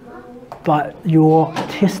 but your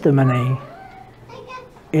testimony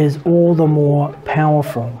is all the more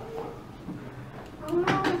powerful.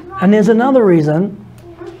 And there's another reason.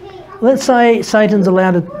 Let's say Satan's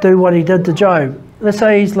allowed to do what he did to Job. Let's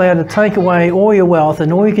say he's allowed to take away all your wealth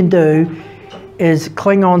and all you can do is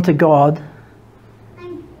cling on to God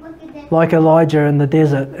like Elijah in the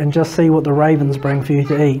desert and just see what the ravens bring for you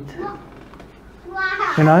to eat.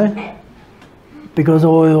 You know? Because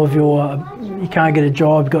all of you can't get a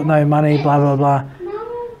job, you've got no money, blah, blah, blah.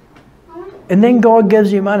 And then God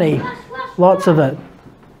gives you money, lots of it.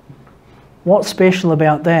 What's special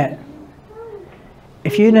about that?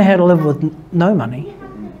 If you know how to live with no money,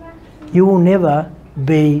 you will never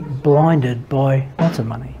be blinded by lots of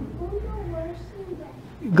money.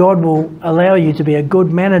 God will allow you to be a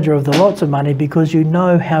good manager of the lots of money because you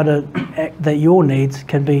know how to that your needs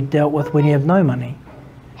can be dealt with when you have no money.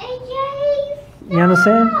 You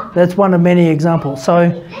understand? That's one of many examples.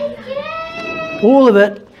 So all of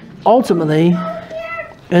it ultimately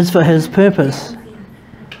is for his purpose.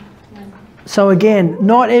 So again,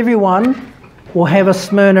 not everyone will have a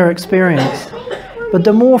Smyrna experience, but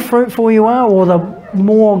the more fruitful you are, or the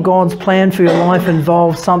more God's plan for your life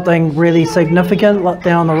involves something really significant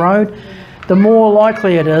down the road, the more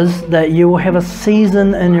likely it is that you will have a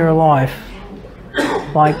season in your life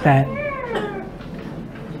like that.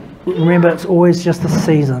 Remember, it's always just a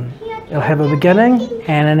season. It'll have a beginning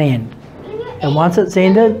and an end. And once it's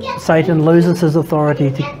ended, Satan loses his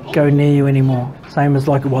authority to go near you anymore. Same as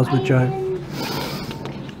like it was with Job.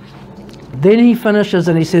 Then he finishes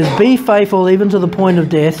and he says, "Be faithful even to the point of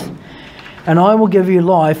death, and I will give you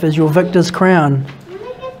life as your victor's crown.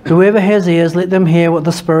 Whoever has ears, let them hear what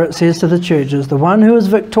the Spirit says to the churches. The one who is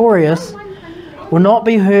victorious will not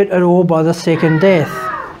be hurt at all by the second death."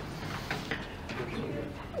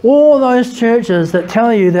 All those churches that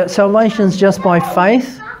tell you that salvation is just by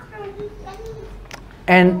faith,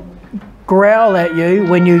 and growl at you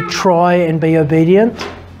when you try and be obedient.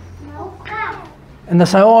 And they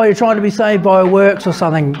say, oh, you're trying to be saved by works or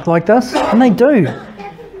something like this. And they do.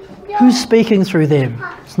 Who's speaking through them?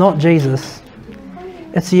 It's not Jesus.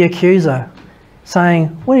 It's the accuser saying,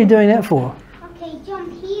 what are you doing that for? Okay,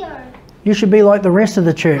 jump here. You should be like the rest of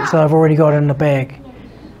the church that I've already got in the bag.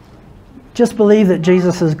 Just believe that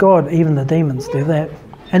Jesus is God. Even the demons do that.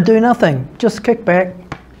 And do nothing. Just kick back.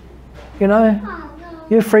 You know,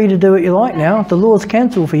 you're free to do what you like now. The law's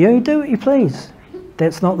cancelled for you. Do what you please.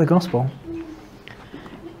 That's not the gospel.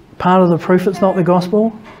 Part of the proof it's not the gospel.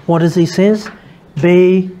 What does he says?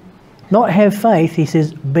 Be, not have faith. He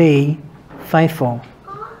says be faithful.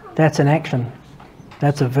 That's an action.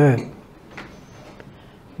 That's a verb.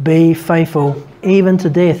 Be faithful even to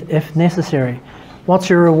death if necessary. What's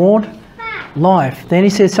your reward? Life. Then he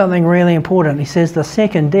says something really important. He says the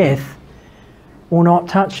second death will not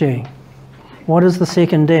touch you. What is the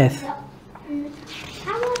second death?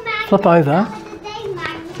 Flip over.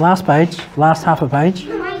 Last page. Last half a page.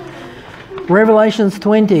 Revelations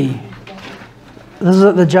 20. This is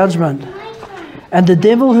at the judgment. And the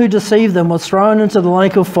devil who deceived them was thrown into the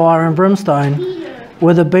lake of fire and brimstone,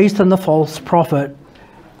 where the beast and the false prophet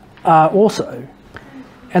are also.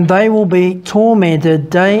 And they will be tormented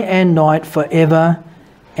day and night forever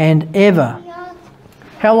and ever.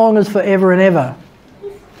 How long is forever and ever?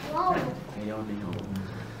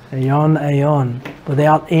 Aeon, aeon,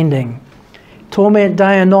 without ending. Torment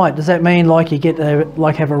day and night. Does that mean like you get to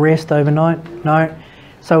like have a rest overnight? No.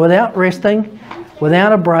 So without resting,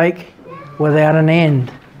 without a break, without an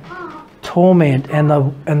end. Torment, and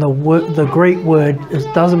the Greek word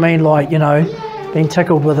doesn't mean like, you know, being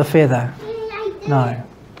tickled with a feather. No.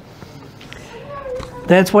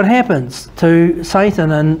 That's what happens to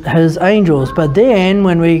Satan and his angels. But then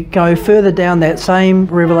when we go further down that same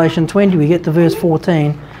Revelation 20, we get to verse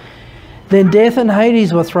 14. Then death and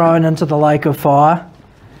Hades were thrown into the lake of fire.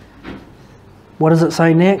 What does it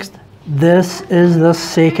say next? This is the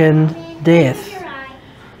second death.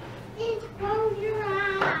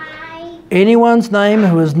 Anyone's name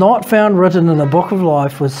who is not found written in the book of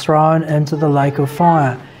life was thrown into the lake of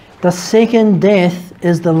fire. The second death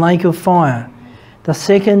is the lake of fire. The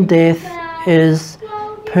second death is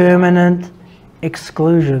permanent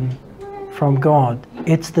exclusion from God.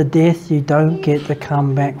 It's the death you don't get to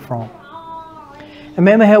come back from.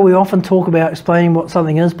 Remember how we often talk about explaining what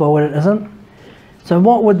something is by what it isn't? So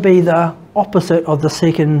what would be the opposite of the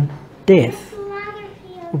second death?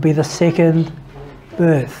 Would be the second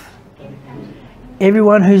birth.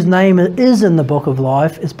 Everyone whose name is in the book of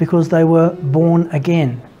life is because they were born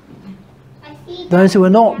again. Those who are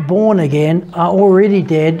not born again are already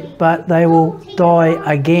dead, but they will die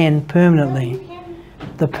again permanently.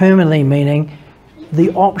 The permanently meaning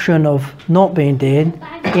the option of not being dead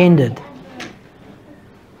ended.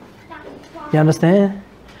 You understand?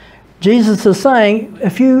 Jesus is saying,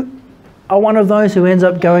 if you are one of those who ends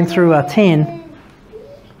up going through a 10,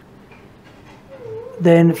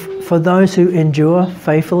 then for those who endure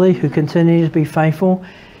faithfully, who continue to be faithful,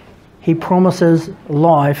 he promises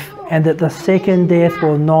life and that the second death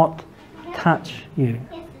will not touch you.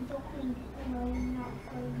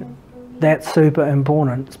 That's super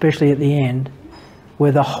important, especially at the end,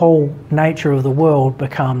 where the whole nature of the world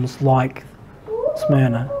becomes like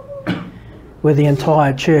Smyrna, where the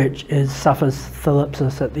entire church suffers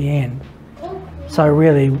thlipsis at the end. So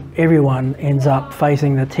really, everyone ends up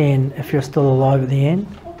facing the 10 if you're still alive at the end.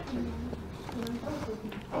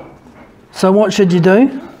 So what should you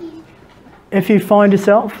do? If you find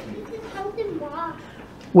yourself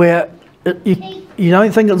where you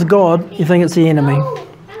don't think it's God, you think it's the enemy.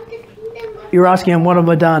 You're asking him, what have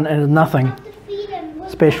I done? And it's nothing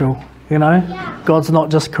special, you know. God's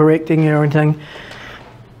not just correcting you or anything.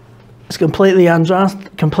 It's completely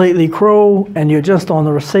unjust, completely cruel, and you're just on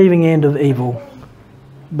the receiving end of evil.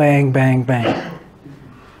 Bang, bang, bang.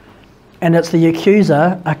 And it's the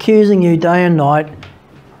accuser accusing you day and night.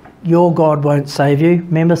 Your God won't save you.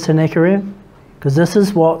 Remember Sennacherib? Because this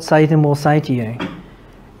is what Satan will say to you.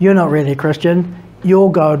 You're not really a Christian.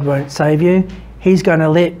 Your God won't save you. He's going to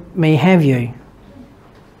let me have you.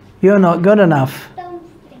 You're not good enough.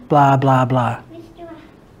 Blah, blah, blah.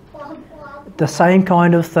 The same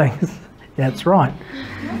kind of things. That's right.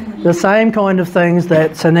 The same kind of things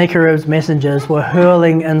that Sennacherib's messengers were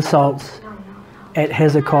hurling insults at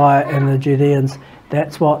Hezekiah and the Judeans.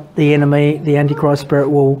 That's what the enemy, the Antichrist spirit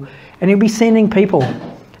will... And he'll be sending people.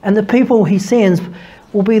 And the people he sends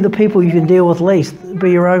will be the people you can deal with least. It'll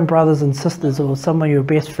be your own brothers and sisters or someone your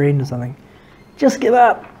best friend or something. Just give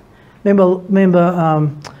up.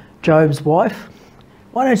 Remember Job's wife?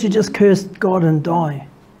 Why don't you just curse God and die?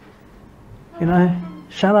 You know,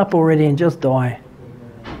 shut up already and just die.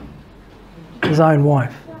 His own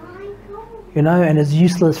wife. You know, and his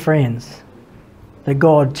useless friends that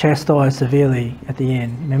God chastised severely at the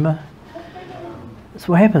end, remember? That's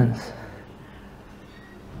what happens.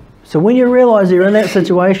 So when you realise you're in that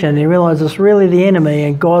situation, you realise it's really the enemy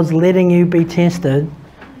and God's letting you be tested,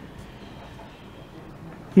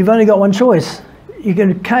 you've only got one choice. You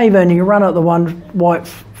can cave in, you can run up the one white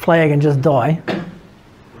flag and just die,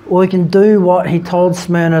 or you can do what he told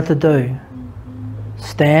Smyrna to do.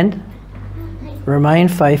 Stand, remain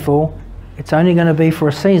faithful. It's only going to be for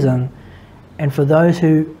a season, and for those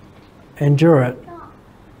who endure it,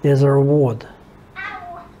 there's a reward.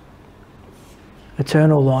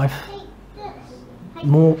 Eternal life,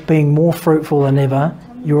 being more fruitful than ever.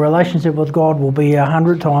 Your relationship with God will be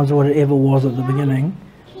 100 times what it ever was at the beginning.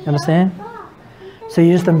 You understand? So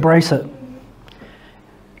you just embrace it.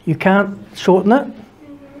 You can't shorten it.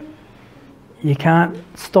 You can't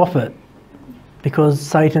stop it. Because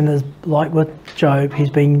Satan is like with Job, he's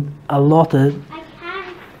been allotted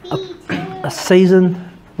a season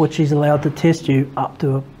which he's allowed to test you up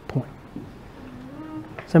to a point.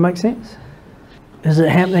 Does that make sense? Is it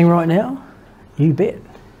happening right now? You bet.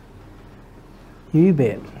 You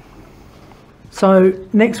bet. So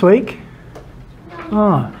next week,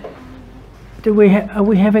 are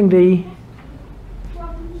we having the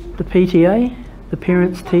PTA, the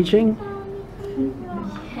parents teaching?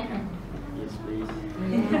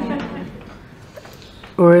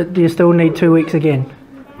 Or do you still need 2 weeks again?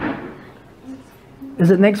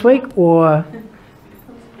 Is it next week or?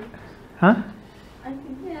 Huh?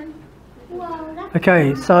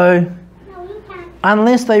 Okay, so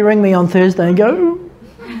unless they ring me on Thursday and go,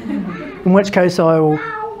 in which case I will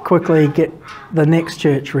quickly get the next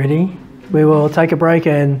church ready. We will take a break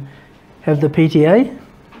and have the PTA.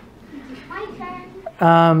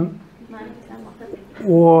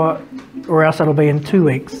 Or else it'll be in 2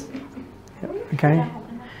 weeks. Okay.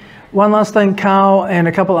 One last thing, Carl and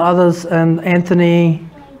a couple of others and Anthony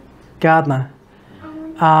Gardner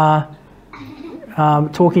are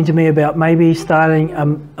talking to me about maybe starting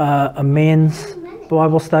a men's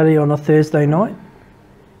Bible study on a Thursday night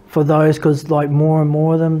for those, because like more and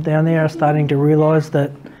more of them down there are starting to realise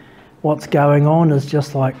that what's going on is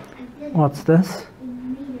just like, what's this?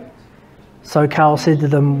 So Carl said to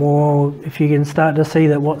them, well, if you can start to see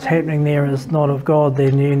that what's happening there is not of God,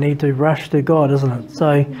 then you need to rush to God, isn't it?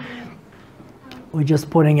 So we're just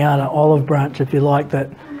putting out an olive branch, if you like, that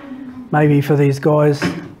maybe for these guys,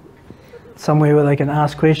 somewhere where they can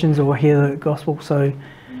ask questions or hear the gospel. So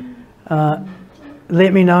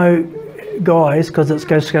let me know, guys, because it's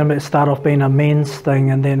just going to start off being a men's thing,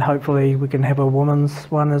 and then hopefully we can have a women's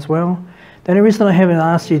one as well. The only reason I haven't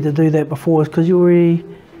asked you to do that before is because you already,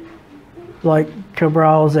 like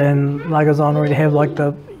Cabrals and Lagazon already have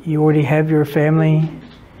you already have your family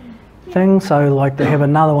thing, so like to have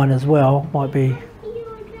another one as well might be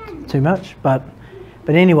too much, but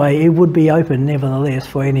anyway, it would be open nevertheless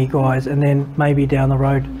for any guys, and then maybe down the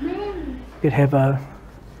road you could have a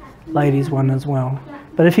ladies one as well.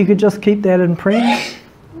 But if you could just keep that in prayer.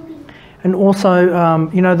 And also,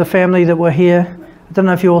 you know, the family that were here, I don't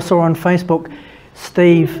know if you all saw on Facebook,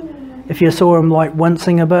 Steve, if you saw him like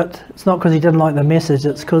wincing a bit, it's not because he didn't like the message,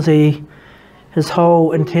 it's because his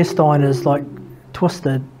whole intestine is like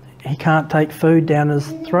twisted. He can't take food down his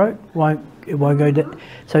throat, it won't go down.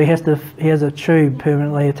 So he has a tube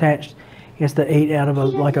permanently attached. He has to eat out of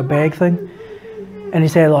a bag thing. And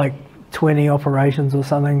he's had like 20 operations or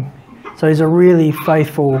something. So he's a really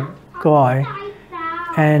faithful guy.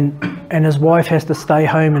 And his wife has to stay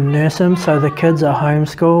home and nurse him, so the kids are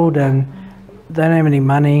homeschooled and they don't have any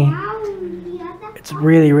money. It's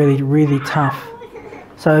really, really, really tough.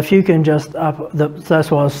 So if you can just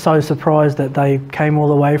that's why I was so surprised that they came all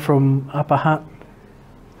the way from Upper Hutt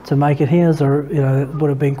to make it here. Or, you know, it would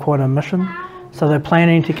have been quite a mission. So they're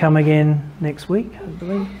planning to come again next week, I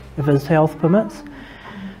believe, if his health permits.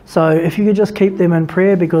 So if you could just keep them in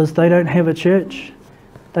prayer, because they don't have a church.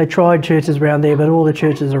 They tried churches around there, but all the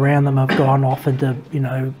churches around them have gone off into, you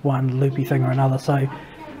know, one loopy thing or another. So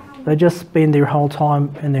they just spend their whole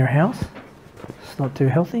time in their house. It's not too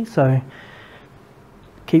healthy, so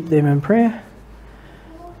keep them in prayer.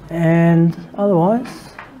 And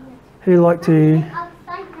otherwise, are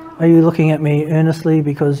you looking at me earnestly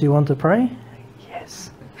because you want to pray?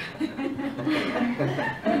 Yes.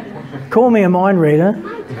 Call me a mind reader.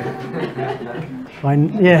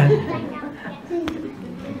 Yeah.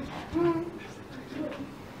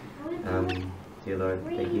 Dear Lord,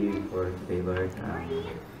 thank you for today, Lord. Thank you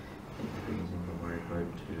for using the word, Lord,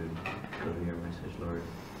 to deliver your message, Lord.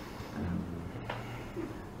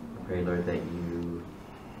 pray, Lord, that you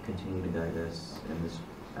continue to guide us in this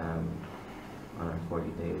on our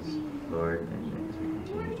 40 days, Lord, and as we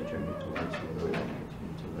continue to journey towards you, Lord, and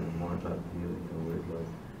continue to learn more about you and your word, Lord.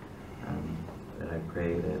 That I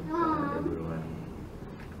pray that everyone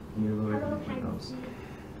here, Lord, and everyone else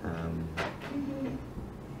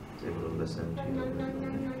is able to listen to your word,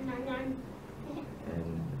 Lord,